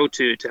year ago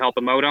to help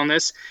him out on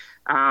this.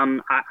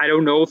 I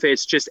don't know if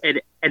it's just an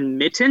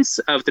admittance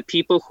of the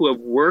people who have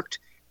worked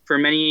for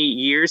many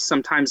years,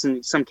 sometimes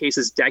in some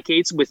cases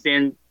decades,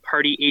 within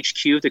Party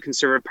HQ, the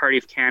Conservative Party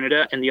of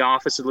Canada, and the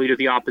Office of Leader of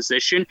the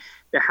Opposition,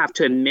 that have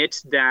to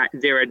admit that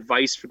their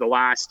advice for the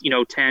last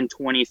 10,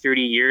 20,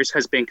 30 years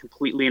has been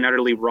completely and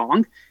utterly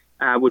wrong,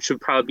 which would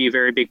probably be a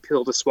very big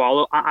pill to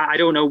swallow. I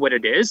don't know what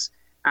it is,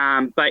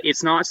 but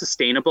it's not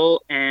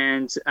sustainable.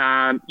 And,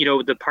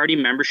 the party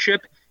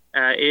membership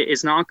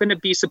is not going to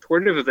be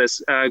supportive of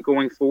this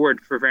going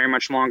forward for very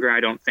much longer, I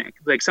don't think.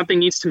 Like, something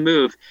needs to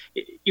move.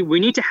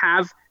 We need to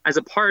have, as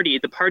a party,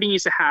 the party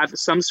needs to have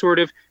some sort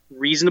of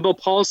reasonable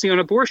policy on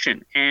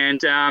abortion.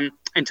 And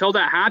until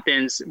that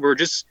happens, we're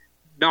just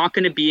not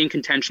going to be in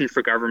contention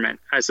for government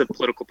as a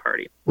political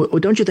party. Well,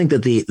 don't you think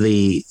that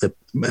the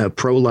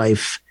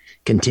pro-life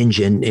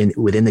contingent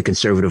within the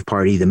Conservative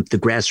Party, the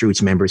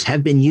grassroots members,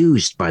 have been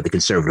used by the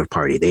Conservative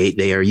Party?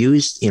 They are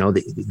used.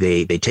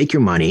 They take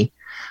your money.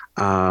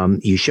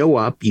 You show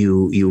up,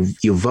 you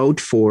vote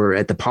for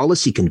at the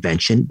policy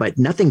convention, but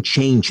nothing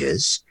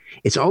changes.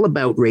 It's all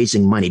about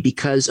raising money,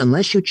 because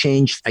unless you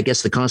change, I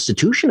guess, the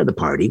constitution of the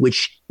party,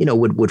 which,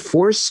 would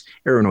force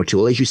Erin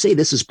O'Toole, as you say,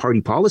 this is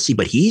party policy,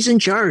 but he's in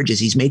charge,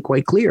 as he's made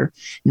quite clear,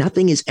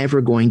 nothing is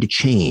ever going to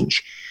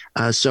change.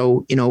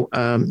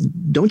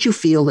 Don't you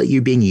feel that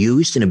you're being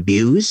used and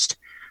abused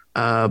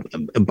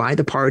by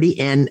the party?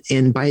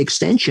 And by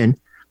extension,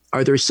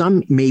 are there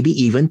some maybe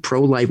even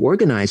pro-life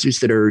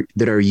organizers that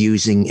are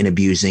using and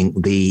abusing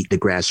the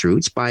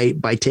grassroots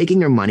by taking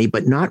their money,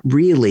 but not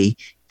really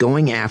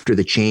going after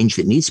the change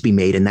that needs to be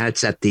made? And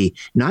that's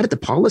not at the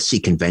policy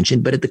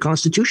convention, but at the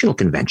constitutional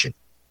convention,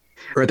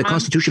 or at the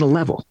constitutional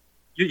level.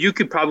 You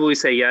could probably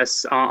say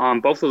yes on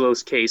both of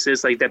those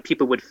cases, like that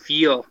people would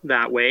feel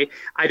that way.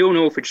 I don't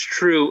know if it's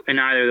true in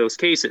either of those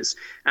cases.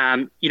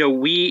 One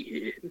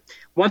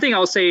thing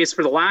I'll say is,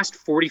 for the last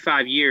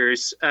 45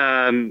 years,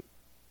 the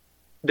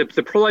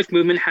pro-life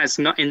movement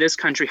in this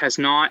country has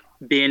not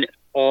been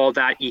all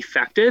that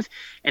effective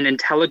and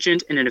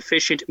intelligent and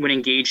efficient when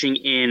engaging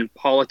in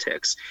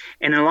politics.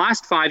 And in the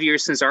last 5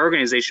 years since our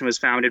organization was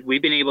founded,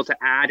 we've been able to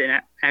add an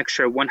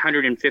extra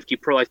 150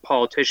 pro-life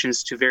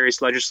politicians to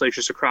various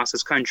legislatures across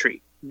this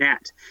country,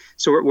 net.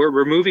 So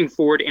we're moving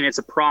forward, and it's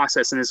a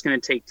process, and it's going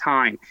to take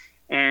time.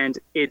 And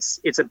it's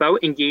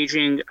about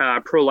engaging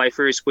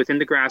pro-lifers within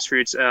the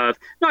grassroots of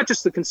not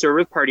just the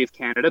Conservative Party of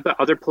Canada, but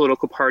other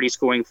political parties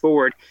going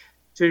forward,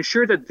 to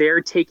ensure that they're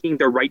taking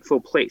their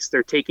rightful place.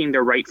 They're taking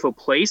their rightful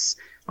place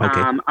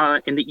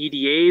in the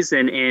EDAs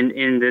and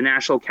in the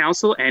National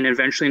Council, and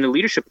eventually in the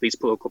leadership of these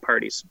political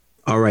parties.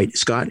 All right,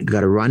 Scott, got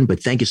to run,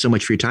 but thank you so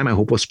much for your time. I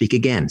hope we'll speak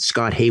again.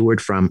 Scott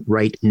Hayward from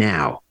Right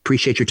Now.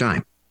 Appreciate your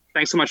time.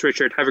 Thanks so much,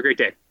 Richard. Have a great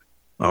day.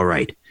 All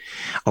right.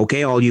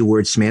 Okay, all you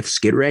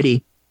wordsmiths, get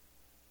ready.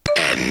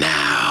 And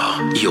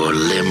now, your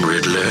Lim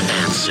Riddler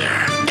answer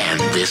and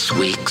this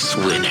week's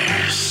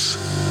winners.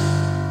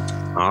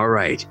 All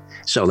right.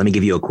 So let me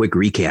give you a quick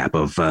recap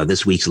of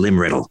this week's Lim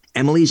Riddle.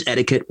 Emily's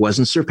etiquette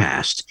wasn't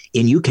surpassed.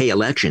 In UK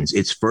elections,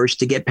 it's first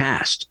to get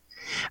passed.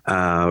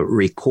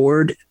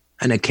 Record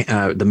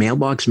the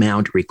mailbox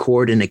mount,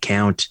 record an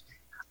account.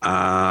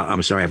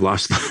 I'm sorry, I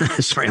lost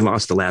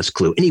the last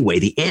clue. Anyway,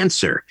 the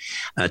answer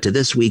to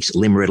this week's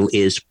Lim Riddle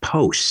is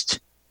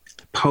post.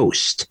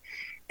 Post.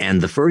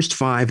 And the first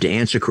five to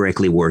answer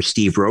correctly were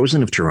Steve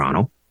Rosen of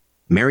Toronto,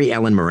 Mary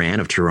Ellen Moran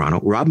of Toronto,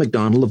 Rob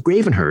McDonald of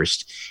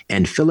Gravenhurst,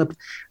 and Philip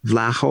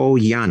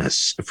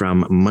Vlahoyanis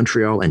from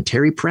Montreal, and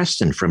Terry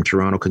Preston from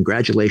Toronto.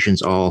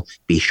 Congratulations all.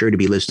 Be sure to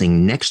be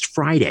listening next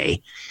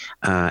Friday,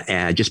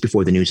 just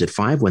before the news at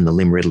 5, when the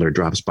Lim Riddler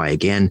drops by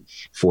again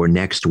for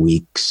next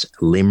week's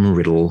Lim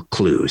Riddle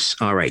Clues.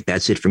 All right,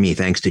 that's it for me.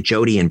 Thanks to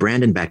Jody and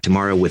Brandon. Back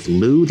tomorrow with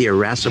Lou, the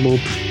irascible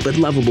but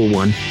lovable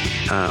one.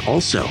 But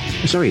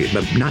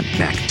not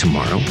back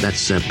tomorrow.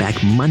 That's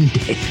back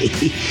Monday.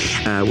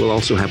 We'll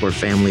also have our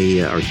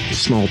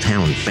small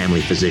town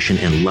family physician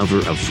and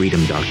lover of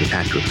freedom, Dr.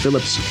 Patrick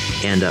Phillips,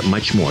 and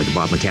much more. The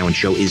Bob McCowan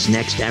Show is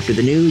next after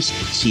the news.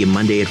 See you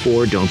Monday at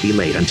 4. Don't be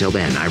late. Until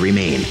then, I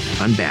remain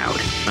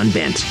unbowed,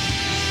 unbent,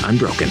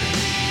 unbroken.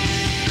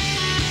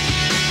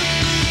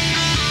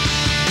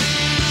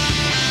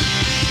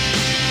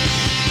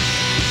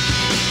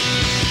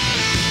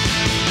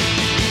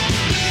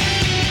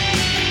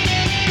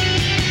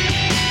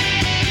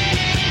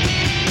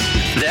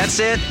 That's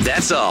it.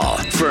 That's all.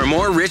 For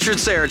more Richard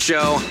Syrett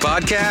Show,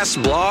 podcasts,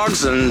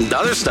 blogs, and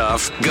other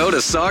stuff, go to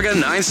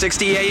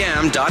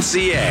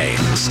saga960am.ca.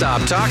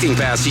 Stop talking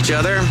past each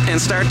other and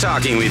start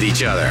talking with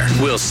each other.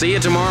 We'll see you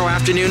tomorrow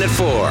afternoon at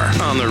 4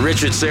 on The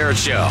Richard Syrett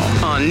Show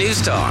on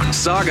News Talk,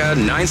 Saga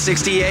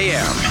 960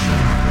 AM.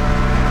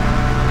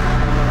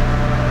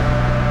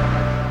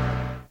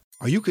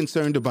 Are you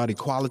concerned about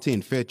equality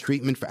and fair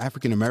treatment for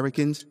African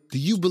Americans? Do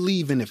you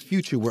believe in a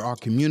future where our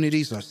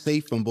communities are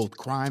safe from both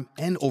crime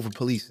and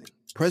over-policing?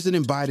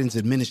 President Biden's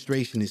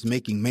administration is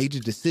making major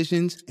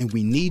decisions, and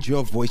we need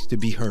your voice to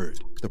be heard.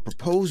 The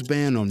proposed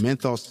ban on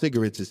menthol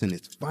cigarettes is in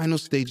its final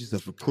stages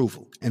of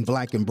approval, and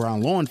Black and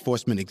brown law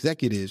enforcement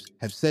executives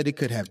have said it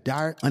could have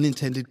dire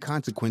unintended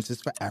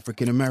consequences for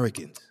African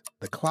Americans.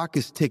 The clock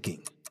is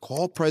ticking.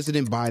 Call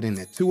President Biden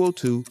at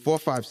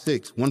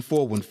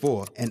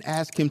 202-456-1414 and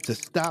ask him to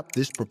stop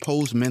this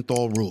proposed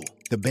menthol rule.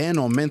 The ban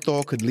on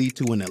menthol could lead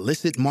to an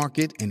illicit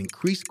market and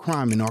increased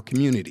crime in our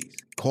communities.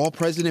 Call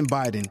President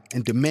Biden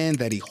and demand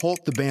that he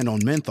halt the ban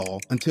on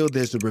menthol until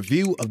there's a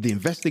review of the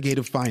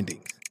investigative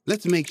findings.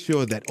 Let's make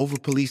sure that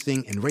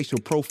overpolicing and racial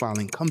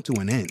profiling come to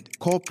an end.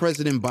 Call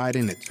President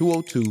Biden at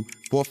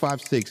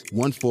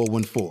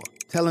 202-456-1414.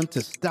 Tell him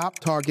to stop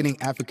targeting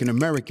African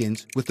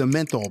Americans with a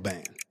menthol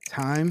ban.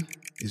 Time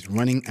is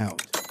running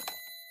out.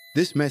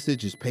 This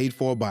message is paid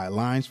for by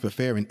Alliance for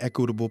Fair and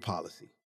Equitable Policy.